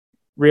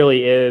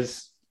really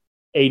is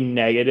a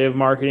negative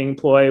marketing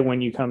ploy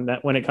when it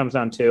comes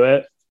down to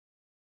it.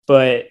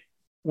 But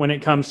when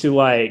it comes to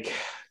like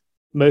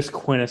most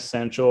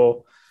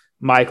quintessential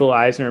Michael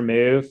Eisner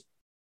move,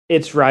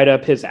 it's right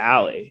up his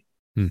alley.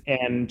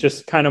 And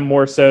just kind of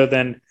more so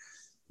than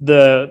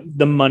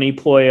the money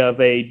ploy of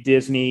a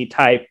Disney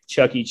type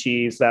Chuck E.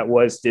 Cheese that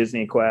was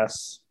Disney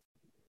Quest.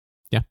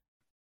 Yeah.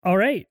 All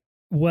right.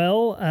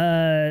 Well,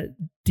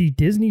 the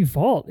Disney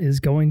Vault is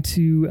going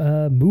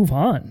to move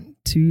on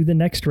to the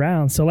next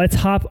round. So let's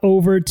hop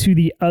over to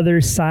the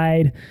other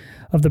side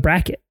of the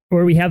bracket,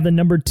 where we have the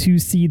number 2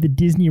 seed, the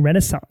Disney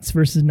Renaissance,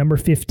 versus number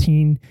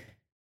 15.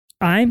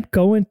 I'm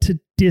going to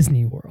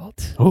Disney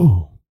World.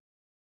 Oh.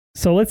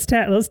 So let's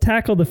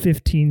tackle the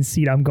 15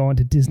 seed. I'm going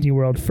to Disney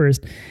World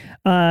first.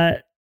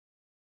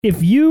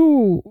 If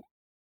you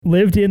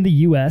lived in the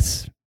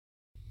U.S.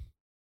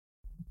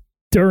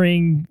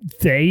 during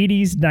the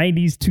 80s,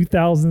 90s,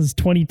 2000s,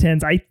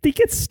 2010s, I think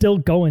it's still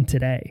going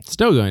today.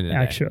 Still going today.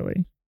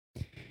 Actually.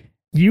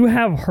 You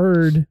have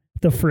heard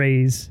the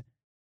phrase,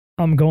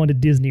 I'm going to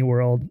Disney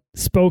World,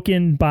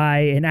 spoken by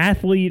an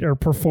athlete or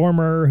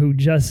performer who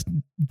just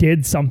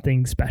did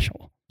something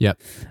special.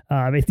 Yep.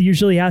 It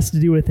usually has to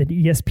do with an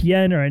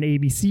ESPN or an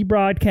ABC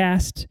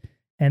broadcast,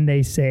 and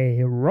they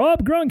say,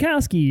 Rob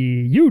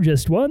Gronkowski, you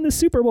just won the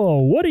Super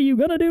Bowl. What are you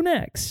going to do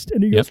next?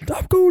 And he goes,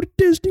 I'm going to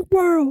Disney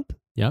World.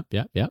 Yep.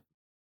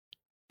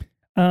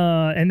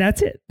 And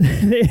that's it.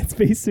 It's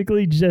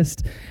basically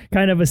just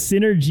kind of a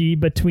synergy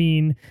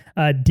between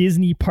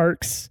Disney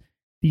Parks,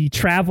 the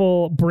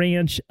travel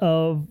branch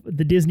of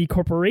the Disney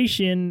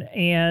Corporation,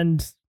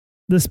 and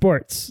the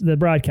sports, the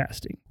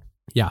broadcasting.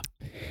 Yeah.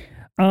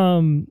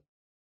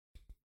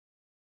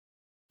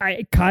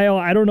 Kyle,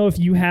 I don't know if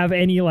you have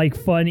any like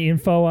fun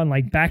info on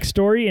like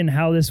backstory and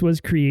how this was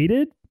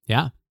created.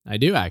 Yeah, I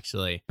do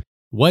actually.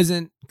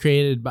 Wasn't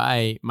created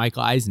by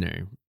Michael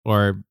Eisner,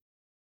 or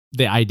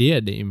the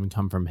idea didn't even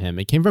come from him.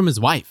 It came from his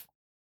wife.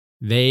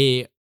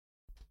 They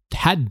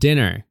had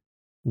dinner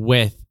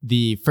with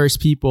the first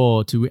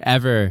people to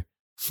ever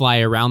fly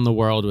around the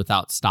world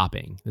without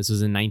stopping. This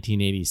was in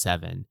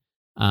 1987.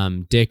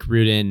 Dick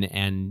Rudin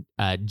and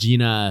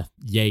Gina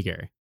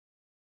Yeager.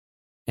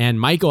 And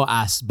Michael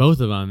asked both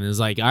of them, and was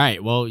like, all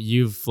right, well,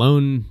 you've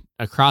flown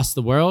across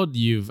the world.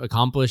 You've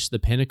accomplished the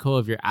pinnacle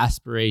of your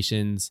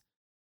aspirations.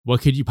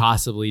 What could you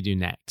possibly do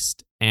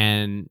next?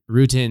 And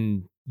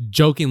Rudin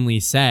jokingly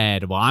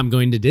said, well, I'm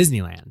going to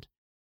Disneyland.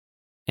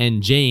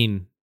 And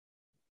Jane,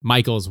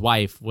 Michael's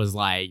wife, was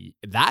like,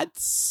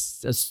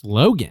 that's a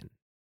slogan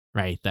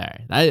right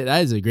there.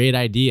 That is a great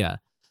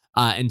idea.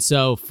 And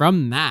so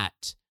from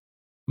that,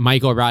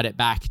 Michael brought it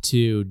back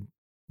to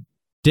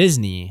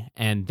Disney,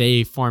 and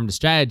they formed a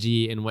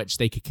strategy in which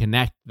they could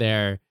connect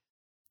their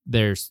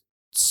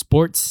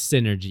sports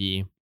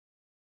synergy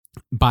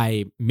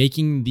by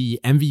making the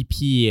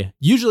MVP.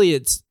 Usually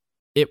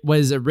it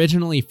was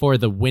originally for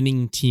the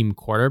winning team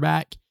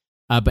quarterback,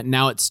 but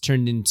now it's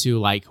turned into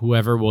like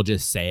whoever will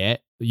just say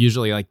it,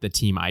 usually like the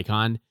team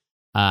icon.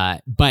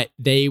 But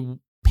they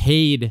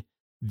paid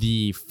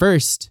the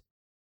first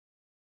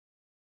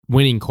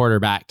winning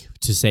quarterback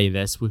to say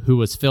this, who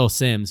was Phil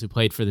Simms, who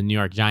played for the New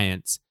York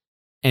Giants.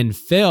 And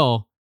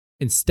Phil,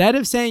 instead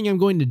of saying I'm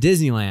going to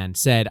Disneyland,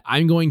 said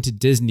I'm going to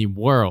Disney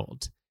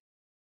World.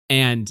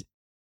 And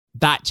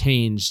that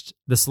changed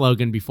the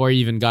slogan before he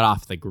even got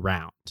off the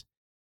ground.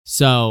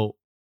 So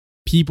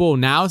people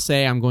now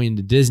say I'm going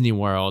to Disney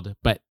World,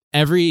 but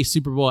every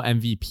Super Bowl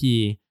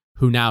MVP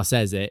who now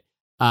says it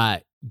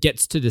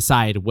gets to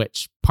decide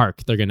which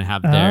park they're going to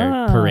have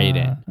their parade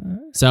in.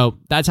 So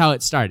that's how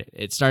it started.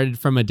 It started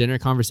from a dinner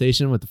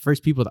conversation with the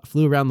first people that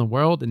flew around the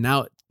world, and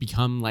now it's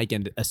become like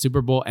a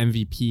Super Bowl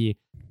MVP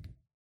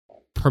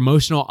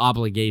promotional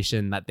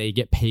obligation that they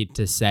get paid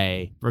to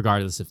say,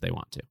 regardless if they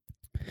want to.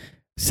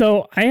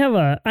 So I have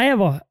a,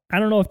 I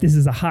don't know if this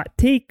is a hot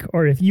take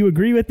or if you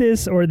agree with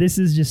this, or this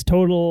is just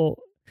total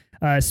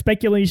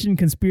speculation,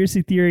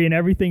 conspiracy theory, and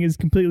everything is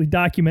completely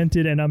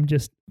documented and I'm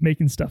just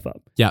making stuff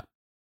up. Yeah.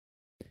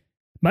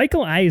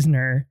 Michael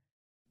Eisner,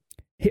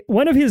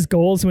 one of his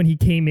goals when he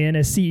came in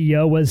as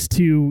CEO was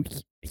to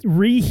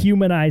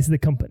rehumanize the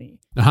company.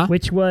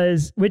 which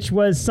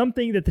was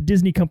something that the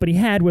Disney company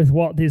had with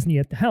Walt Disney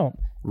at the helm.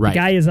 Right. The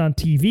guy is on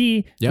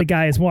TV. Yep. The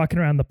guy is walking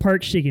around the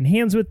park shaking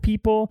hands with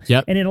people.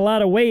 Yep. And in a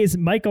lot of ways,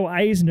 Michael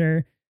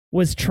Eisner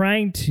was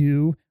trying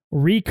to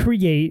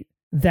recreate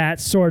that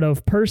sort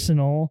of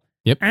personal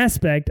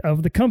aspect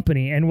of the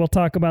company. And we'll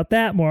talk about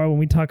that more when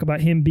we talk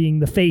about him being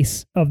the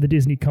face of the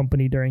Disney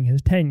company during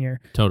his tenure.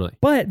 Totally.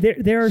 But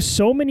there are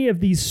so many of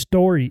these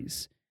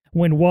stories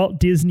when Walt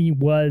Disney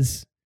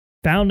was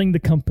founding the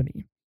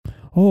company.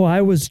 Oh,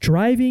 I was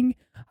driving.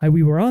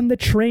 We were on the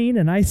train,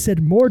 and I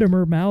said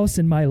Mortimer Mouse,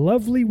 and my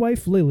lovely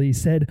wife Lily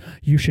said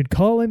you should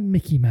call him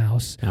Mickey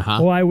Mouse.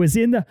 Oh, I was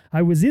in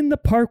the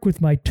park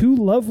with my two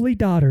lovely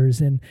daughters,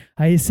 and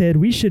I said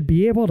we should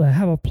be able to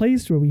have a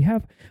place where we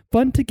have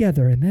fun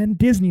together. And then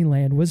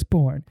Disneyland was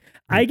born.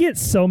 I get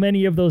so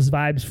many of those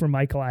vibes from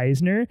Michael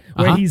Eisner,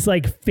 where he's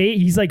like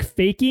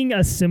faking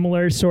a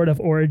similar sort of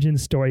origin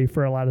story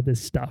for a lot of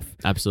this stuff.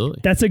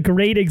 Absolutely. That's a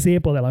great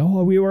example. That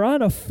we were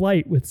on a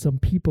flight with some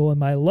people, and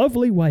my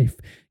lovely wife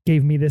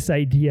gave me this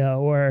idea.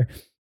 Or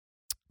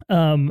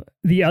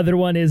the other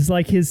one is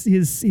like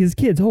his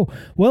kids. Oh,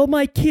 well,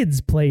 my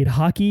kids played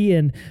hockey,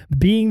 and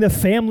being the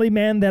family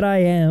man that I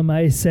am,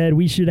 I said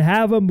we should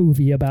have a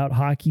movie about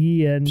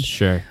hockey. And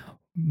sure.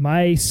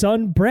 My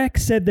son Breck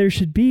said there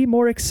should be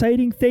more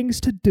exciting things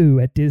to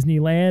do at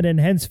Disneyland, and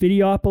hence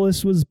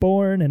Videopolis was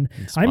born. And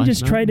I'm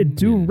just trying to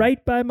do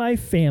right by my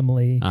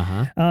family.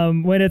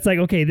 When it's like,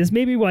 okay, this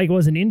maybe like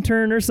was an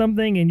intern or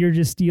something, and you're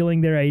just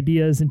stealing their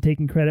ideas and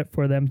taking credit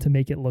for them to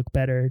make it look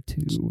better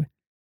to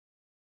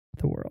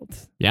the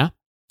world. Yeah,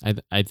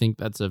 I think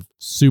that's a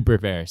super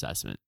fair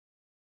assessment.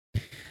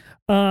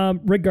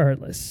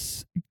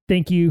 Regardless,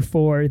 thank you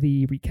for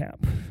the recap.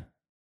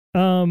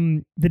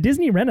 The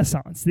Disney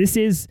Renaissance. This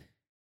is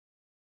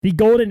the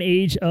golden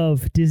age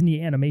of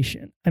Disney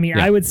animation. I mean,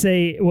 I would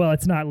say, well,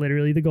 it's not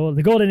literally the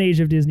golden age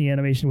of Disney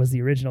animation was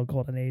the original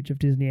golden age of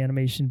Disney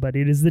animation, but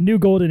it is the new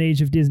golden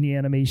age of Disney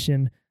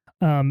animation.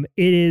 It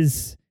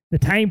is the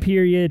time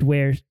period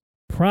where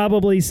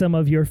probably some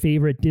of your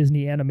favorite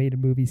Disney animated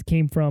movies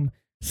came from.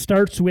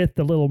 Starts with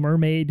The Little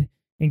Mermaid,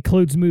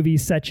 includes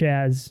movies such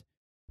as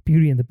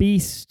Beauty and the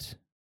Beast,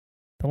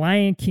 The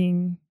Lion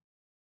King,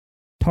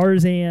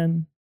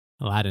 Tarzan,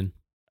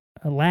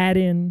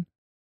 Aladdin,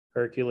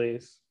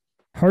 Hercules,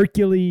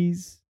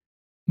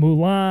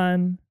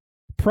 Mulan,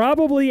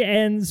 probably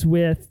ends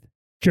with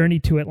Journey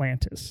to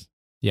Atlantis.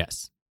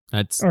 Yes.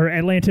 Or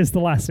Atlantis, the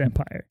Last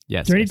Empire.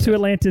 Yes. Journey to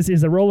Atlantis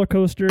is a roller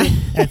coaster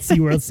at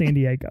SeaWorld San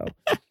Diego.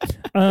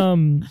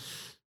 So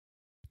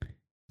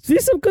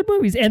these are some good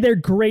movies, and they're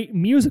great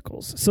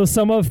musicals. So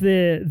some of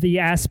the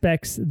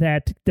aspects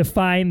that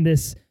define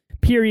this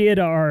period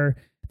are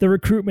the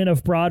recruitment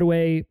of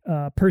Broadway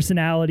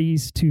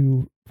personalities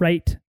to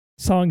write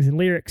songs and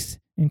lyrics,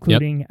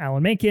 including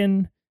Alan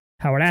Menken,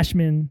 Howard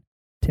Ashman,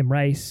 Tim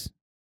Rice,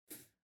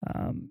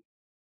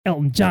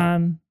 Elton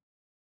John.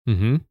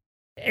 Mm-hmm.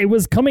 It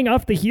was coming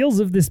off the heels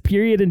of this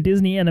period in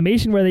Disney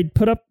animation where they'd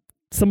put up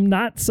some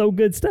not so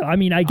good stuff. I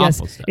mean, I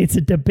guess it's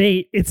a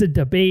debate.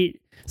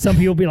 Some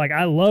people be like,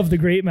 I love The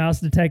Great Mouse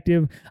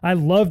Detective. I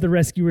love The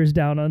Rescuers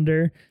Down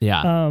Under.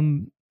 Yeah.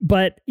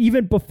 But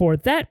even before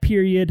that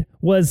period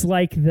was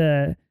like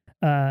the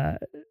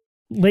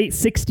late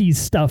 60s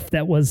stuff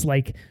that was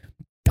like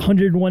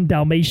 101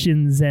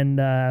 Dalmatians and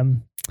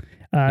the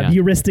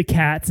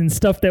Aristocats and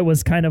stuff that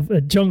was kind of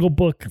a Jungle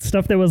Book,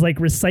 stuff that was like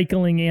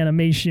recycling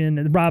animation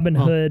and Robin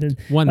Hood. And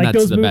one like that's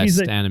those the movies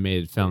best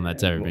animated film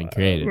that's ever been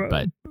created.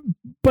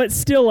 But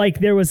still, like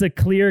there was a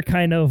clear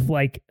kind of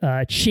like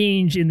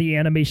change in the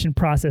animation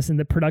process and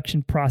the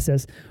production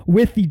process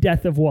with the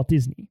death of Walt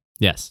Disney.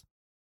 Yes.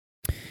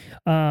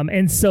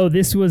 And so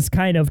this was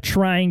kind of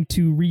trying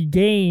to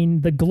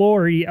regain the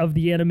glory of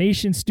the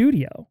animation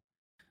studio.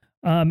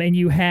 And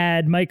you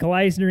had Michael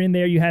Eisner in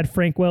there, you had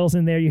Frank Wells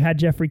in there, you had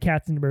Jeffrey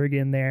Katzenberg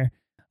in there,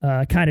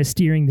 kind of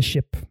steering the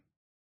ship.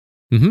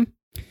 Mm-hmm.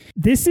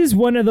 This is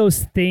one of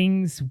those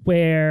things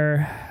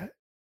where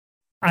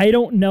I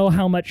don't know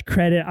how much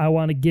credit I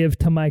want to give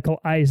to Michael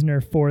Eisner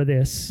for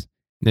this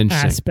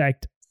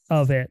aspect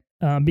of it.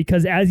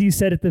 Because as you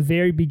said at the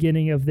very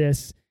beginning of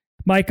this,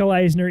 Michael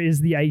Eisner is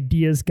the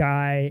ideas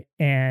guy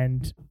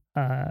and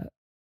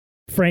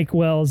Frank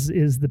Wells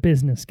is the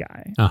business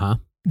guy. Uh-huh.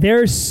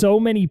 There's so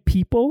many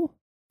people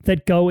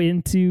that go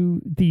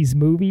into these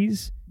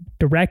movies,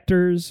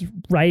 directors,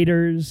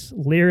 writers,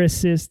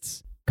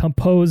 lyricists,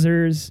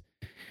 composers,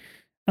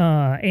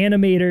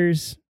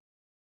 animators,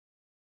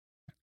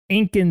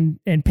 ink and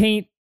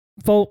paint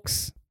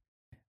folks.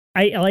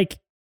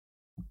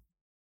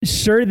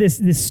 Sure,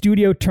 this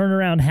studio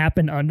turnaround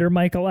happened under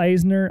Michael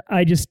Eisner.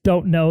 I just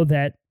don't know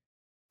that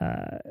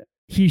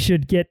he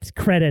should get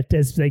credit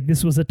as like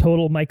this was a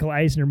total Michael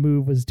Eisner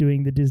move, was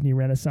doing the Disney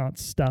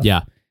Renaissance stuff.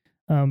 Yeah.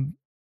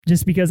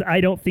 Just because I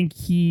don't think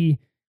he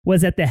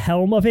was at the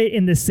helm of it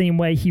in the same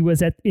way he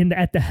was at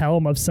the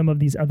helm of some of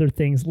these other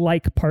things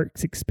like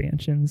parks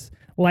expansions,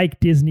 like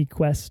Disney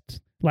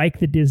Quest, like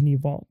the Disney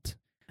Vault.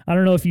 I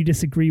don't know if you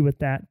disagree with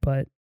that,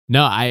 but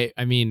no, I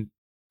mean,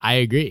 I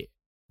agree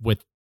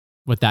with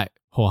that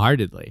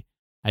wholeheartedly.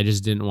 I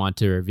just didn't want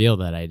to reveal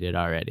that I did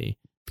already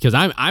because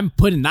I'm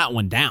putting that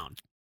one down.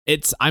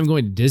 I'm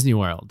going to Disney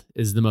World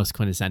is the most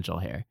quintessential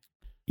here.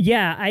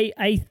 Yeah,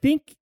 I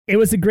think it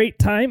was a great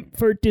time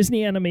for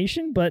Disney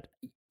animation, but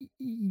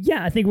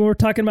yeah, I think when we're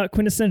talking about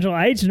quintessential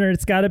Eisner,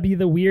 it's got to be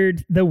the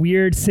weird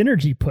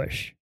synergy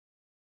push.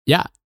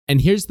 Yeah,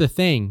 and here's the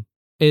thing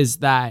is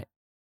that,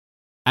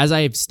 as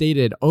I have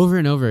stated over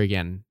and over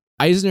again,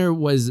 Eisner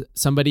was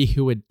somebody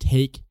who would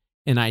take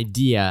an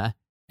idea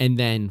and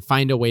then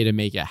find a way to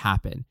make it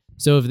happen.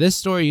 So if this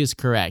story is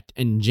correct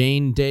and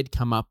Jane did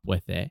come up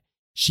with it,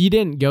 she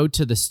didn't go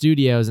to the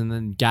studios and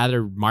then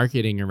gather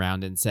marketing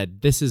around and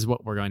said, this is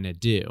what we're going to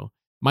do.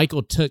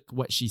 Michael took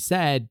what she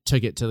said,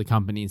 took it to the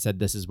company and said,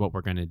 this is what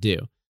we're going to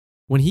do.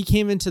 When he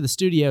came into the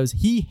studios,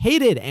 he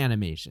hated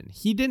animation.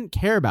 He didn't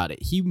care about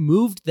it. He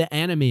moved the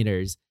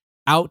animators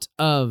out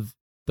of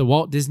the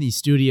Walt Disney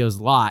Studios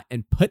lot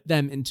and put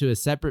them into a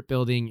separate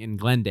building in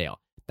Glendale.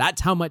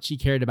 That's how much he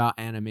cared about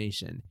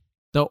animation.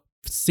 The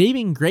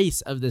saving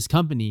grace of this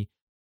company,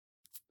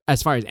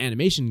 as far as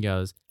animation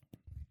goes,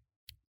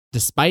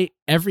 despite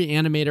every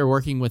animator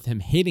working with him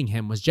hating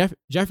him, was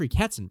Jeffrey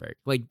Katzenberg.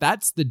 Like,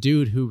 that's the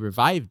dude who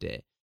revived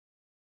it.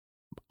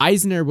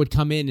 Eisner would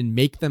come in and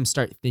make them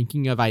start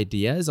thinking of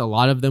ideas. A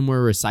lot of them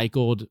were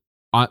recycled,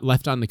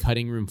 left on the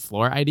cutting room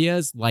floor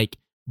ideas, like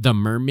the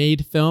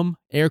Mermaid film,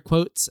 air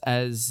quotes,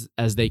 as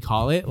they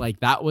call it. Like,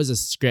 that was a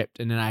script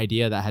and an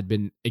idea that had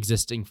been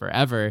existing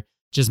forever.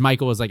 Just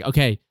Michael was like,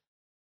 okay,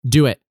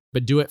 do it,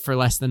 but do it for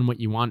less than what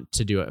you want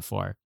to do it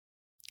for.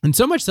 And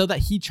so much so that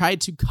he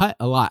tried to cut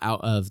a lot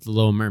out of The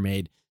Little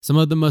Mermaid, some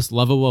of the most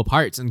lovable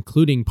parts,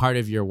 including Part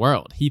of Your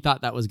World. He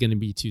thought that was going to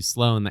be too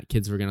slow and that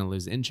kids were going to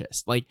lose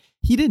interest. Like,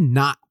 he did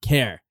not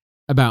care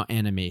about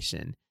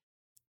animation.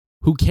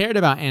 Who cared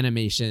about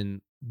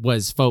animation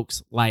was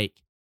folks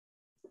like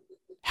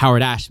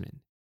Howard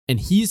Ashman.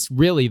 And he's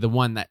really the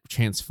one that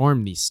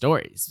transformed these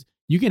stories.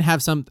 You can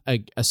have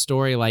a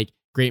story like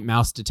Great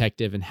Mouse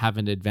Detective and have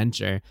an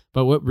adventure,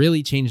 but what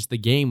really changed the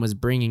game was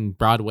bringing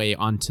Broadway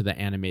onto the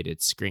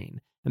animated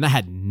screen. And that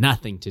had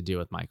nothing to do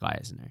with Michael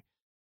Eisner.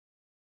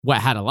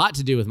 What had a lot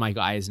to do with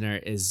Michael Eisner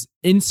is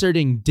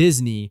inserting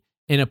Disney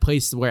in a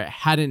place where it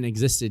hadn't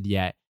existed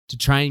yet to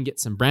try and get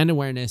some brand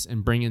awareness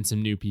and bring in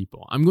some new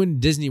people. I'm going to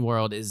Disney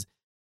World is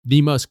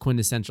the most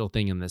quintessential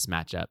thing in this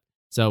matchup.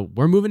 So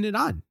we're moving it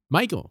on.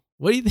 Michael,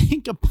 what do you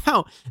think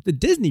about the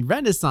Disney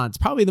Renaissance?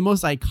 Probably the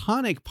most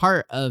iconic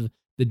part of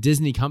the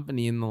Disney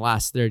company in the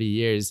last 30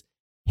 years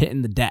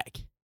hitting the deck.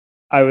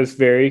 I was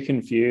very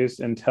confused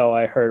until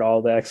I heard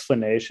all the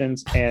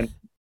explanations, and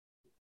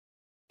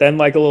then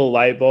like a little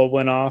light bulb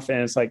went off,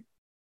 and it's like,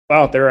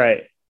 wow, they're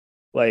right.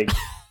 Like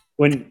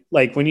when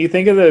you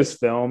think of those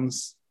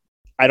films,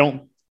 I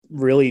don't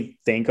really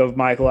think of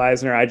Michael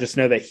Eisner. I just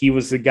know that he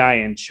was the guy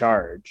in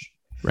charge.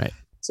 Right.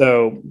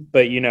 So,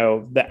 but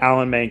the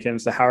Alan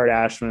Menkins, the Howard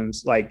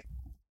Ashmans, like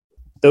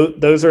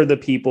those are the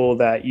people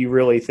that you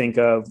really think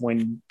of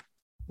when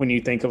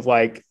you think of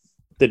like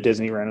the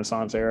Disney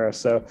Renaissance era.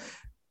 So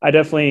I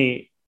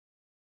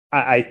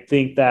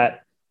think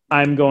that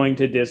I'm going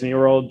to Disney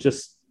World.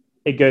 Just,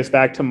 it goes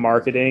back to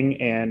marketing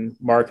and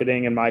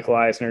Michael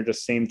Eisner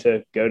just seem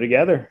to go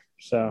together.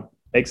 So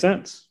makes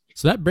sense.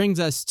 So that brings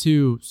us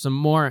to some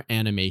more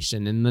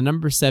animation in the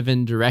number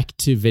 7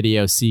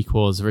 direct-to-video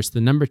sequels versus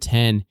the number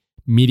 10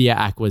 media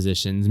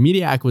acquisitions.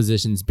 Media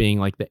acquisitions being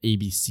like the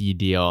ABC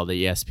deal,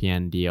 the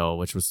ESPN deal,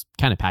 which was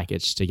kind of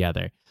packaged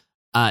together.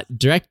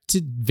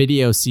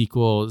 Direct-to-video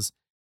sequels.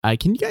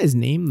 Can you guys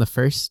name the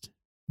first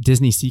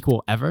Disney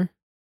sequel ever?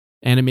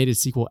 Animated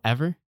sequel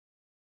ever?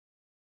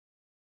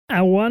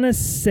 I want to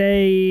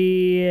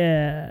say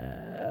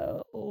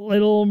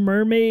Little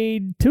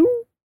Mermaid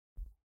 2?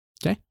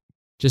 Okay.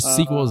 Just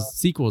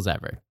sequels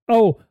ever.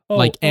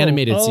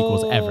 Animated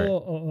sequels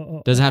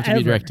ever. Doesn't have to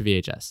be direct to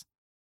VHS.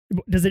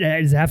 Does it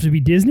have to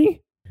be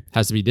Disney?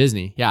 Has to be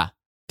Disney, yeah.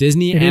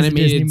 Disney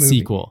animated Disney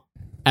sequel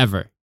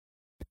ever.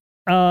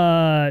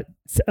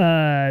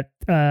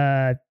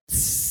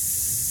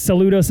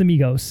 Saludos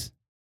Amigos.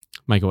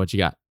 Michael, what you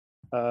got?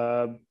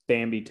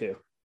 Bambi 2.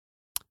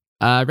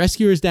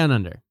 Rescuers Down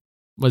Under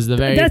was the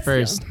very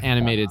first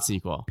animated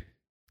sequel.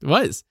 It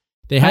was.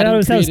 They had. I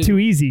thought that was too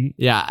easy.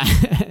 Yeah,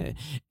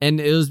 and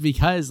it was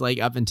because like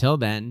up until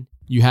then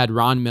you had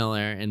Ron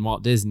Miller and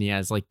Walt Disney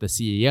as like the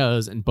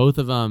CEOs, and both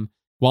of them.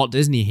 Walt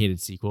Disney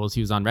hated sequels. He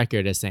was on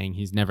record as saying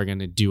he's never going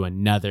to do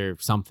another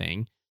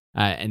something.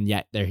 And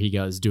yet there he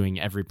goes doing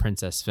every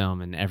princess film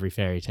and every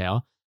fairy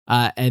tale.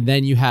 And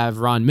then you have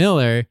Ron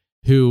Miller,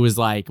 who was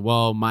like,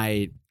 well,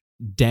 my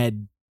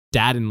dead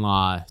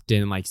dad-in-law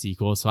didn't like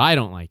sequels, so I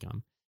don't like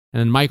them. And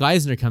then Michael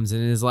Eisner comes in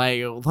and is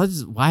like,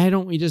 why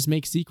don't we just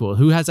make sequel?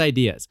 Who has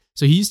ideas?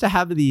 So he used to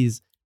have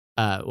these,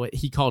 what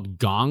he called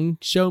gong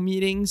show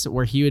meetings,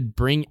 where he would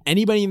bring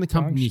anybody in the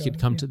company could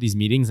come to these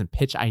meetings and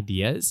pitch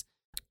ideas.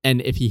 And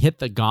if he hit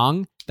the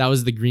gong, that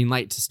was the green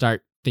light to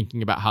start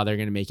thinking about how they're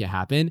going to make it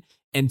happen.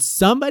 And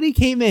somebody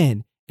came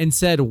in and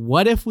said,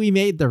 what if we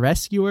made The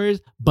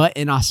Rescuers, but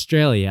in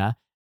Australia?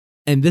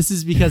 And this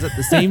is because at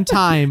the same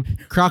time,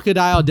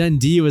 Crocodile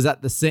Dundee was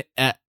at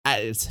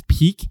its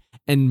peak,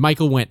 and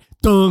Michael went,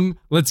 "Dung,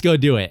 let's go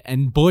do it."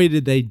 And boy,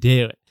 did they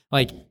do it.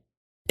 Like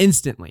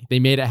instantly, they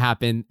made it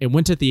happen. It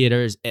went to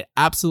theaters. It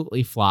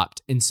absolutely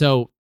flopped. And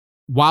so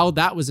while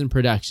that was in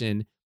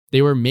production,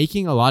 they were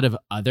making a lot of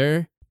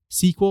other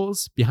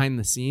sequels behind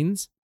the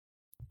scenes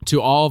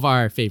to all of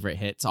our favorite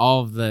hits,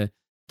 all of the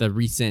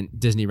recent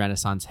Disney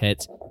Renaissance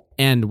hits.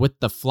 And with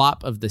the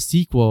flop of the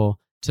sequel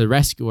to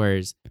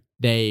Rescuers,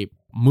 they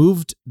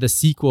moved the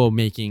sequel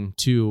making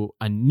to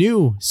a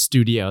new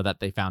studio that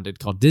they founded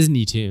called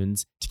Disney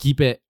Toons to keep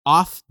it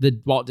off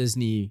the Walt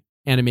Disney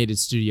Animated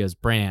Studios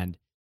brand.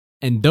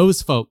 And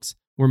those folks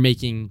were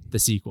making the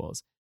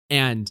sequels.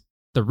 And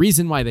the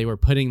reason why they were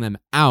putting them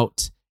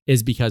out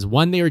is because,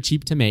 one, they were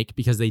cheap to make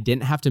because they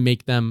didn't have to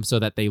make them so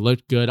that they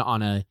looked good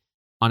on a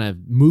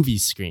movie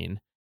screen.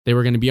 They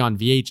were going to be on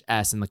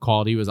VHS and the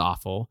quality was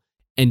awful.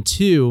 And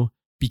two,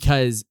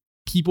 because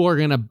people are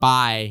going to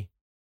buy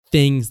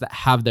things that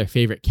have their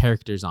favorite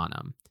characters on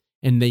them.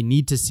 And they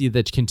need to see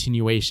the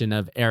continuation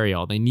of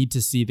Ariel. They need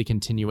to see the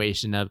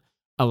continuation of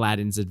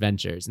Aladdin's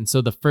adventures. And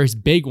so the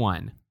first big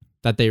one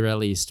that they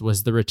released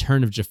was The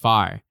Return of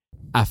Jafar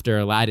after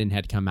Aladdin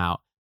had come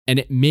out. And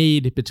it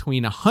made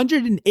between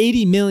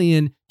 $180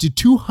 million to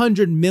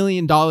 $200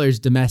 million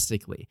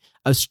domestically.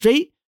 A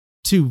straight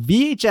to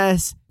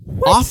VHS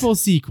awful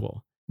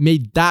sequel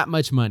made that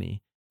much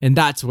money. And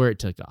that's where it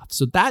took off.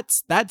 So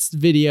that's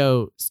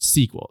video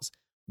sequels.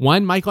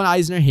 One, Michael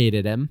Eisner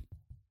hated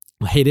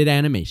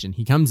animation.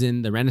 He comes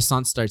in, the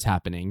Renaissance starts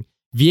happening.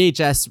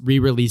 VHS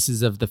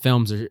re-releases of the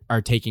films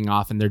are taking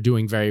off and they're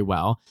doing very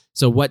well.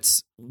 So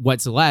what's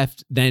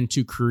left then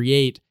to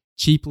create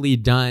cheaply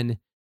done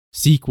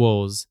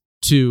sequels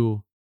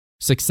to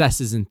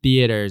successes in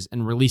theaters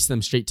and release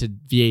them straight to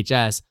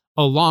VHS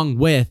along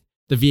with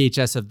the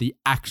VHS of the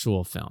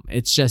actual film.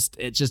 It's just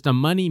a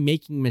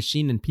money-making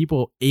machine and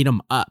people ate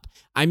them up.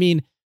 I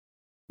mean,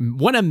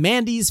 one of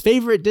Mandy's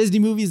favorite Disney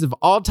movies of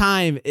all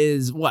time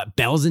is what?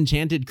 Belle's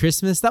Enchanted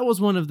Christmas? That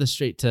was one of the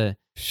straight to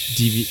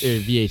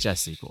VHS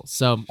sequels.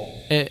 So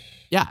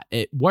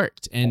it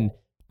worked. And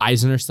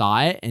Eisner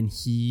saw it and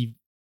he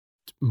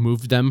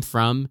moved them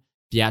from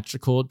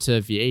theatrical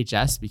to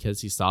VHS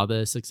because he saw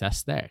the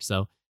success there.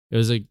 So it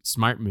was a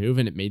smart move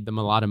and it made them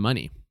a lot of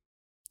money.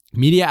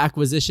 Media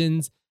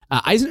acquisitions.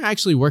 Eisner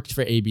actually worked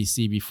for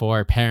ABC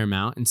before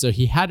Paramount. And so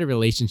he had a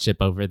relationship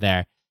over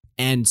there.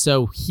 And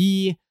so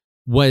he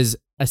was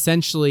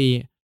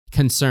essentially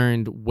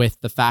concerned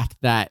with the fact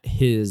that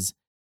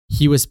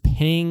he was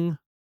paying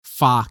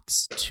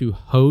Fox to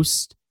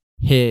host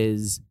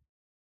his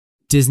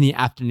Disney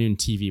afternoon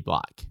TV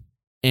block.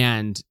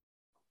 And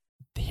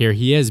here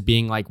he is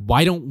being like,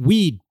 why don't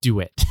we do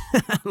it?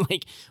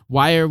 Like,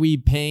 why are we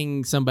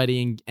paying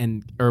somebody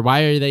or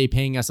why are they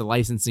paying us a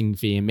licensing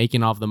fee and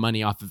making all of the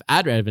money off of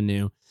ad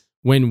revenue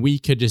when we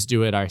could just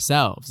do it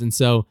ourselves? And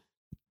so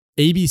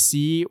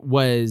ABC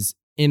was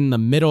in the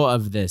middle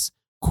of this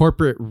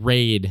corporate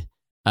raid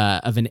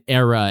of an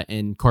era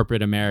in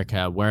corporate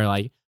America where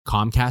like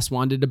Comcast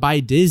wanted to buy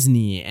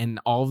Disney and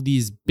all of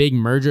these big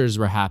mergers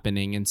were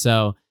happening. And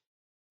so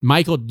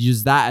Michael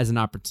used that as an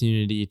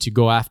opportunity to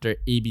go after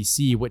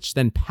ABC, which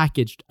then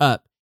packaged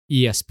up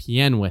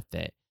ESPN with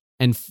it.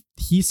 And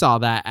he saw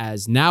that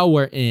as now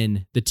we're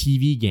in the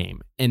TV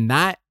game. And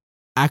that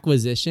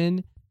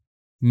acquisition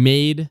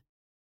made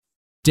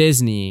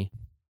Disney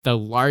the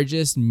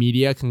largest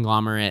media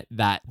conglomerate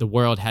that the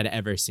world had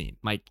ever seen.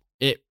 Like,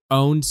 it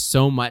owned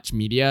so much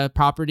media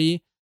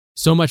property,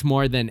 so much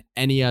more than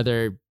any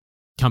other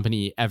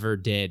company ever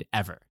did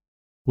ever,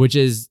 which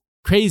is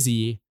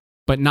crazy.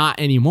 But not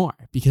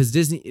anymore because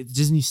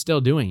Disney's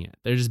still doing it.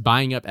 They're just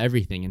buying up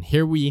everything. And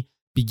here we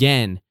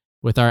begin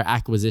with our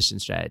acquisition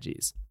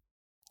strategies.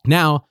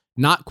 Now,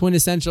 not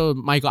quintessential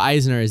Michael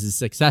Eisner is a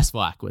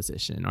successful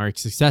acquisition or a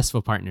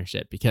successful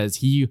partnership because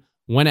he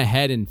went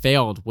ahead and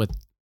failed with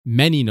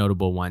many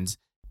notable ones,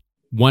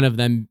 one of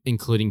them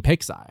including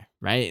Pixar,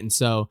 right? And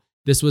so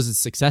this was a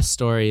success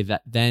story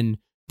that then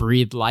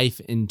breathed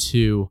life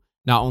into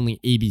not only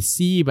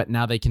ABC, but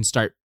now they can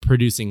start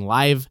producing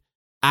live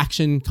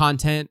action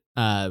content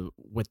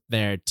with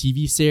their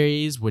TV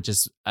series, which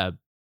is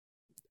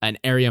an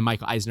area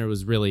Michael Eisner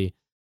was really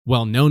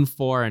well known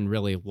for and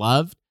really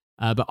loved.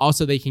 But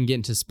also they can get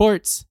into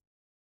sports,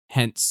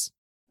 hence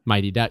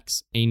Mighty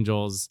Ducks,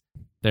 Angels.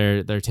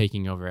 They're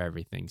taking over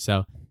everything.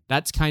 So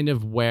that's kind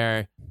of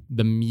where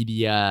the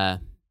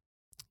media,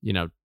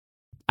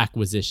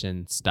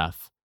 acquisition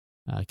stuff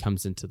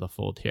comes into the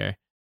fold here.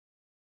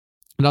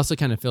 It also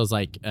kind of feels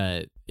like,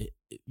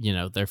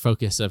 their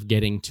focus of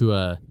getting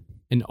to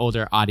an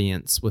older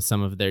audience with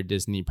some of their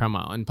Disney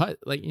promo. And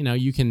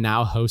you can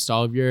now host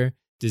all of your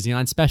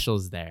Disneyland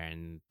specials there,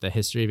 and the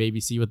history of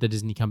ABC with the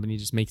Disney company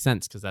just makes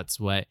sense because that's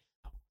what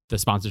the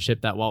sponsorship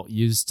that Walt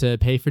used to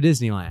pay for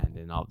Disneyland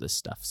and all this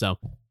stuff. So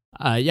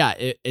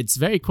it's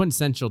very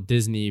quintessential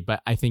Disney,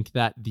 but I think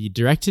that the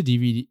direct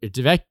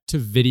to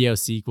video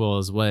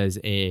sequels was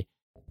a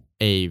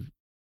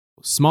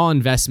small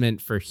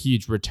investment for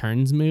huge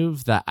returns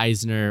move that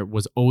Eisner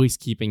was always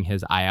keeping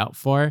his eye out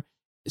for.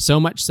 So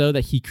much so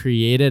that he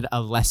created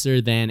a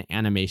lesser than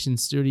animation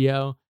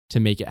studio to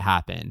make it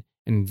happen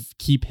and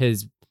keep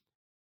his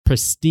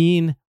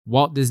pristine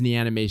Walt Disney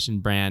Animation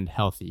brand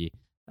healthy.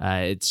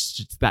 It's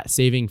just that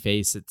saving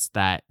face. It's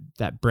that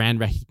brand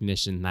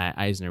recognition that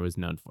Eisner was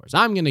known for. So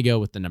I'm going to go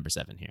with the number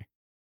 7 here.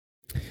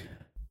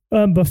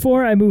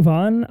 Before I move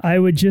on, I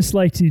would just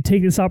like to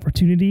take this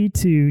opportunity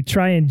to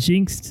try and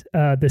jinx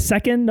the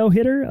second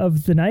no-hitter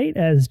of the night,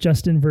 as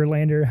Justin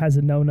Verlander has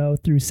a no-no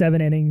through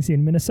 7 innings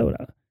in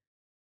Minnesota.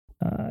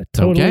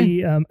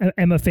 Totally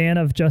am a fan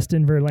of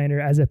Justin Verlander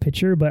as a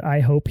pitcher, but I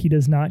hope he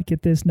does not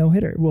get this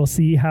no-hitter. We'll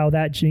see how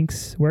that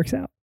jinx works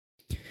out.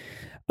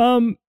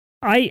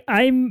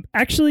 I'm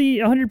actually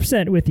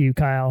 100% with you,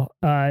 Kyle.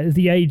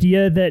 The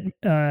idea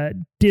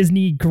that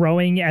Disney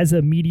growing as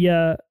a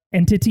media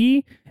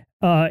entity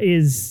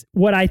is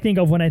what I think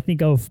of when I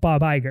think of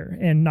Bob Iger,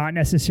 and not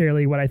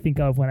necessarily what I think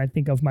of when I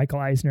think of Michael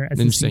Eisner as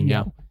a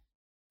CEO.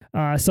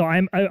 Yeah. So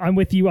I'm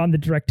with you on the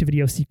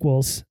direct-to-video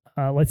sequels.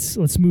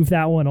 Let's move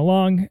that one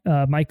along.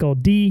 Michael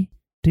D,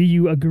 do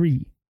you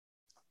agree?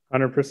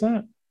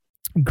 100%.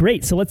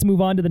 Great. So let's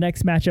move on to the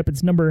next matchup.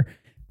 It's number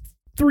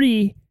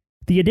 3,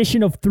 the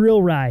addition of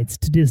thrill rides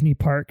to Disney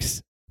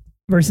parks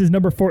versus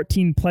number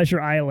 14, Pleasure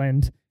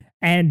Island.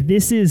 And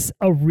this is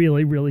a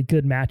really, really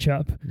good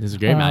matchup. This is a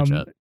great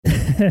matchup.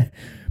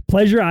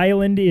 Pleasure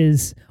Island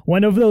is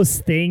one of those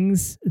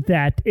things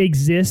that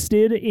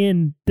existed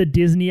in the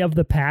Disney of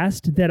the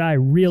past that I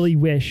really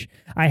wish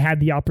I had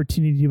the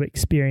opportunity to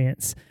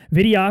experience.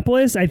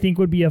 Videopolis, I think,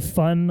 would be a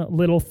fun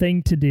little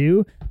thing to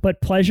do,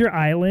 but Pleasure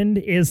Island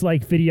is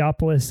like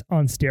Videopolis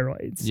on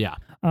steroids. Yeah.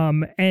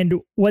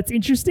 And what's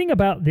interesting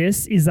about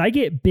this is I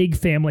get big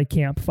family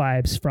camp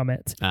vibes from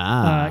it.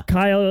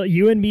 Kyle,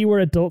 you and me were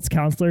adults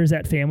counselors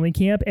at family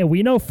camp, and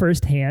we know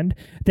firsthand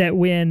that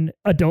when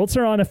adults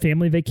are on a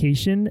family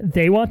vacation,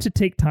 they want to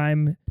take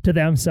time to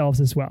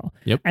themselves as well.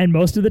 Yep. And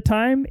most of the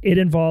time, it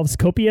involves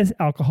copious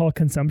alcohol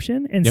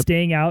consumption and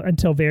staying out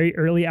until very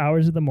early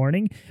hours of the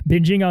morning,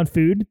 binging on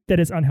food that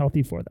is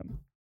unhealthy for them.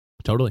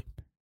 Totally.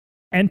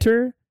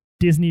 Enter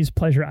Disney's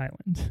Pleasure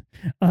Island.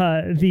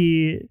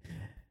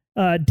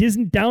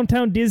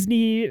 Downtown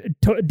Disney,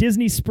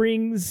 Disney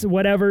Springs,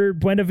 whatever,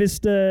 Buena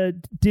Vista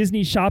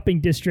Disney shopping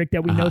district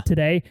that we know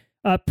today,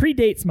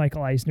 predates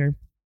Michael Eisner.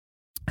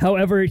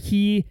 However,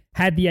 he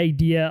had the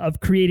idea of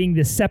creating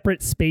this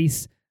separate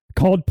space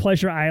called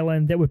Pleasure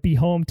Island that would be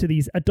home to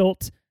these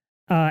adult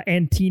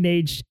and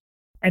teenage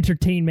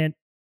entertainment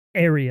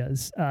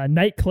areas,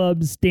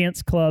 nightclubs,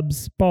 dance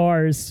clubs,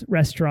 bars,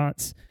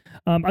 restaurants.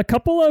 A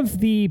couple of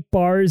the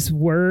bars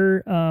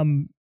were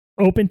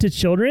open to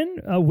children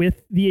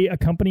with the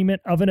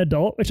accompaniment of an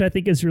adult, which I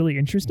think is really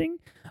interesting.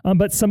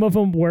 But some of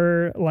them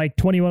were like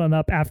 21 and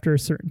up after a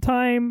certain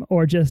time,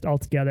 or just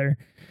altogether.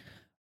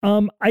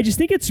 I just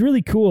think it's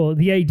really cool.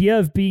 The idea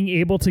of being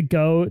able to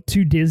go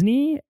to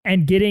Disney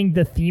and getting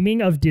the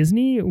theming of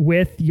Disney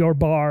with your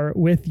bar,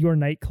 with your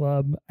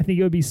nightclub. I think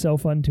it would be so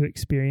fun to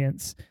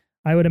experience.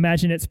 I would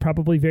imagine it's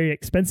probably very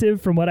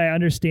expensive. From what I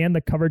understand,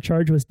 the cover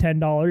charge was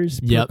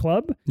 $10 per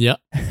club.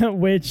 Yep.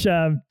 Which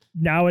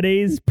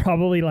nowadays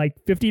probably like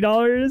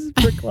 $50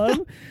 per club.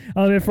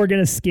 If we're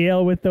going to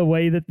scale with the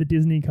way that the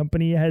Disney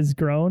company has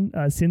grown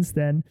since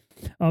then.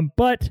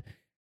 But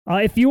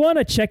if you want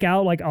to check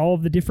out like all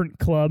of the different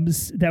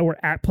clubs that were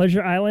at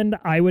Pleasure Island,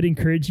 I would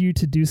encourage you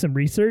to do some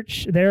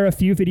research. There are a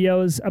few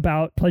videos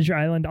about Pleasure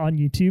Island on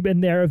YouTube,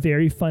 and they're a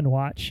very fun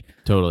watch.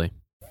 Totally.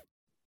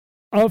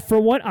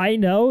 From what I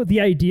know, the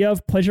idea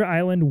of Pleasure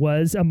Island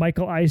was a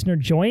Michael Eisner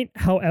joint.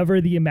 However,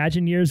 the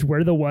Imagineers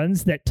were the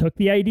ones that took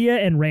the idea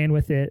and ran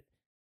with it.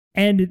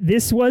 And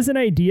this was an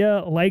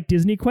idea like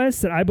Disney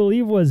Quest that I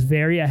believe was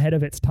very ahead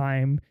of its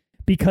time,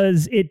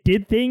 because it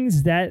did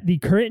things that the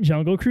current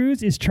Jungle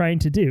Cruise is trying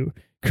to do.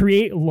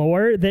 Create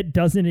lore that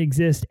doesn't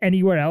exist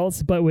anywhere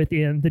else but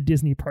within the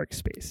Disney park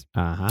space.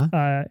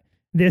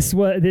 This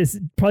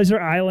Pleasure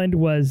Island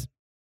was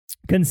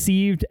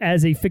conceived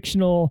as a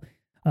fictional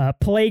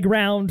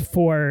playground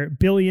for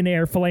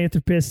billionaire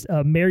philanthropist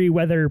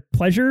Meriwether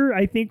Pleasure,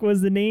 I think was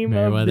the name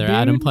of the dude.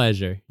 Adam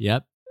Pleasure.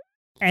 Yep.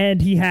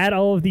 And he had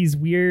all of these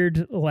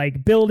weird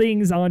like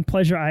buildings on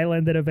Pleasure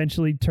Island that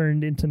eventually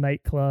turned into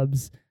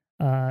nightclubs.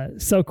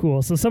 So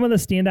cool. So some of the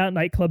standout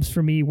nightclubs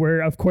for me were,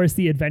 of course,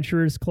 the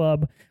Adventurers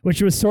Club,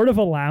 which was sort of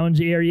a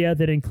lounge area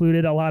that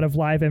included a lot of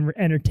live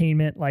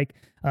entertainment, like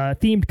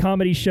themed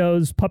comedy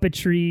shows,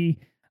 puppetry,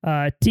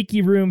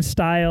 tiki room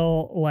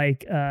style,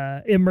 like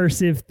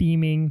immersive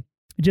theming.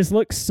 It just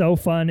looks so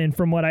fun. And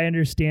from what I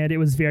understand, it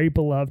was very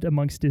beloved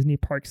amongst Disney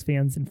Parks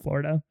fans in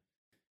Florida.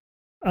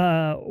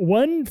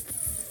 I'm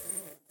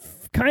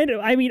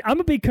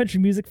a big country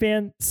music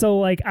fan, so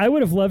like I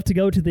would have loved to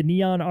go to the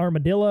Neon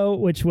Armadillo,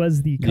 which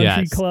was the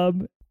country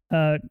club,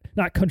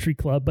 not country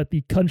club, but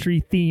the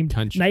country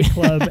themed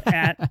nightclub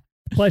at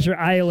Pleasure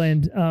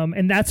Island.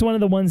 And that's one of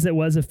the ones that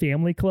was a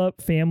family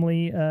club,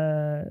 family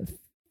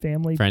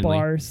friendly.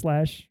 Bar /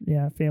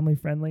 family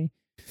friendly.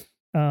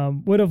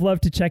 Would have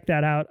loved to check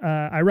that out.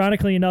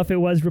 Ironically enough, it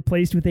was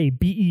replaced with a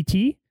BET,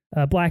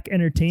 Black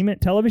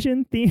Entertainment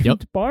Television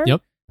themed bar.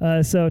 Yep.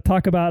 So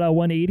talk about a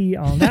 180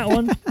 on that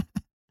one.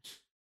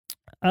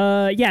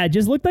 Yeah, it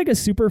just looked like a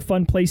super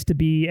fun place to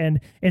be. And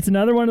it's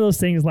another one of those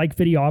things like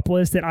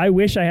Videopolis that I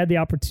wish I had the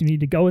opportunity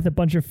to go with a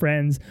bunch of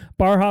friends,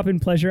 bar hop in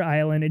Pleasure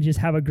Island and just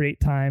have a great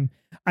time.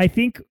 I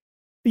think,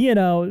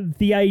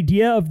 the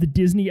idea of the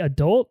Disney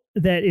adult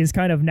that is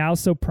kind of now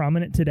so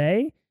prominent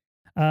today,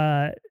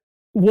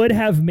 would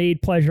have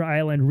made Pleasure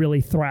Island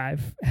really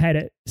thrive had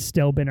it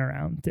still been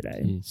around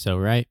today. You're so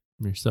right.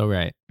 You're so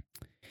right.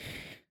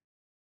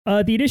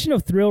 The addition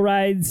of thrill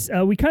rides,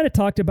 we kind of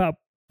talked about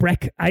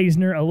Breck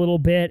Eisner a little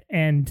bit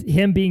and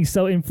him being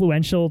so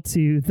influential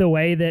to the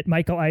way that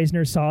Michael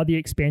Eisner saw the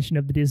expansion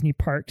of the Disney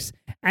parks,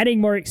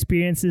 adding more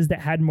experiences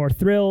that had more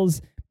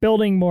thrills,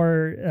 building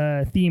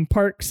more theme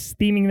parks,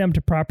 theming them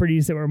to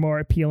properties that were more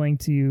appealing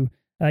to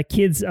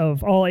kids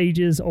of all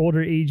ages,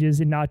 older ages,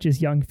 and not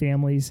just young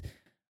families.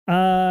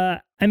 I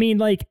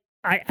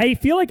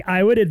feel like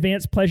I would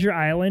advance Pleasure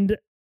Island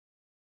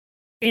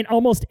in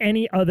almost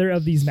any other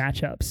of these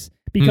matchups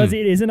because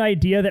it is an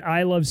idea that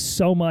I love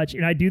so much.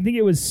 And I do think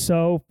it was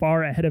so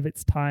far ahead of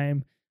its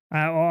time.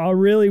 I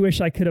really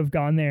wish I could have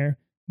gone there,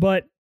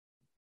 but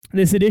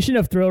this edition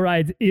of thrill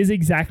rides is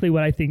exactly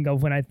what I think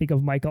of when I think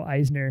of Michael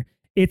Eisner.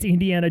 It's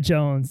Indiana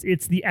Jones.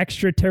 It's the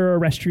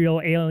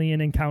extraterrestrial alien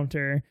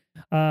encounter.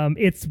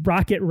 It's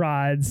rocket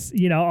rods,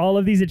 all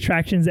of these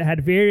attractions that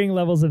had varying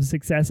levels of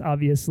success,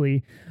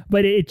 obviously,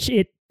 but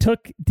it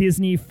took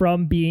Disney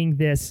from being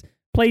this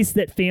place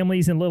that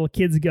families and little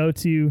kids go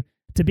to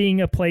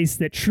being a place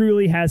that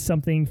truly has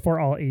something for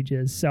all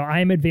ages. So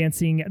I'm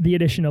advancing the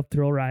addition of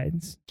thrill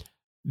rides.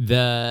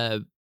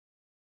 The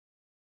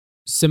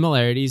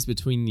similarities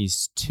between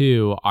these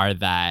two are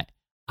that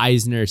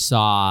Eisner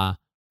saw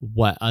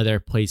what other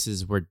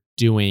places were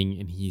doing,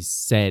 and he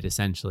said,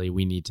 essentially,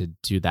 we need to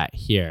do that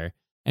here.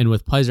 And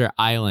with Pleasure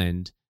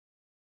Island,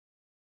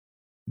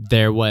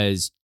 there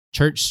was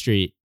Church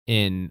Street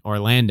in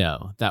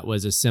Orlando that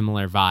was a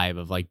similar vibe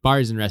of like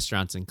bars and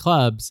restaurants and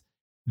clubs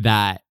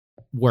that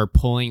were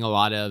pulling a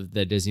lot of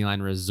the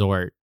Disneyland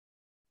Resort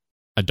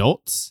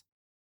adults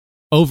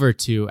over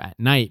to at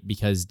night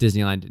because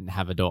Disneyland didn't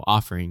have adult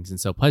offerings. And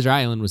so Pleasure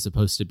Island was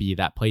supposed to be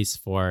that place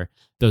for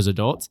those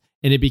adults.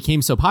 And it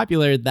became so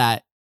popular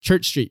that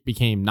Church Street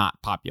became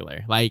not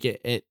popular. Like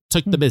it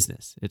took the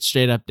business. It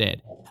straight up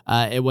did.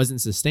 It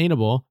wasn't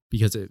sustainable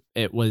because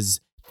it was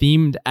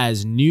themed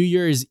as New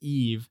Year's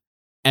Eve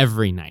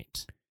every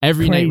night.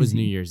 Every night was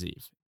New Year's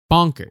Eve.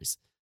 Bonkers.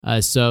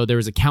 So there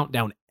was a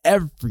countdown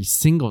every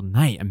single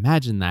night.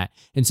 Imagine that.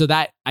 And so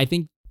that, I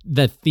think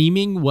the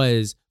theming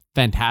was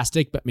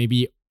fantastic, but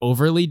maybe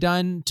overly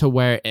done to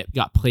where it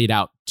got played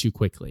out too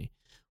quickly.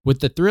 With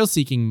the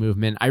thrill-seeking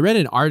movement, I read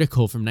an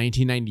article from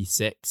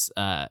 1996,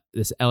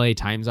 this LA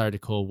Times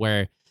article,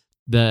 where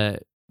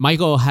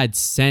Michael had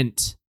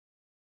sent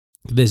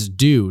this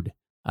dude,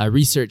 a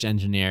research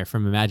engineer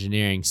from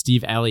Imagineering,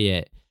 Steve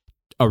Elliott,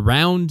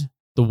 around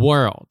the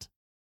world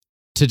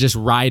to just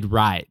ride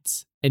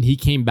rides. And he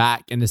came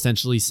back and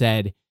essentially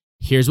said,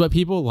 here's what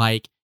people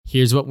like,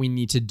 here's what we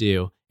need to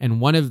do. And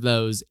one of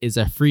those is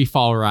a free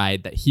fall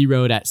ride that he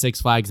rode at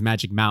Six Flags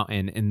Magic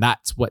Mountain. And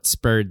that's what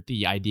spurred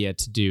the idea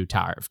to do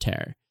Tower of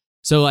Terror.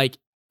 So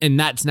and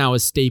that's now a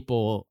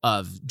staple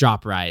of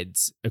drop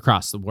rides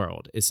across the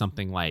world is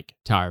something like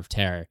Tower of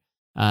Terror.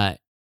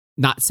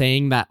 Not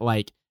saying that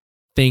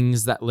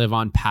things that live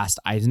on past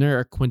Eisner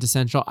are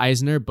quintessential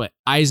Eisner, but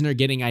Eisner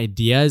getting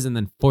ideas and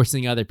then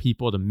forcing other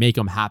people to make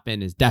them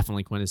happen is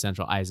definitely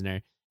quintessential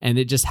Eisner. And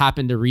it just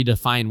happened to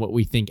redefine what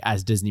we think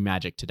as Disney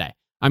magic today.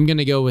 I'm going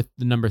to go with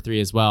the number 3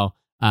 as well.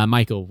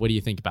 Michael, what do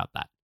you think about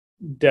that?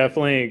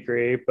 Definitely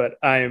agree, but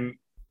I'm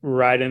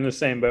right in the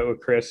same boat with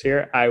Chris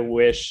here. I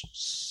wish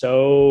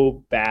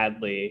so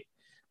badly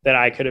that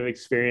I could have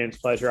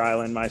experienced Pleasure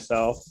Island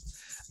myself.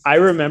 I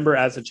remember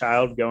as a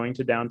child going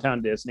to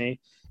Downtown Disney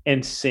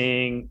and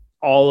seeing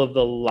all of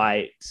the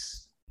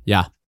lights.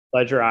 Yeah.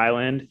 Pleasure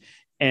Island,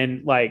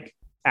 and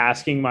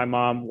asking my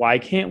mom, why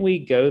can't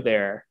we go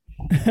there?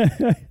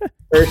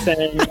 They're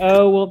saying,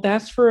 oh, well,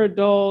 that's for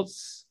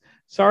adults.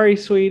 Sorry,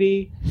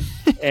 sweetie.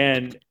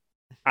 And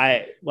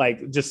I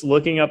just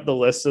looking up the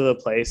list of the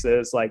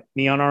places,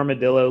 Neon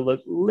Armadillo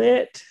looked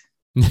lit.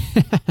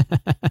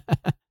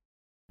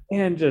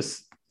 And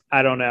just,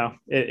 I don't know.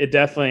 It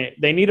definitely,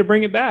 they need to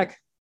bring it back.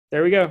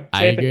 There we go.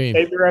 I agree.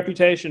 Save your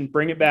reputation.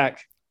 Bring it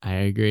back. I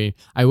agree.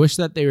 I wish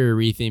that they were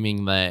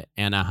retheming the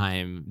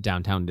Anaheim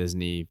Downtown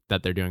Disney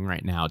that they're doing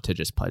right now to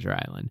just Pleasure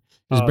Island.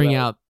 Just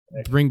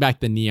bring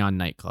back the neon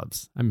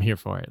nightclubs. I'm here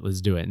for it.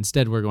 Let's do it.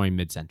 Instead, we're going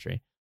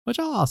mid-century, which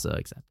I'll also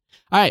accept.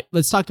 All right,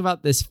 let's talk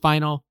about this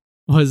final.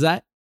 What was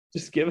that?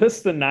 Just give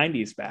us the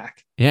 90s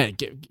back. Yeah,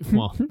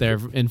 well, they're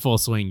in full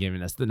swing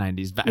giving us the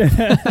 90s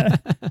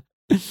back.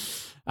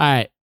 All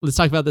right, let's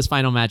talk about this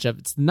final matchup.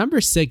 It's the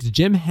number 6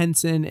 Jim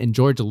Henson and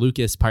George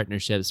Lucas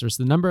partnerships versus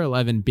the number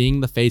 11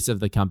 Being the Face of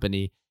the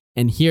Company.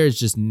 And here's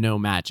just no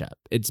matchup.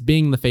 It's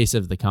Being the Face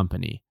of the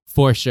Company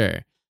for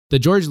sure. the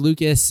George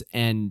Lucas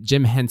and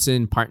Jim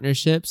Henson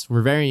partnerships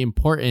were very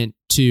important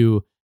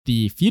to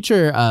the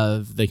future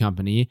of the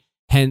company,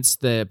 hence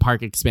the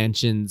park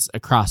expansions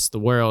across the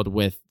world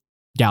with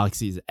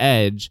Galaxy's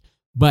Edge.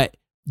 But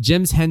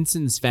Jim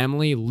Henson's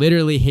family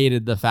literally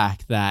hated the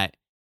fact that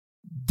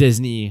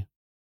Disney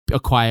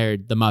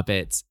acquired the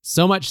Muppets,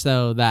 so much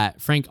so that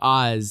Frank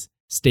Oz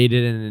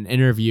stated in an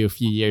interview a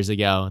few years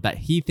ago that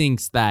he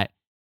thinks that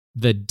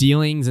the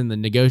dealings and the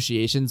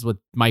negotiations with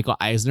Michael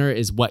Eisner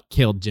is what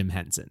killed Jim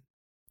Henson.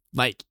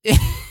 Like,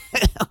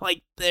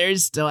 like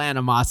there's still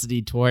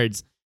animosity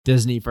towards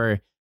Disney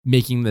for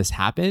making this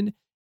happen.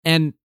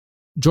 And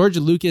George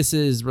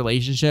Lucas's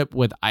relationship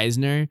with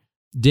Eisner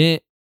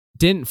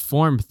didn't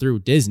form through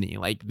Disney.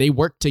 Like, they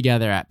worked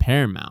together at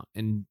Paramount,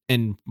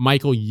 and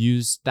Michael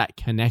used that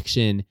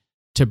connection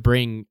to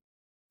bring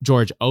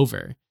George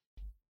over.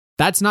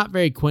 That's not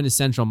very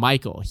quintessential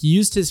Michael. He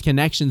used his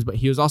connections, but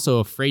he was also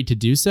afraid to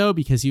do so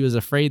because he was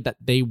afraid that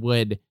they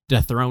would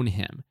dethrone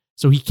him.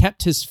 So he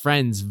kept his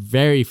friends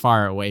very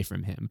far away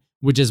from him,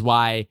 which is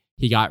why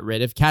he got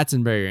rid of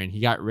Katzenberger and he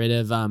got rid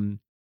of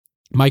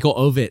Michael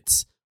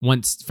Ovitz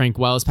once Frank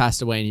Wells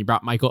passed away, and he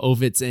brought Michael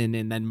Ovitz in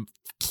and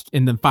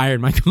then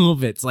fired Michael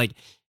Ovitz. Like,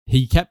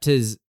 he kept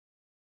his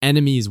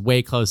enemies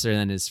way closer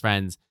than his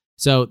friends.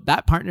 So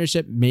that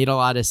partnership made a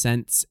lot of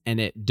sense, and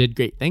it did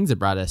great things. It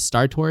brought us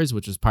Star Tours,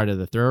 which was part of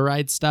the Thrill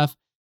Ride stuff,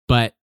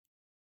 but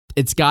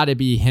it's got to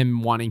be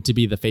him wanting to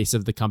be the face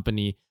of the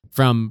company,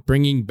 from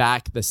bringing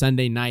back the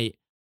Sunday night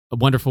A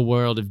Wonderful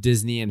World of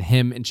Disney and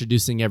him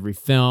introducing every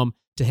film,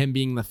 to him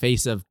being the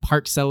face of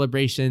park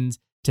celebrations,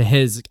 to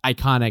his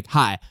iconic,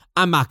 "Hi,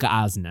 I'm Michael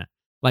Eisner."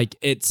 Like,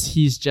 that's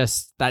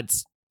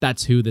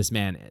who this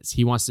man is.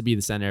 He wants to be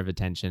the center of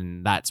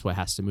attention. That's what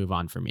has to move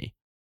on for me.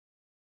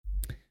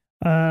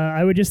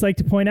 I would just like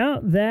to point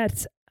out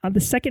that on the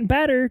second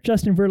batter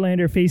Justin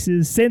Verlander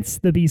faces since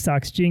the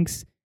B-Sox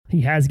jinx, he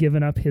has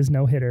given up his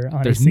no-hitter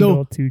on a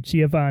single to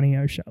Giovanni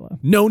Urshela.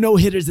 No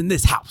hitters in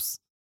this house.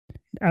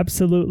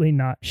 Absolutely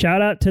not.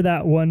 Shout out to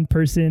that one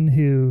person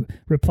who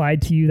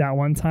replied to you that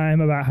one time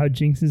about how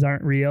jinxes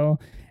aren't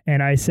real.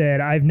 And I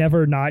said, I've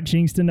never not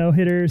jinxed a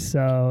no-hitter,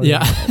 so...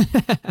 Yeah.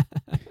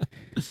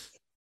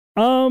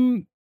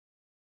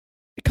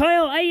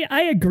 Kyle,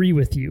 I agree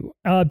with you,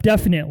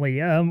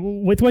 definitely,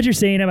 with what you're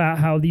saying about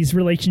how these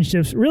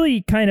relationships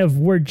really kind of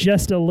were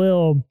just a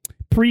little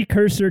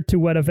precursor to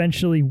what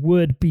eventually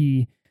would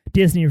be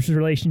Disney's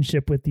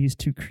relationship with these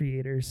two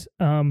creators.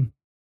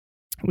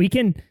 We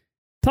can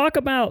talk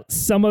about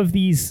some of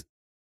these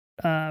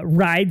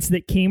rides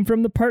that came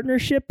from the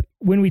partnership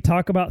when we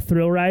talk about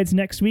Thrill Rides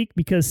next week,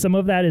 because some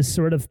of that is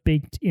sort of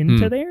baked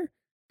into there.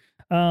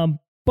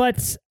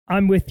 But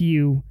I'm with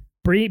you.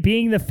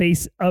 Being the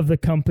face of the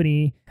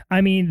company, I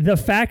mean, the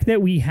fact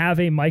that we have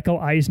a Michael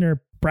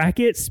Eisner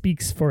bracket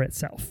speaks for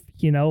itself.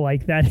 You know,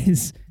 like, that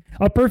is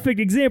a perfect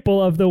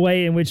example of the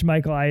way in which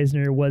Michael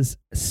Eisner was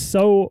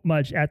so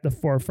much at the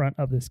forefront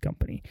of this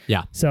company.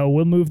 Yeah. So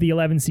we'll move the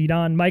 11 seed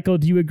on. Michael,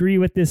 do you agree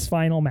with this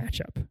final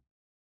matchup?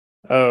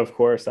 Oh, of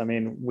course. I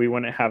mean, we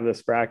wouldn't have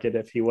this bracket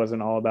if he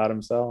wasn't all about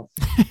himself.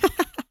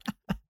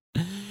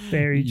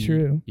 Very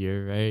true.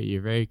 You're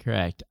very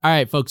correct. All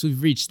right, folks,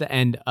 we've reached the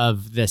end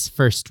of this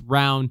first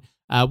round.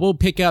 We'll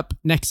pick up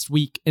next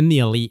week in the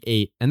Elite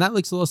Eight, and that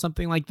looks a little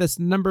something like this.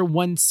 Number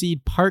 1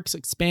 seed Parks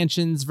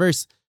expansions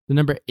versus the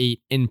number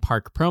 8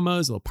 in-park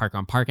promos. A little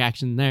park-on-park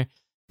action there.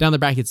 Down the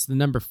brackets, the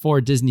number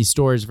 4 Disney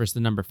Stores versus the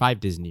number 5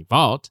 Disney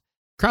Vault.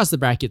 Across the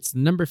brackets,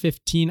 the number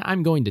 15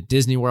 I'm Going to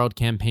Disney World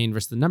campaign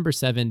versus the number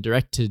 7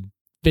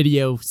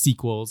 direct-to-video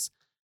sequels.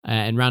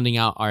 And rounding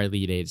out our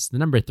Elite Eights, the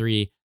number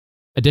 3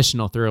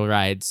 additional Thrill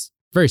Rides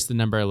versus the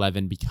number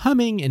 11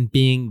 becoming and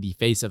being the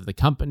face of the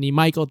company.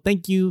 Michael,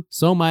 thank you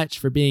so much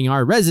for being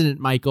our resident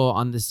Michael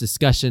on this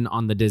discussion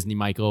on the Disney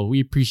Michael.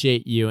 We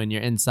appreciate you and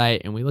your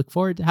insight, and we look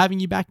forward to having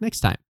you back next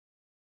time.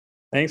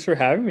 Thanks for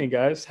having me,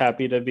 guys.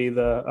 Happy to be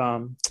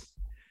the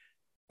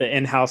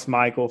in-house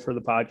Michael for the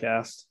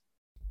podcast.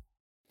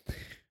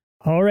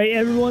 All right,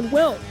 everyone.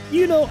 Well,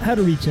 you know how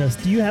to reach us.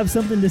 Do you have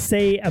something to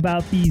say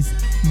about these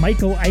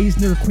Michael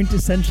Eisner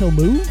quintessential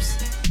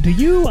moves? Do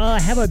you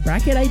have a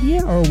bracket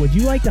idea, or would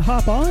you like to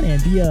hop on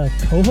and be a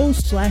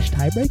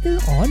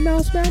co-host/tiebreaker on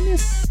Mouse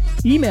Madness?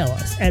 Email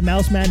us at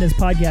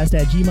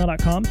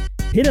mousemadnesspodcast@gmail.com.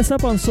 Hit us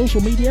up on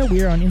social media.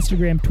 We are on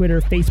Instagram, Twitter,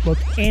 Facebook,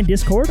 and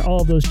Discord.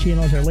 All of those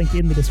channels are linked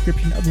in the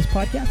description of this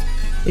podcast.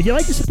 If you'd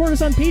like to support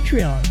us on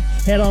Patreon,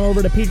 head on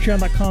over to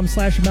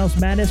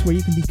patreon.com/mousemadness, where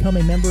you can become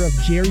a member of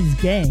Jerry's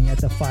gang at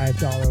the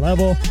 $5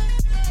 level.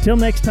 Till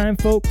next time,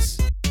 folks,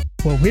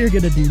 what we're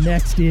going to do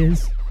next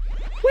is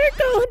we're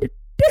going to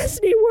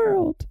Disney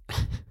World.